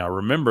Now,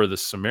 remember, the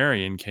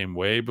Sumerian came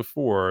way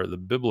before the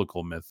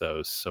biblical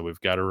mythos. So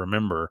we've got to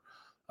remember,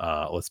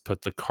 let's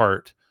put the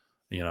cart,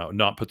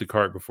 not put the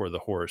cart before the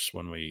horse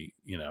when we,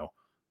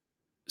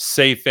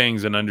 say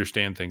things and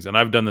understand things. And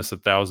I've done this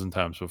 1,000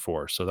 times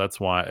before. So that's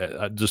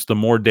why just the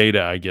more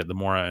data I get, the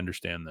more I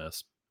understand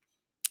this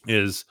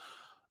is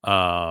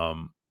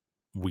um,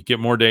 we get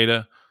more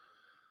data.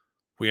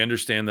 We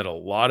understand that a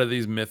lot of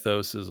these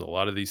mythoses, a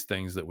lot of these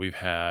things that we've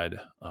had,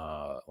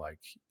 like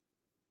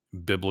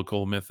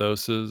biblical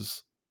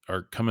mythoses,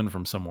 are coming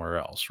from somewhere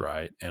else,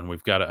 right? And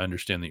we've got to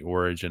understand the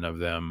origin of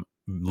them,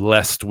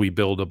 lest we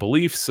build a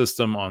belief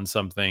system on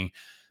something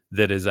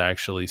that is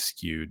actually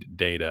skewed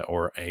data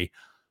or a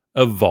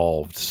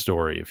evolved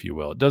story, if you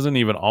will. It doesn't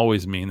even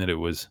always mean that it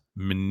was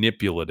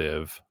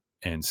manipulative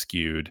and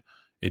skewed.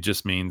 It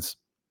just means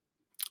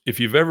if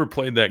you've ever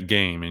played that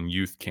game in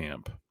youth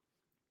camp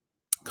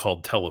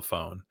called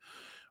Telephone,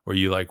 where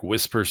you like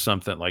whisper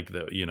something like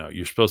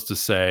you're supposed to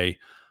say,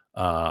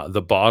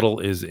 the bottle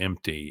is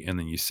empty. And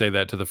then you say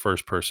that to the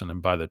first person.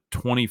 And by the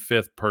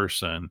 25th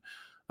person,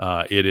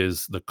 it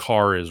is the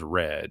car is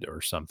red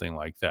or something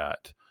like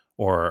that.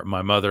 Or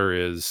my mother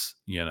is,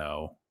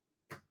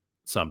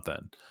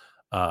 something.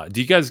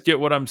 Do you guys get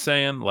what I'm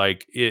saying?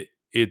 Like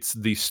it's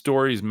these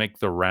stories make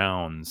the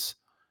rounds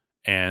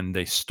and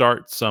they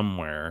start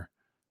somewhere,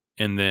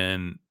 and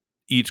then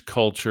each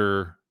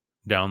culture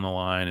down the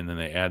line, and then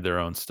they add their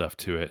own stuff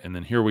to it, and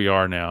then here we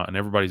are now, and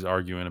everybody's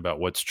arguing about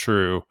what's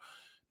true.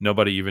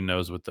 Nobody even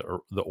knows what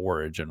the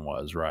origin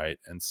was, right?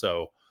 And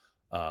so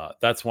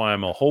that's why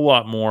I'm a whole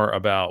lot more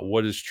about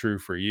what is true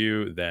for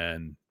you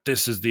than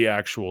this is the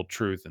actual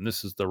truth and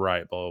this is the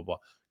right blah blah blah.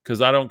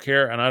 Because I don't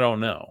care and I don't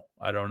know.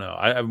 I don't know.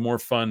 I have more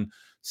fun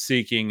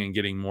seeking and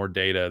getting more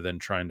data than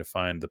trying to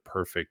find the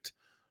perfect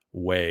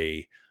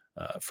way.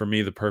 For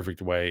me, the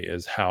perfect way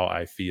is how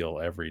I feel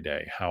every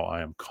day, how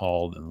I am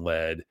called and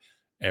led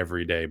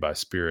every day by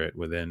spirit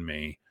within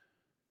me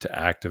to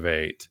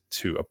activate,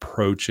 to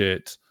approach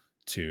it,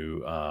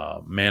 to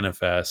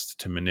manifest,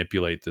 to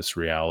manipulate this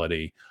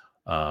reality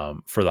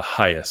for the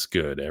highest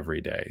good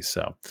every day.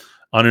 So,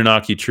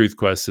 Anunnaki Truth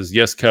Quest says,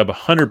 yes, Cub,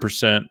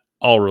 100%.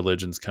 All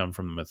religions come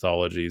from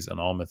mythologies, and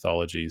all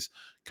mythologies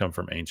come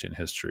from ancient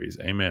histories.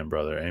 Amen,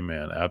 brother.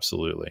 Amen.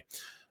 Absolutely.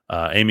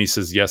 Amy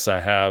says, yes, I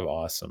have.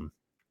 Awesome.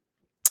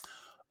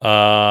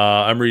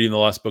 I'm reading the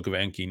last book of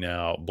Enki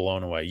now.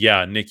 Blown away.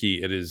 Yeah,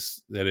 Nikki, it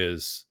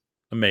is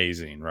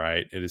amazing,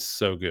 right? It is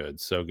so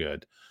good, so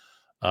good.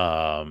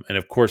 And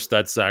of course,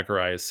 that's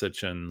Zachariah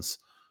Sitchin's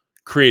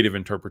creative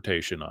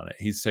interpretation on it.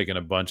 He's taken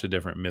a bunch of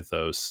different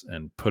mythos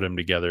and put them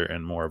together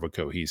in more of a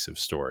cohesive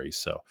story.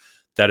 So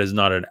that is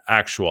not an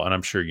actual, and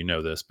I'm sure you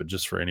know this, but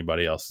just for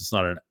anybody else, it's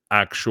not an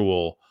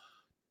actual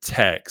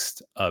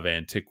text of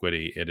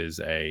antiquity. It is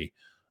a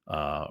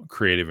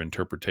creative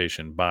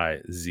interpretation by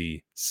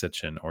Z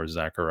Sitchin or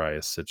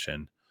Zachariah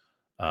Sitchin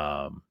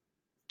um,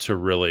 to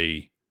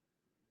really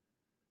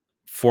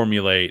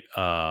formulate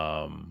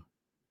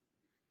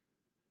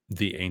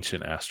the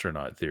ancient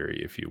astronaut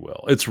theory, if you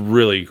will. It's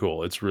really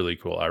cool. It's really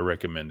cool. I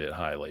recommend it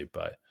highly,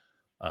 but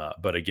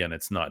again,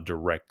 it's not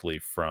directly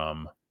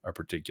from a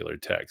particular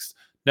text.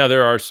 Now,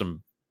 there are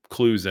some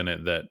clues in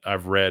it that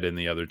I've read in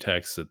the other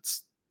texts.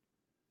 It's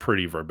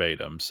pretty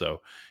verbatim.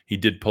 So he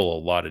did pull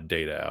a lot of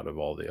data out of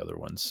all the other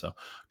ones. So,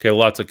 okay,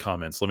 lots of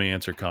comments. Let me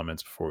answer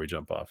comments before we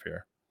jump off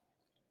here.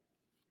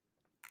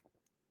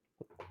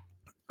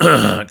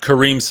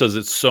 Kareem says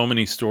it's so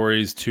many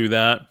stories to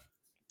that.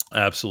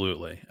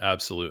 Absolutely.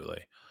 Absolutely.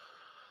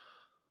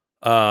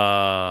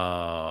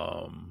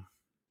 Um,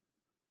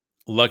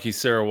 Lucky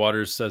Sarah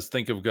Waters says,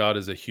 think of God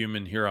as a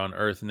human here on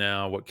earth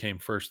now. What came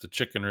first, the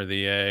chicken or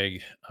the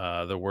egg?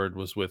 The word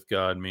was with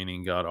God,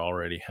 meaning God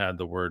already had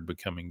the word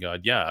becoming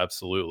God. Yeah,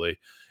 absolutely.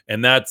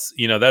 And that's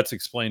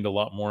explained a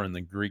lot more in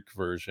the Greek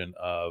version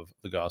of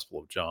the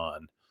Gospel of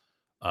John,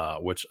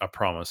 which I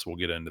promise we'll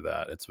get into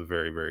that. It's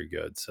very, very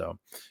good. So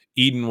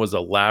Eden was a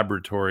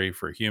laboratory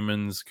for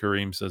humans.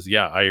 Kareem says,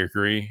 yeah, I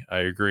agree. I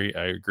agree.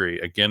 I agree.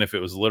 Again, if it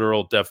was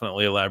literal,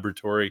 definitely a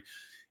laboratory.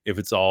 If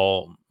it's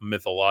all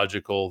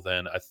mythological,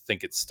 then I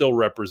think it still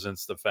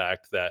represents the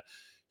fact that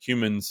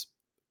humans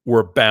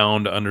were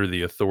bound under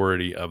the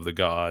authority of the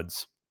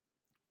gods.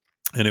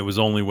 And it was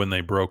only when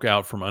they broke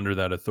out from under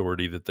that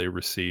authority that they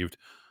received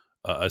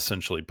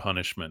essentially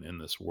punishment in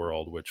this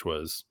world, which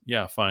was,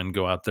 yeah, fine,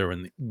 go out there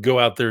in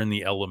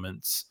the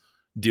elements,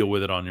 deal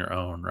with it on your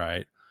own,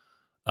 right?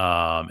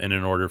 And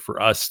in order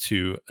for us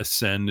to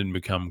ascend and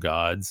become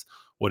gods,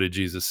 what did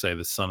Jesus say?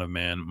 The Son of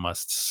Man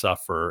must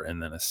suffer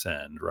and then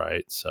ascend,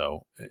 right?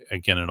 So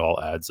again, it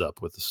all adds up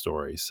with the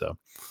story. So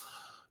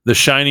the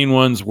shining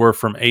ones were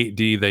from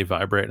 8D. They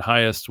vibrate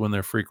highest when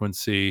their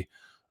frequency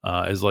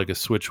is like a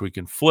switch we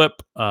can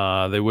flip.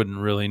 They wouldn't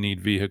really need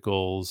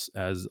vehicles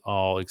as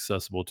all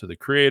accessible to the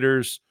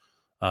creators,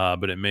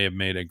 but it may have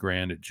made a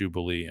grand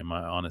jubilee, in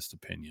my honest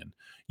opinion.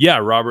 Yeah,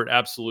 Robert,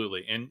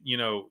 absolutely. And,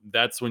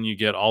 that's when you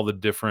get all the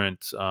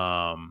different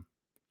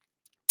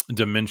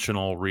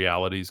dimensional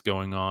realities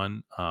going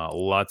on.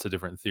 Lots of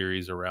different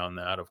theories around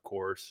that, of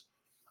course.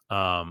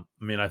 I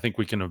mean, I think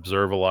we can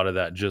observe a lot of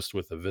that just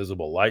with the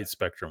visible light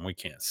spectrum. We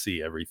can't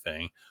see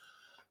everything.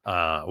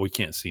 We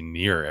can't see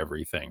near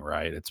everything,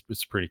 right?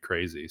 It's pretty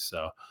crazy.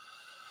 So,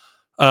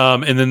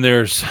 and then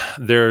there's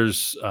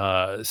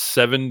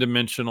 7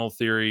 dimensional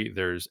theory,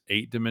 there's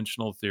 8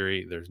 dimensional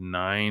theory, there's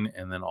 9,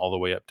 and then all the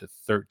way up to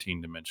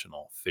 13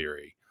 dimensional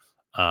theory.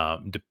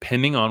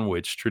 Depending on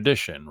which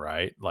tradition,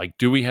 right? Like,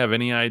 do we have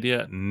any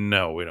idea?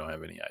 No, we don't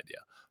have any idea.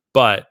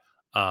 But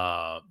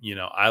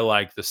I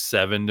like the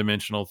 7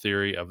 dimensional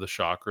theory of the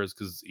chakras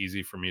because it's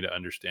easy for me to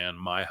understand.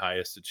 My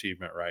highest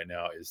achievement right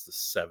now is the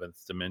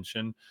seventh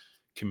dimension,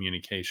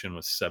 communication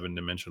with 7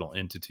 dimensional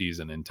entities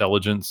and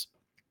intelligence,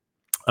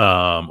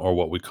 or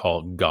what we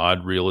call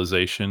God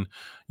realization,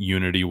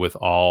 unity with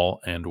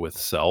all and with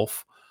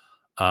self.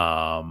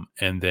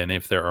 And then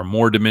if there are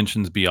more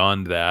dimensions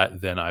beyond that,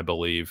 then I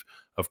believe,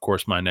 of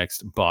course, my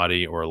next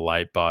body or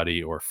light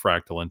body or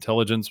fractal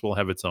intelligence will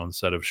have its own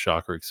set of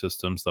chakra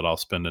systems that I'll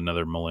spend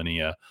another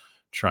millennia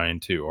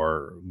trying to,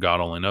 or God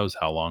only knows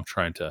how long,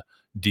 trying to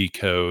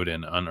decode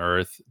and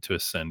unearth to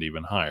ascend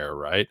even higher,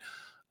 right?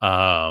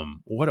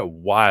 What a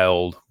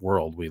wild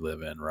world we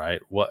live in,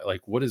 right?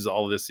 What does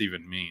all this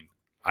even mean?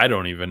 I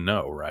don't even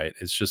know, right?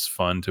 It's just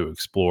fun to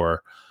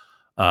explore.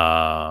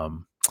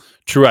 um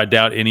True, I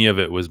doubt any of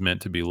it was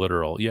meant to be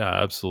literal. Yeah,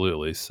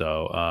 absolutely.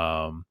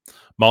 So,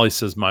 Molly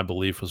says my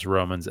belief was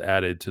Romans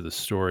added to the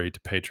story to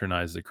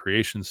patronize the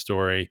creation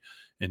story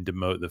and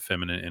demote the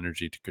feminine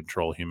energy to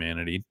control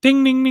humanity.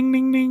 Ding, ding, ding,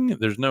 ding, ding.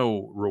 There's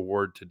no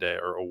reward today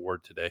or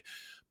award today,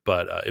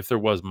 but if there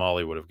was,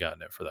 Molly would have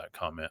gotten it for that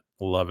comment.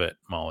 Love it,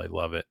 Molly.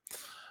 Love it.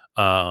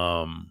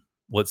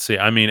 Let's see.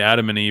 I mean,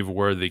 Adam and Eve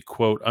were the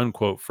quote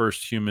unquote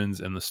first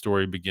humans, and the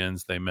story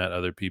begins. They met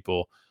other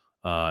people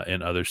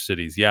in other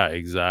cities. Yeah,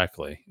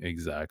 exactly,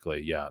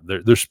 exactly. Yeah,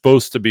 they're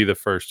supposed to be the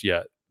first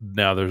yet.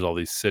 Now there's all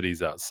these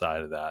cities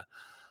outside of that,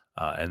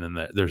 and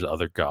then there's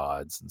other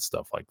gods and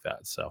stuff like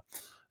that. So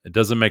it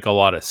doesn't make a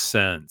lot of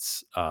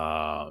sense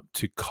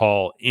to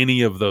call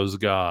any of those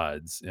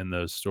gods in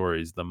those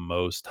stories the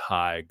Most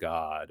High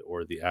God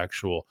or the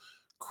actual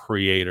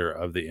creator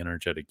of the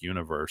energetic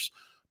universe,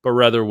 but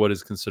rather what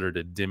is considered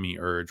a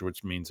demiurge,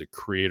 which means a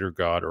creator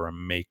god or a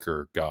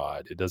maker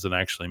god. It doesn't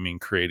actually mean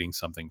creating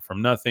something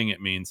from nothing.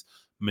 It means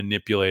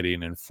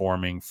manipulating and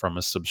forming from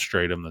a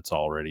substratum that's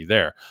already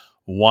there.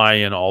 Why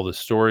in all the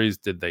stories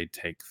did they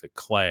take the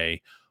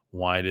clay?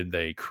 Why did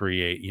they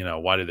create,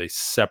 why did they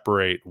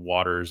separate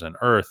waters and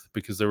earth?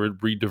 Because they were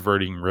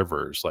rediverting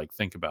rivers. Like,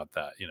 think about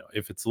that.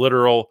 If it's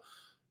literal,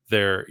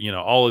 there,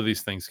 all of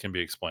these things can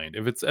be explained.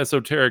 If it's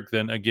esoteric,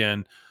 then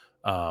again,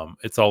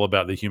 it's all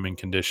about the human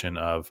condition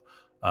of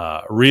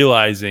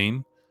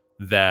realizing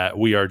that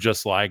we are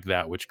just like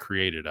that which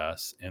created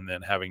us, and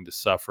then having to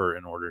suffer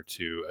in order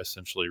to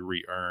essentially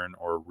re-earn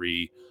or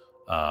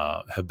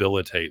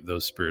rehabilitate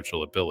those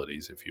spiritual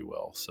abilities, if you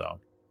will. So,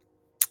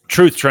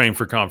 truth train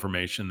for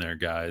confirmation there,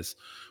 guys.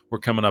 We're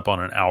coming up on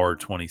an hour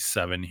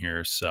 27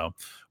 here. So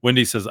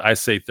Wendy says, I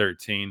say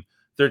 13.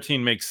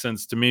 13 makes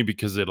sense to me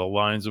because it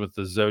aligns with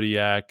the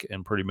zodiac,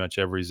 and pretty much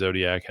every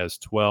zodiac has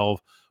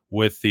 12,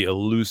 with the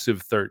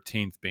elusive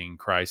 13th being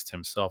Christ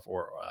himself,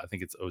 or I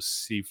think it's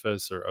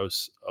Ocephus or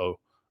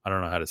I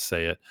don't know how to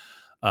say it.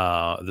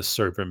 The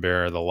serpent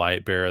bearer, the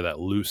light bearer, that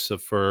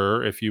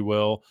Lucifer, if you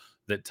will,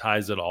 that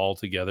ties it all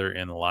together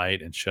in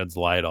light and sheds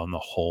light on the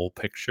whole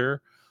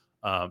picture.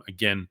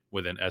 Again,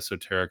 within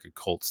esoteric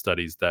occult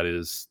studies, that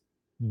is,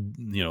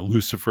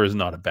 Lucifer is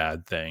not a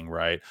bad thing,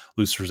 right?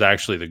 Lucifer's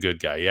actually the good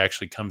guy. He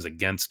actually comes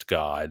against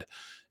God,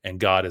 and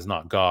God is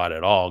not God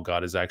at all.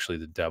 God is actually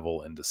the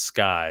devil in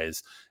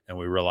disguise. And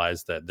we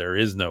realize that there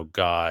is no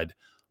God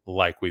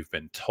like we've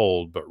been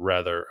told, but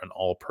rather an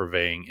all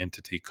pervading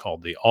entity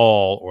called the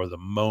all, or the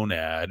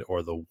monad,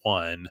 or the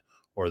one,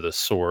 or the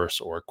source,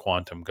 or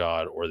quantum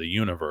God, or the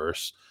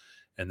universe.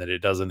 And that it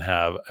doesn't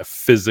have a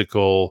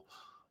physical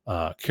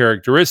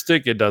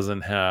characteristic. It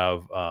doesn't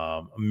have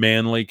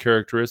manly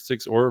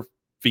characteristics or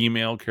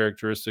female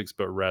characteristics,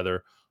 but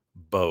rather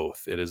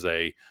both. It is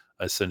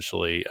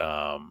essentially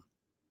a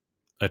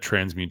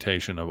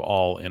transmutation of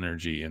all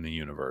energy in the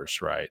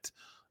universe, right?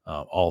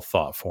 All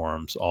thought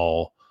forms,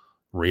 all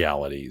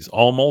realities,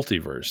 all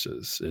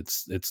multiverses.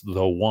 It's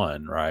the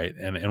one, right?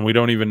 And we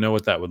don't even know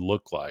what that would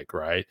look like,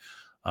 right?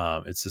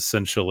 It's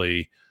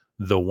essentially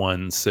the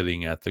one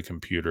sitting at the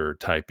computer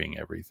typing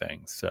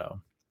everything. So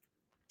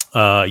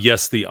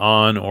yes, the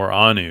An or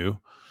Anu,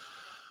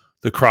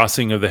 the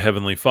crossing of the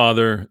Heavenly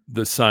Father,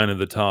 the sign of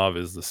the Tav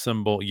is the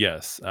symbol.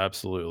 Yes,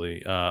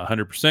 absolutely.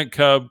 100%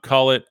 Cub,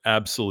 call it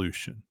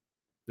absolution.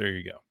 There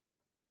you go.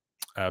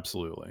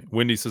 Absolutely.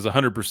 Wendy says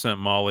 100%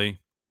 Molly.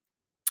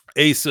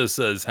 Asa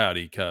says,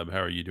 howdy, Cub. How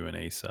are you doing,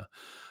 Asa?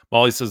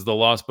 Molly says the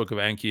Lost Book of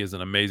Anki is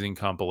an amazing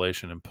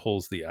compilation and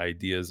pulls the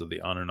ideas of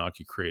the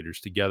Anunnaki creators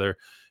together.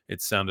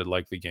 It sounded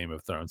like the Game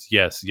of Thrones.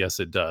 Yes, yes,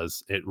 it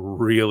does. It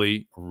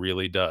really,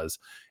 really does.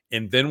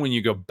 And then when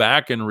you go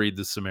back and read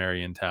the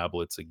Sumerian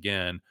tablets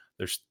again,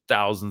 there's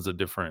thousands of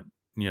different,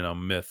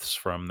 myths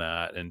from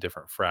that and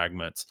different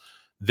fragments.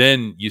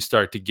 Then you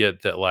start to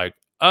get that, like,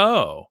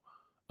 oh,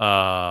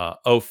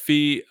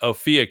 Ophiuchus.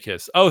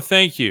 Oh,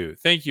 thank you.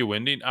 Thank you,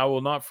 Wendy. I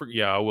will not forget.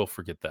 Yeah, I will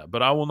forget that,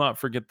 but I will not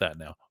forget that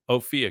now.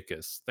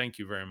 Ophiuchus. Thank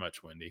you very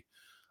much, Wendy.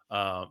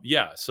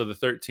 Yeah, so the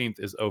 13th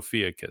is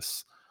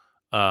Ophiuchus.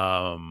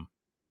 Um,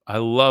 I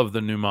love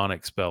the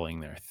mnemonic spelling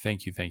there.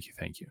 Thank you, thank you,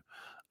 thank you.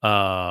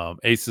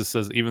 Asa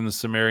says, even the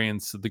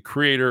Sumerians, the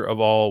creator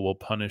of all, will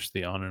punish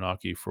the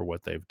Anunnaki for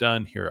what they've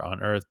done here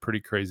on Earth.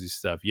 Pretty crazy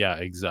stuff. Yeah,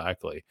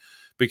 exactly.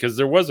 Because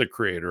there was a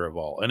creator of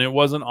all, and it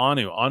wasn't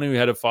Anu. Anu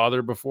had a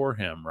father before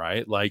him,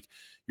 right? Like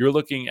you're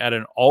looking at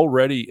an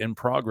already in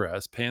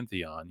progress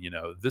pantheon.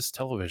 This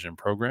television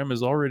program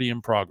is already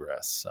in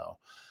progress. So,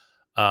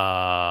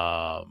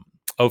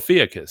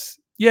 Ophiuchus.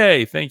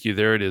 Yay, thank you.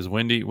 There it is.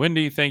 Wendy.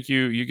 Wendy, thank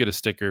you. You get a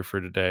sticker for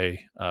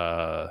today.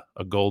 A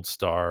gold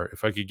star.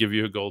 If I could give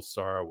you a gold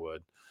star, I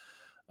would.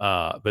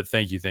 But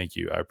thank you, thank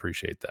you. I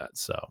appreciate that.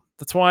 So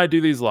that's why I do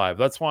these live.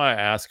 That's why I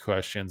ask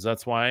questions.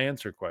 That's why I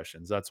answer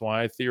questions. That's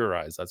why I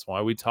theorize. That's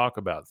why we talk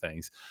about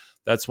things.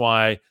 That's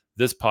why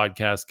this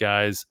podcast,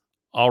 guys,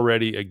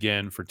 already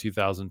again for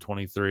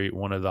 2023,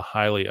 one of the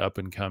highly up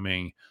and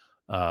coming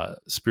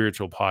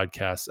spiritual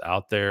podcasts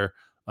out there.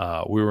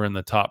 We were in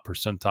the top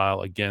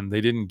percentile. Again,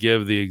 they didn't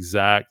give the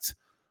exact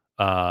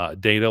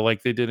data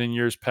like they did in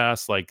years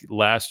past. Like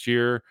last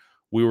year,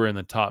 we were in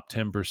the top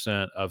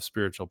 10% of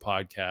spiritual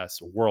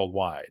podcasts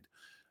worldwide.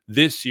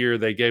 This year,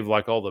 they gave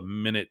like all the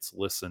minutes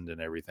listened and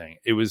everything.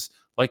 It was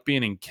like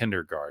being in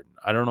kindergarten.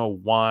 I don't know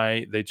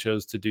why they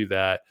chose to do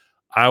that.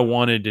 I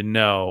wanted to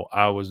know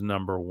I was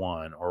number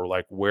one or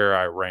like where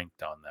I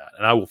ranked on that,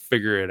 and I will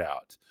figure it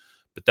out.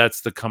 But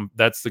that's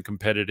the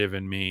competitive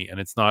in me, and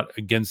it's not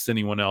against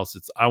anyone else.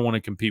 It's I want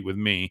to compete with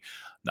me.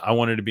 I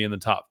wanted to be in the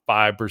top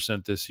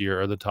 5% this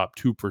year or the top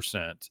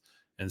 2%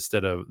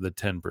 instead of the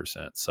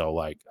 10%. So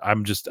like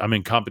I'm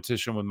in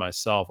competition with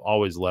myself,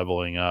 always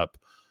leveling up.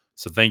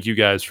 So thank you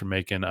guys for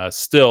making us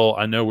still.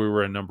 I know we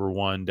were a number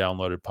one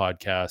downloaded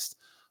podcast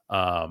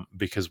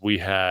because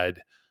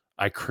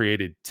I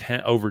created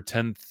over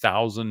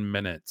 10,000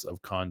 minutes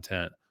of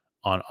content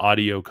on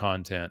audio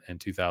content in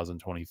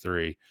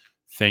 2023.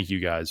 Thank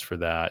you guys for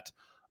that.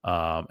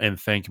 And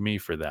thank me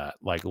for that.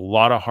 Like a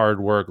lot of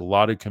hard work, a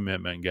lot of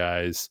commitment,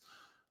 guys.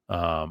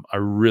 I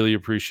really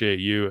appreciate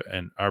you,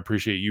 and I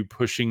appreciate you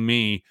pushing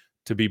me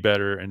to be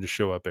better and to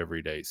show up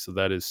every day. So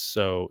that is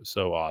so,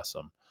 so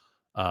awesome.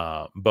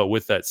 But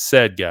with that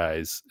said,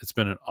 guys, it's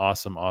been an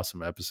awesome,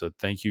 awesome episode.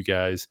 Thank you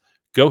guys.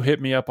 Go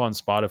hit me up on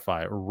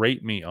Spotify,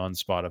 rate me on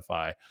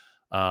Spotify.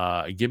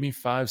 Give me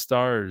 5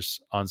 stars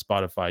on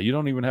Spotify. You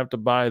don't even have to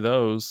buy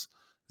those.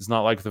 It's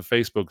not like the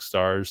Facebook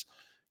stars.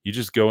 You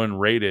just go and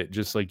rate it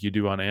just like you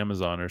do on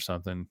Amazon or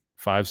something.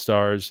 5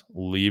 stars,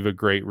 leave a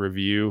great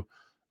review.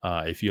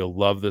 If you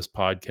love this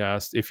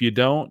podcast, if you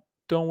don't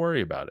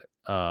worry about it.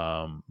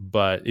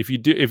 But if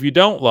you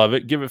don't love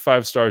it, give it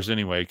 5 stars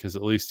anyway, because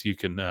at least you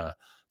can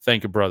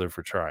thank a brother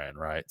for trying,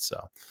 right?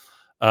 So,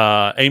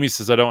 Amy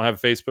says I don't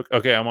have Facebook.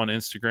 Okay, I'm on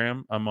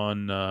Instagram. I'm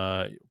on,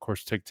 of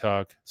course,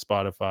 TikTok,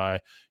 Spotify,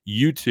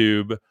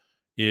 YouTube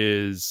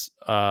is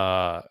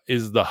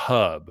the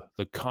hub,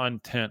 the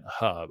content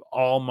hub.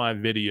 All my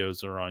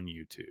videos are on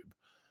YouTube.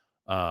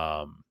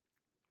 Um,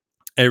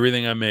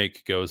 Everything I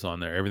make goes on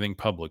there. Everything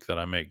public that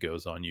I make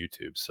goes on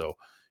YouTube. So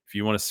if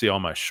you want to see all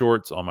my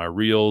shorts, all my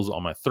reels,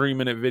 all my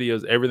 3-minute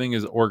videos, everything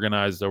is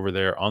organized over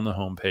there on the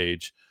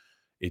homepage.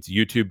 It's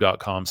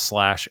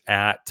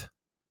youtube.com/at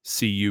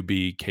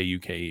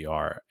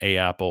CUBKUKER, A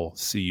Apple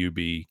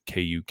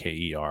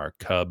CUBKUKER,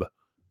 Cub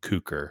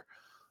Cooker.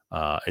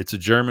 It's a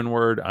German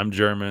word. I'm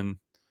German.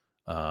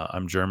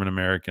 I'm German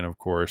American, of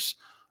course,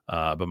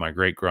 but my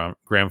great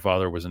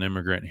grandfather was an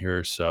immigrant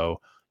here,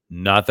 so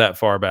not that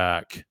far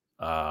back.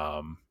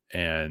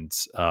 And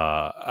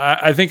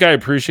I think I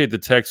appreciate the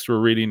text we're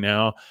reading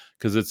now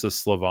because it's a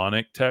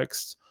Slavonic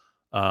text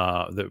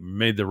that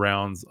made the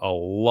rounds a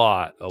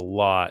lot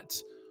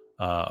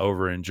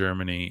over in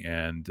Germany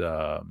and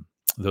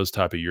those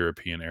type of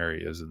European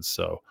areas. And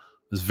so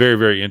it's very,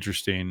 very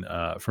interesting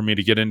for me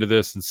to get into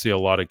this and see a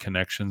lot of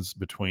connections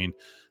between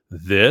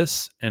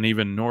this and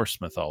even Norse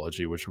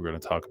mythology, which we're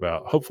going to talk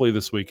about hopefully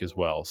this week as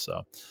well.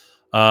 So,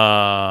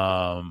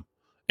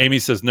 Amy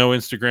says no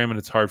Instagram and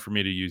it's hard for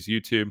me to use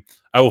YouTube.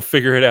 I will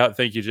figure it out.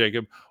 Thank you,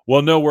 Jacob.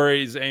 Well, no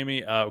worries,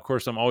 Amy. Of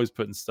course, I'm always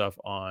putting stuff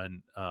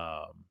on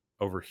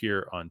over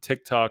here on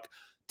TikTok.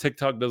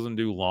 TikTok doesn't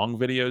do long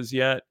videos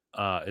yet.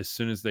 As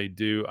soon as they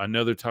do, I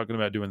know they're talking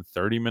about doing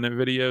 30-minute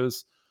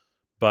videos,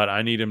 but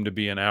I need them to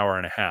be an hour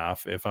and a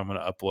half if I'm going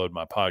to upload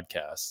my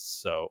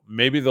podcasts. So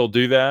maybe they'll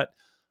do that.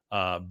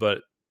 But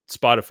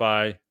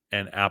Spotify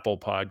and Apple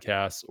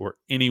Podcasts or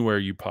anywhere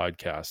you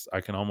podcast,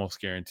 I can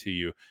almost guarantee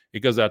you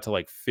it goes out to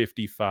like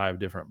 55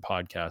 different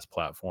podcast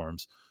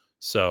platforms.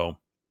 So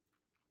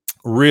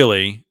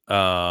really,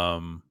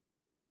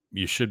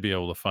 you should be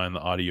able to find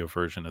the audio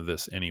version of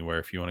this anywhere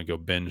if you want to go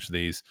binge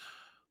these.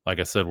 Like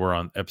I said, we're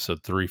on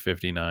episode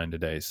 359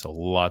 today, so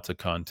lots of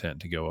content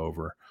to go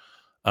over.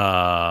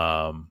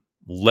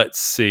 Let's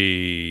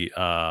see.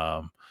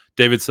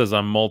 David says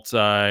I'm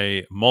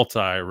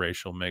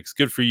multi-racial mix.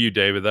 Good for you,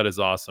 David. That is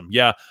awesome.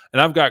 Yeah, and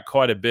I've got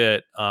quite a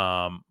bit.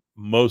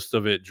 Most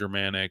of it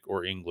Germanic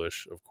or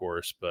English, of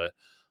course, but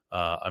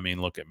I mean,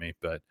 look at me.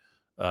 But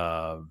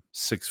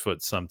 6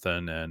 foot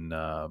something, and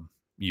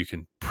you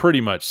can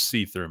pretty much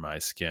see through my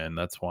skin.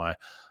 That's why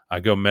I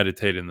go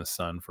meditate in the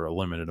sun for a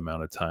limited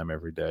amount of time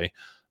every day,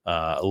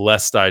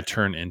 lest I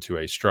turn into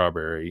a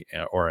strawberry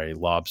or a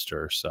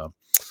lobster. So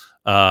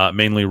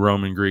mainly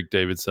Roman Greek.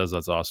 David says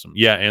that's awesome.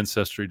 Yeah,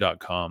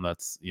 ancestry.com.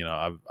 That's,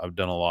 I've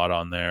done a lot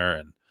on there,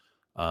 and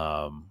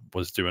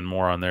was doing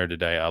more on there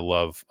today. I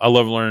love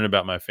learning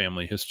about my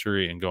family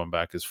history and going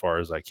back as far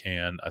as I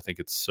can. I think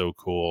it's so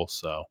cool.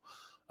 So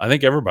I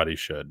think everybody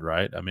should,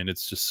 right? I mean,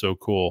 it's just so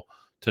cool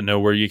to know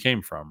where you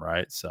came from,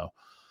 right? So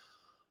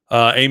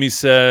Amy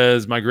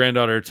says, my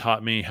granddaughter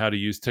taught me how to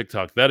use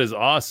TikTok. That is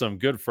awesome.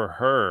 Good for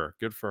her.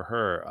 Good for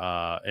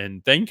her.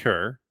 And thank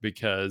her,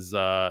 because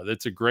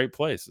it's a great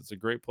place. It's a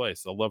great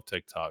place. I love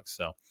TikTok.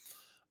 So,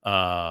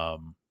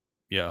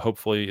 yeah,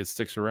 hopefully it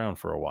sticks around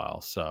for a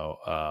while.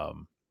 So,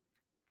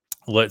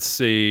 let's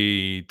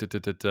see.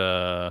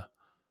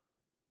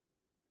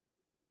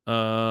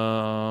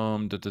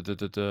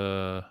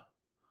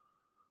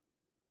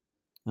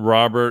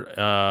 Robert,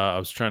 I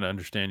was trying to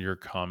understand your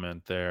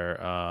comment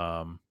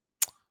there.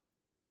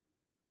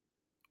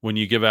 When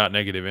you give out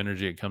negative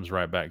energy, it comes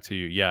right back to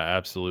you. Yeah,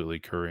 absolutely,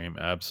 Kareem.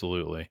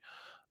 Absolutely.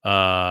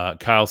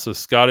 Kyle says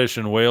Scottish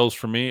and Wales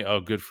for me. Oh,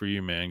 good for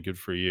you, man. Good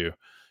for you.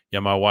 Yeah,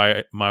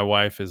 my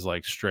wife is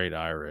like straight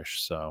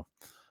Irish, so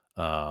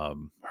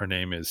her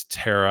name is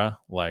Tara,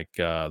 like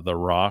the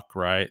rock,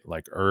 right?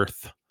 Like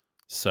Earth.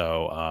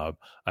 So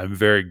I'm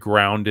very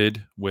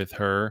grounded with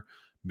her,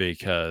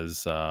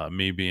 because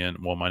me being,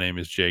 well, my name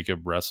is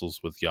Jacob, wrestles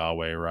with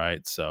Yahweh,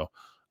 right? So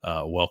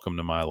welcome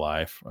to my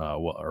life,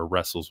 or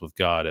wrestles with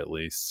God at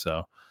least.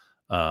 So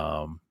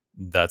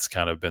that's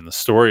kind of been the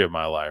story of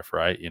my life,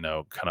 right? Kind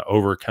of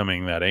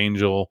overcoming that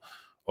angel,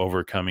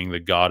 overcoming the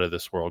God of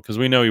this world, because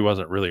we know he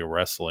wasn't really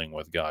wrestling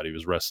with God. He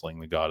was wrestling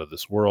the God of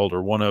this world,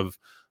 or one of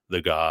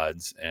the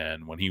gods.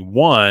 And when he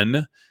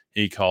won,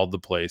 he called the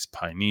place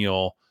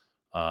Pineal,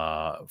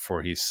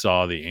 for he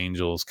saw the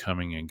angels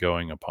coming and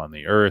going upon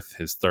the earth.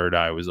 His third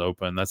eye was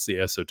open. That's the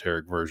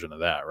esoteric version of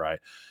that, right?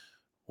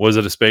 Was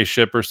it a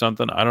spaceship or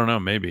something? I don't know.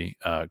 Maybe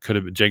could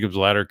have been Jacob's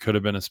ladder. Could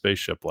have been a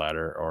spaceship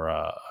ladder or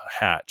a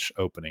hatch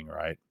opening,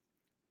 right?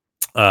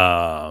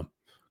 Uh,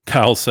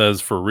 Kyle says,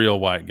 "For real,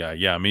 white guy."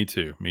 Yeah, me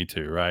too. Me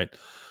too. Right.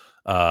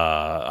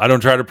 I don't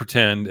try to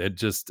pretend. It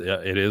just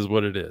it is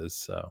what it is.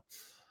 So,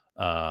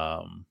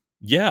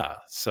 yeah.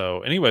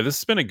 So anyway, this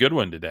has been a good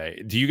one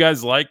today. Do you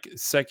guys like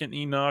Second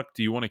Enoch?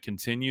 Do you want to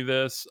continue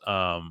this?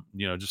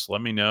 Just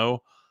let me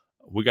know.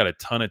 We got a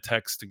ton of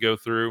text to go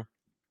through.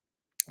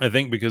 I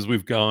think because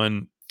we've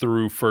gone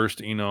through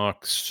First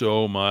Enoch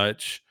so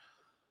much,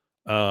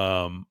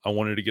 I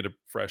wanted to get a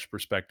fresh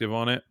perspective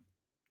on it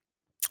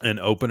and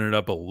open it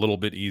up a little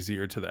bit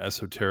easier to the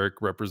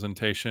esoteric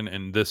representation,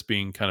 and this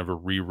being kind of a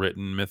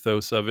rewritten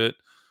mythos of it.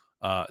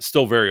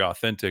 Still very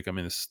authentic. I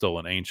mean, this is still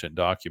an ancient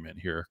document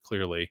here,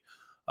 clearly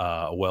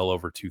well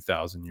over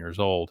 2,000 years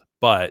old.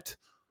 But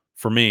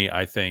for me,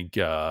 I think,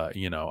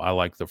 I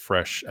like the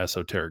fresh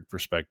esoteric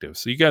perspective.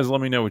 So you guys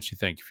let me know what you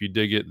think. If you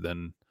dig it,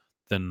 then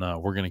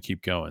we're going to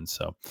keep going.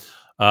 So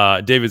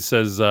David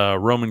says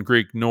Roman,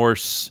 Greek,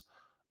 Norse,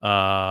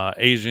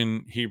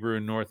 Asian, Hebrew,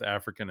 North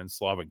African, and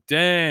Slavic.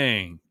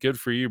 Dang, good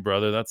for you,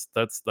 brother. That's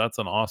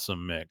an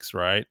awesome mix,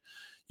 right?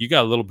 You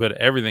got a little bit of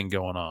everything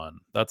going on.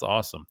 That's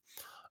awesome.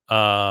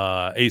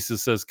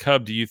 Aces says,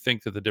 Cub, do you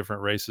think that the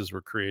different races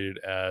were created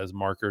as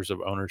markers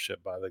of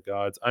ownership by the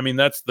gods? I mean,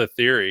 that's the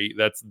theory.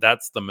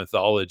 That's the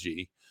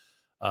mythology.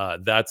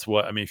 That's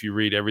what I mean. If you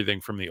read everything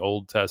from the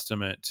Old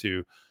Testament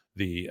to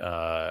the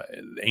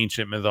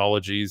ancient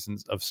mythologies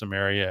of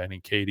Samaria and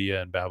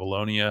Acadia and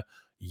Babylonia,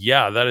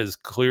 yeah, that is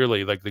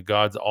clearly like the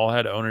gods all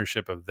had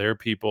ownership of their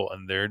people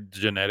and their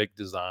genetic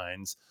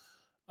designs.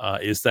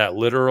 Is that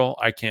literal?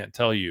 I can't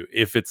tell you.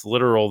 If it's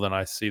literal, then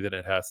I see that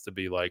it has to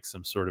be like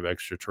some sort of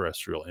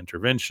extraterrestrial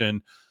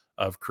intervention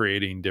of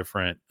creating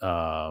different,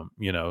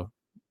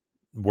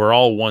 we're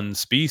all one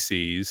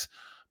species,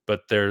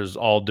 but there's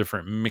all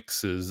different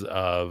mixes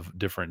of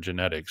different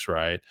genetics,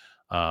 right?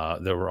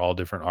 There were all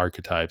different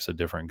archetypes of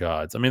different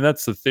gods. I mean,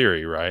 that's the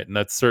theory, right? And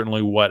that's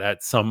certainly what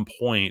at some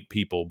point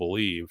people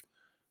believed.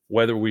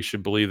 Whether we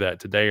should believe that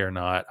today or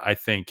not, I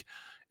think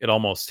it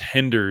almost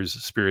hinders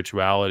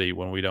spirituality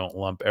when we don't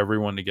lump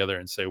everyone together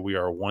and say we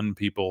are one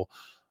people.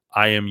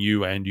 I am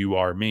you and you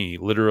are me.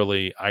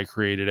 Literally, I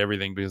created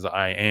everything because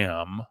I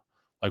am.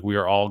 Like we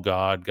are all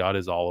God. God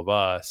is all of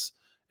us,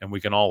 and we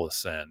can all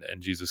ascend.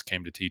 And Jesus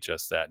came to teach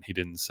us that. And he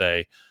didn't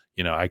say,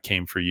 I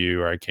came for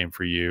you, or I came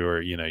for you,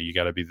 or, you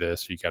got to be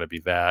this, or you got to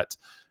be that.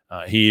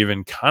 He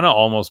even kind of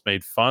almost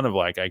made fun of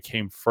like, I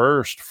came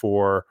first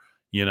for,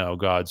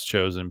 God's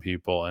chosen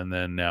people. And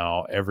then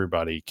now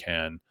everybody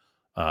can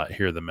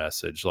hear the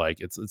message. Like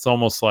it's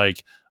almost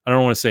like, I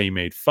don't want to say he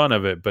made fun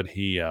of it, but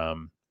he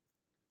kind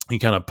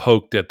of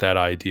poked at that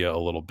idea a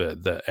little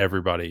bit that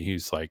everybody,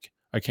 he's like,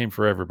 I came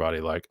for everybody.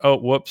 Like, oh,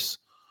 whoops,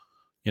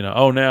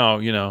 oh,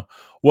 now,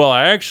 well,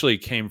 I actually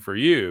came for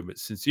you, but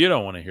since you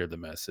don't want to hear the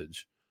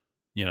message,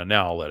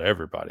 now I'll let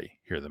everybody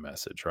hear the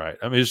message, right?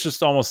 I mean, it's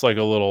just almost like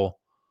a little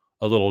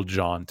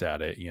jaunt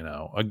at it,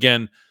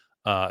 Again,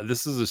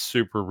 this is a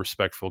super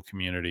respectful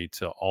community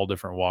to all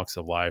different walks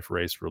of life,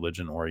 race,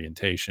 religion,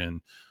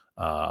 orientation.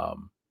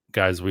 Um,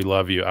 Guys, we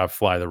love you. I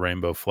fly the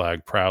rainbow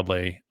flag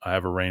proudly. I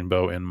have a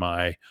rainbow in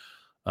my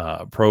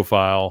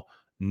profile,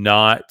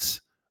 not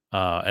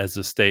as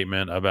a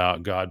statement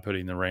about God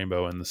putting the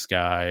rainbow in the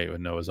sky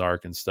with Noah's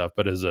Ark and stuff,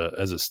 but as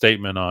a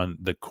statement on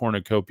the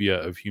cornucopia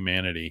of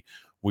humanity.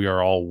 We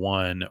are all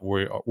one.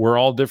 We're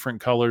all different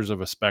colors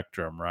of a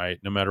spectrum, right?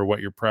 No matter what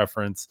your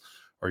preference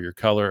or your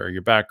color or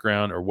your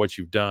background or what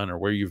you've done or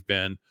where you've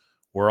been,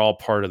 we're all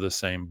part of the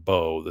same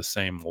bow, the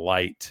same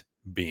light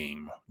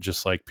beam,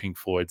 just like Pink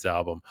Floyd's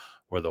album,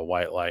 where the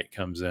white light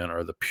comes in,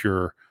 or the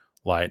pure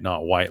light,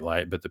 not white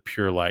light, but the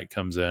pure light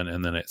comes in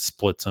and then it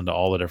splits into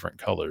all the different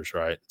colors,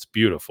 right? It's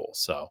beautiful.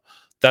 So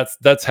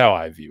that's how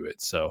I view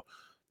it. So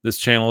this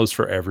channel is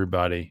for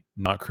everybody,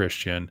 not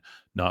Christian,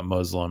 not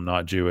Muslim,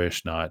 not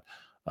Jewish, not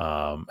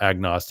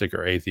agnostic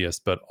or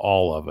atheist, but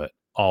all of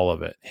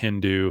it.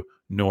 Hindu,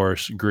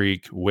 Norse,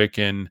 Greek,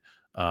 Wiccan,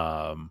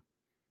 um,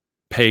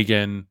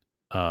 pagan,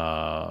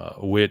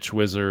 witch,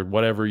 wizard,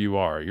 whatever you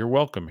are, you're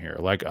welcome here.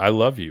 Like, I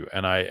love you,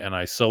 and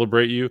I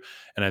celebrate you,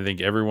 and I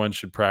think everyone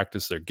should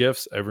practice their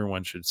gifts.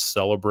 Everyone should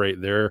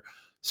celebrate their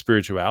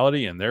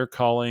spirituality and their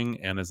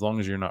calling, and as long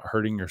as you're not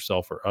hurting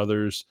yourself or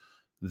others,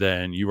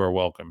 then you are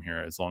welcome here.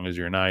 As long as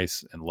you're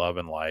nice and love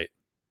and light,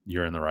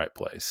 you're in the right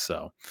place.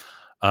 So,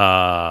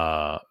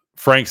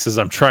 Frank says,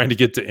 I'm trying to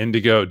get to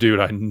indigo. Dude,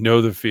 I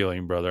know the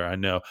feeling, brother. I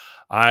know.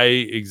 I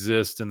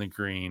exist in the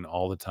green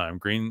all the time.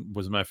 Green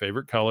was my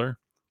favorite color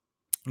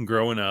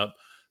growing up.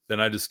 Then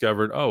I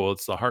discovered, oh, well,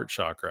 it's the heart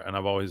chakra, and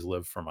I've always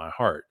lived for my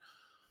heart.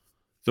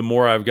 The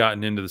more I've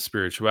gotten into the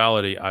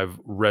spirituality, I've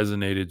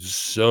resonated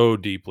so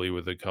deeply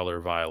with the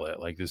color violet,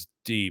 like this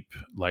deep,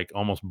 like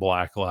almost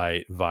black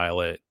light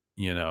violet,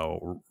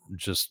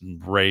 just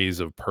rays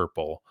of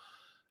purple.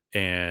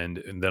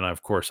 And then,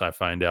 of course, I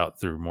find out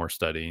through more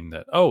studying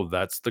that, oh,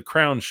 that's the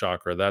crown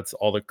chakra. That's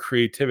all the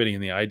creativity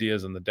and the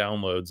ideas and the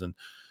downloads. And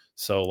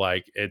so,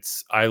 like,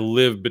 I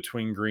live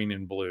between green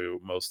and blue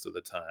most of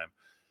the time.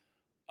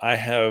 I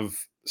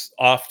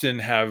often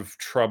have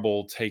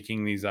trouble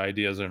taking these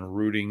ideas and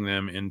rooting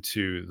them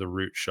into the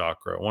root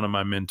chakra. One of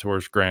my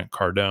mentors, Grant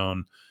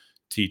Cardone,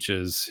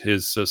 teaches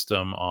his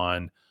system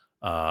on,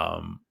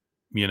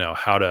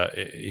 how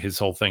to. His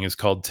whole thing is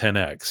called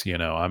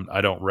 10x. I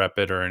don't rep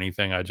it or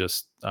anything.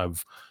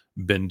 I've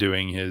been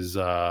doing his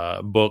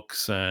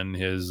books and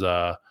his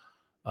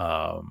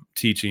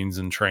teachings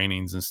and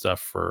trainings and stuff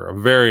for a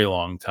very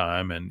long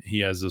time, and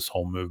he has this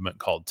whole movement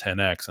called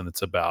 10x, and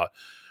it's about,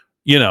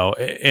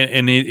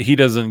 and he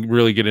doesn't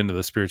really get into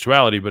the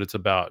spirituality, but it's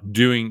about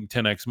doing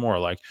 10x more.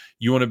 Like,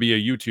 you want to be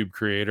a YouTube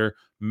creator,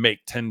 make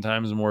 10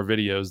 times more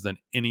videos than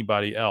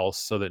anybody else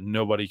so that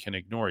nobody can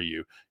ignore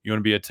you. You want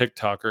to be a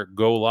TikToker,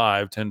 go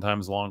live 10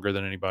 times longer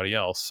than anybody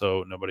else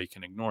so nobody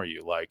can ignore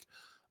you. Like,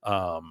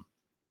 um,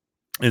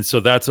 and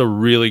so that's a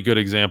really good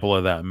example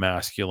of that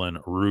masculine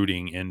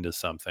rooting into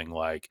something.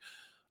 Like,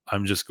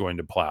 I'm just going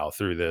to plow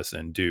through this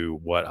and do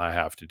what I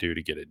have to do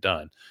to get it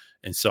done.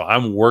 And so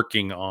I'm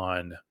working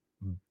on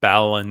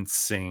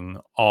balancing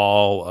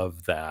all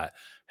of that,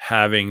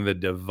 having the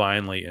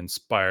divinely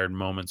inspired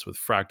moments with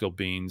fractal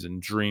beings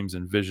and dreams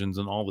and visions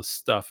and all the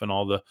stuff and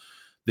all the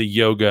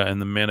yoga and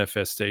the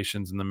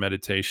manifestations and the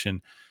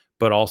meditation,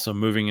 but also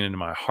moving it into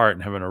my heart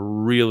and having a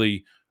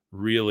really,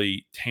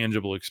 really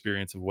tangible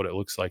experience of what it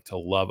looks like to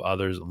love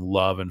others and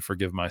love and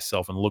forgive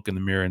myself and look in the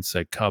mirror and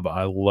say, Cub,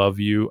 I love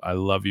you. I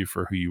love you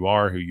for who you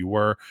are, who you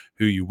were,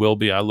 who you will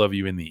be. I love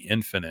you in the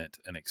infinite,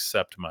 and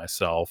accept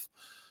myself,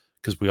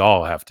 because we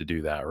all have to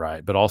do that,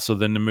 right? But also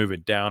then to move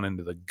it down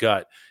into the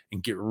gut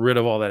and get rid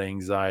of all that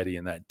anxiety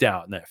and that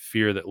doubt and that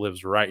fear that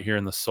lives right here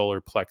in the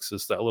solar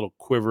plexus, that little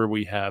quiver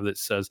we have that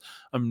says,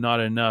 I'm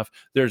not enough.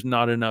 There's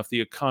not enough. The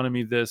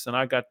economy, this, and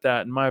I got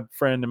that, and my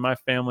friend and my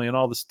family and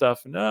all the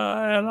stuff, and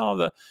all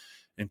the,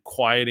 and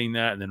quieting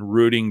that and then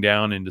rooting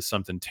down into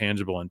something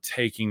tangible and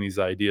taking these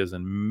ideas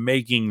and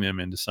making them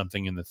into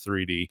something in the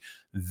 3D.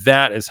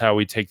 That is how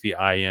we take the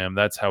IM.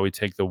 That's how we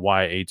take the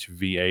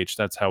YHVH.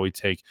 That's how we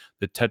take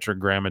the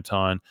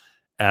tetragrammaton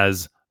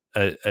as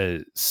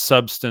a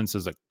substance,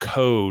 as a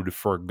code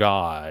for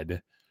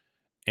God,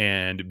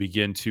 and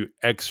begin to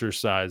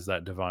exercise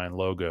that divine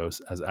logos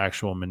as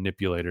actual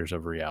manipulators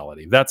of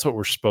reality. That's what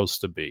we're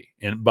supposed to be.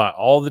 And by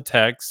all the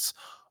texts,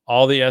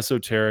 all the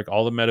esoteric,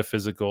 all the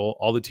metaphysical,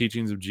 all the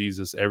teachings of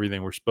Jesus,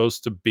 everything, we're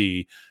supposed to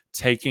be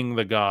taking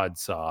the God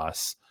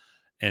sauce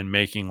and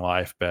making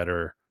life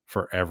better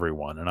for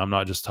everyone. And I'm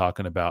not just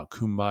talking about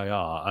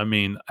kumbaya. I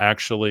mean,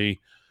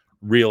 actually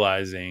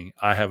realizing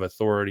I have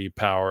authority,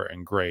 power,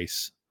 and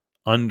grace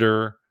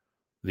under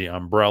the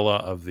umbrella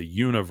of the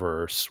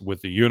universe,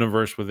 with the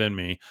universe within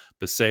me,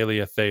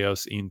 Basileia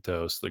Theos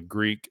Intos, the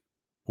Greek,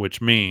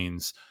 which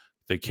means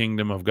the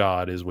kingdom of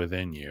God is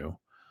within you.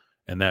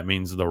 And that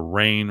means the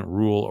reign,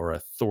 rule, or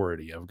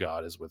authority of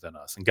God is within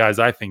us. And guys,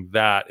 I think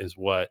that is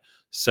what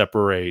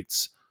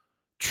separates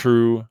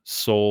true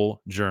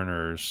soul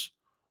journers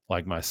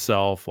like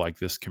myself, like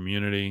this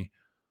community.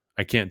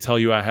 I can't tell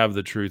you I have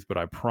the truth, but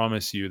I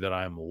promise you that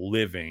I'm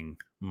living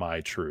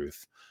my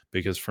truth.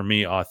 Because for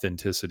me,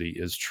 authenticity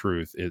is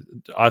truth.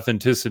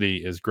 Authenticity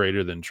is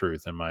greater than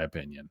truth, in my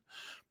opinion,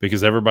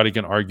 because everybody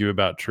can argue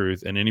about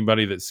truth, and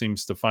anybody that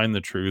seems to find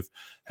the truth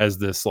has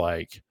this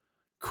like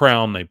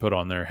crown they put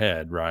on their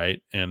head,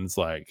 right? And it's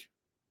like,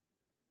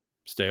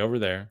 stay over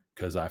there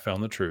because I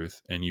found the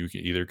truth, and you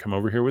can either come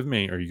over here with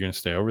me or you're going to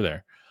stay over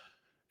there.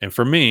 And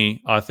for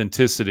me,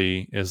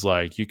 authenticity is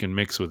like you can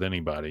mix with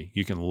anybody.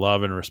 You can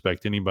love and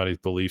respect anybody's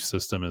belief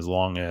system as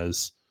long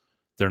as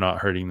they're not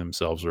hurting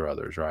themselves or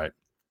others, right?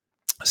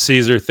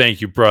 Caesar,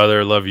 thank you,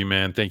 brother. Love you,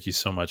 man. Thank you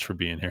so much for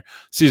being here.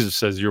 Caesar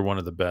says you're one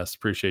of the best.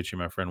 Appreciate you,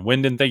 my friend.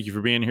 Wyndon, thank you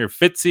for being here.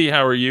 Fitzy,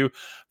 how are you?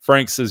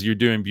 Frank says you're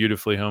doing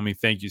beautifully, homie.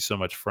 Thank you so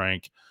much,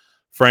 Frank.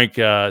 Frank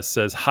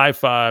says high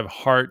five,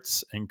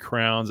 hearts, and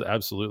crowns.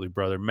 Absolutely,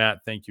 brother.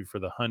 Matt, thank you for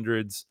the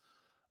hundreds.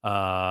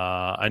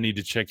 I need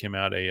to check him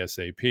out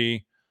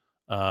ASAP.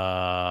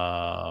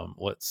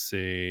 Let's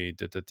see.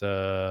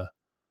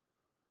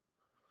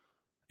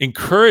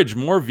 Encourage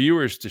more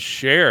viewers to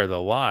share the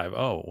live.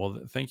 Oh, well,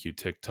 thank you,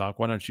 TikTok.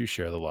 Why don't you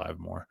share the live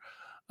more?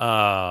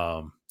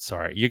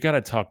 Sorry, you got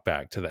to talk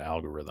back to the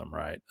algorithm,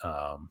 right?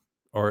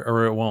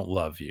 Or it won't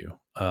love you.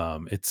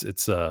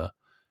 It's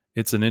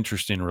an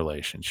interesting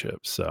relationship.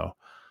 So,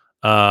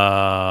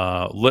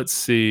 let's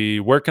see.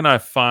 Where can I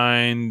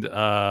find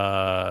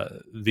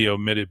the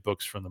omitted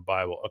books from the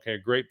Bible? Okay, a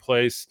great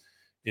place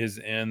is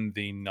in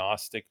the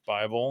Gnostic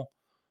Bible.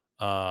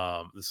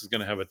 This is going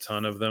to have a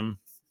ton of them.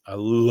 I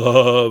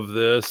love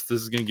this.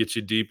 This is going to get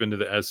you deep into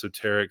the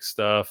esoteric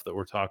stuff that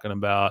we're talking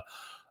about.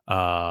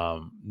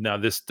 Now,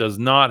 this does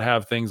not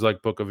have things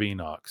like Book of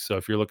Enoch. So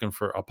if you're looking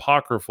for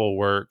apocryphal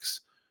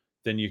works,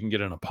 then you can get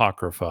an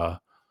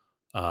apocrypha.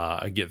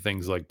 I get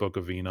things like Book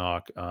of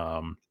Enoch.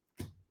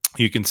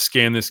 You can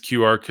scan this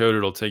QR code.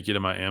 It'll take you to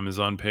my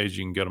Amazon page.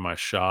 You can go to my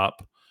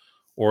shop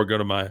or go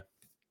to my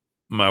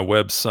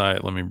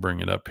website. Let me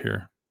bring it up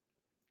here.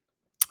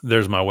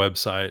 There's my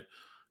website,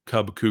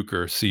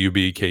 cubkuker,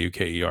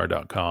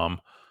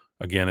 CUBKUKER.com.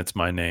 Again, it's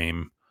my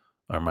name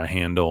or my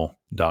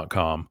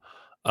handle.com.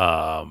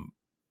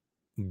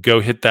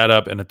 Go hit that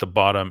up. And at the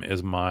bottom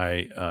is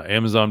my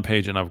Amazon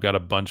page. And I've got a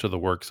bunch of the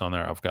works on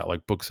there. I've got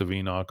like Books of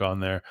Enoch on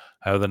there.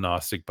 I have the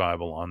Gnostic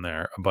Bible on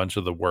there, a bunch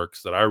of the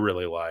works that I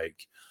really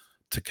like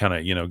to kind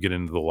of, get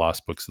into the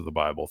lost books of the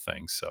Bible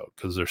thing. So,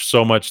 because there's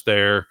so much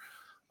there.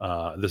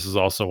 This is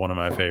also one of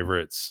my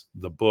favorites,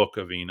 the Book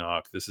of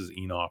Enoch. This is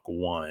Enoch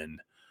 1,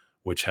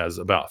 which has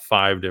about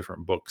 5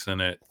 different books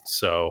in it.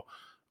 So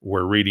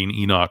we're reading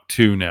Enoch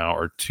 2 now,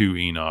 or 2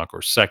 Enoch,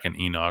 or 2nd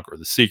Enoch, or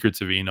the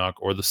Secrets of Enoch,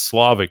 or the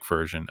Slavic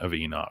version of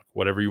Enoch,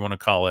 whatever you want to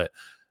call it,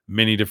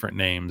 many different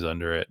names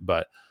under it.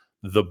 But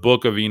the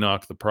Book of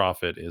Enoch, the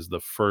prophet, is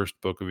the first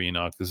book of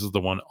Enoch. This is the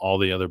one all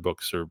the other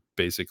books are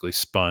basically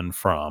spun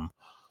from.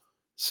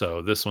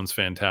 So this one's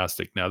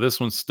fantastic. Now, this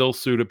one's still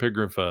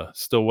pseudepigrapha,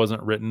 still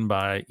wasn't written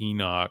by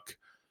Enoch,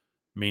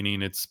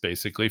 meaning it's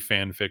basically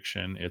fan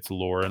fiction. It's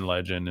lore and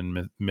legend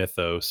and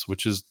mythos,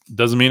 which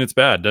doesn't mean it's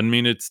bad. Doesn't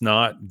mean it's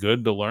not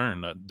good to learn.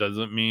 That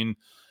doesn't mean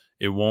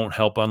it won't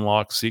help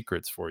unlock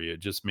secrets for you. It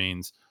just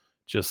means,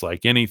 just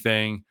like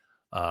anything,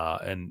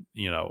 and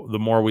the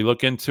more we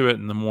look into it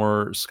and the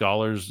more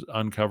scholars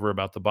uncover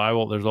about the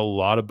Bible, there's a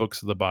lot of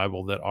books of the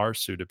Bible that are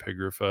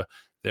pseudepigrapha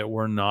that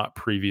were not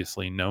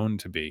previously known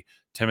to be.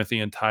 Timothy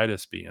and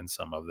Titus being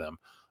some of them.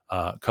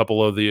 A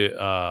couple of the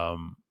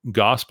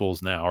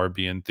Gospels now are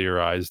being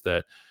theorized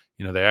that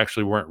they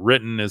actually weren't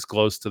written as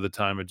close to the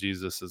time of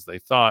Jesus as they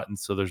thought, and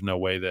so there's no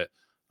way that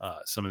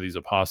some of these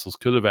apostles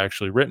could have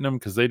actually written them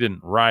because they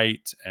didn't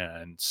write,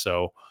 and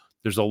so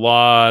there's a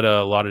lot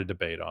of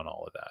debate on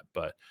all of that.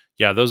 But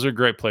yeah, those are a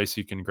great place.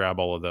 You can grab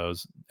all of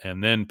those,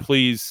 and then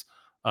please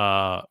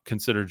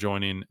consider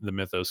joining the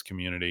Mythos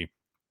community.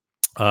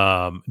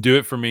 Do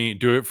it for me,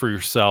 do it for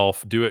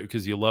yourself, do it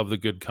because you love the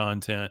good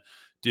content,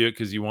 do it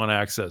because you want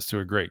access to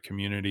a great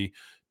community,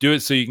 do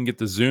it so you can get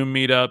the Zoom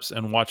meetups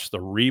and watch the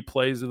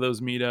replays of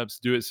those meetups,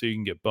 do it so you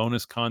can get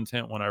bonus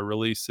content when I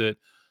release it,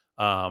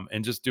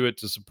 and just do it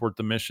to support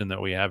the mission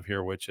that we have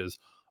here, which is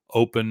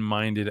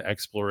open-minded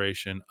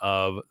exploration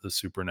of the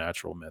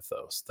supernatural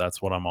mythos.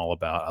 That's what I'm all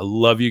about. I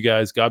love you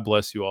guys. God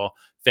bless you all.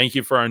 Thank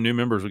you for our new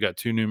members. We got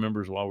 2 new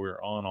members while we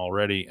were on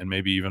already, and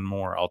maybe even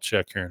more. I'll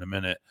check here in a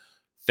minute.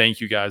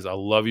 Thank you guys. I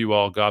love you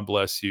all. God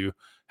bless you.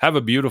 Have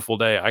a beautiful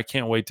day. I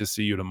can't wait to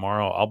see you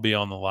tomorrow. I'll be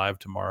on the live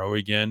tomorrow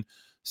again.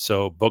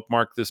 So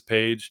bookmark this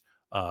page.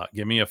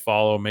 Give me a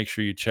follow. Make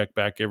sure you check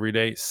back every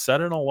day.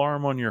 Set an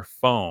alarm on your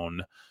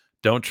phone.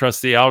 Don't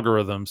trust the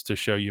algorithms to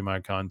show you my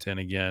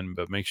content again,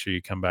 but make sure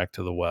you come back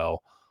to the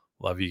well.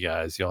 Love you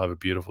guys. Y'all have a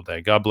beautiful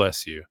day. God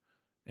bless you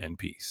and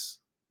peace.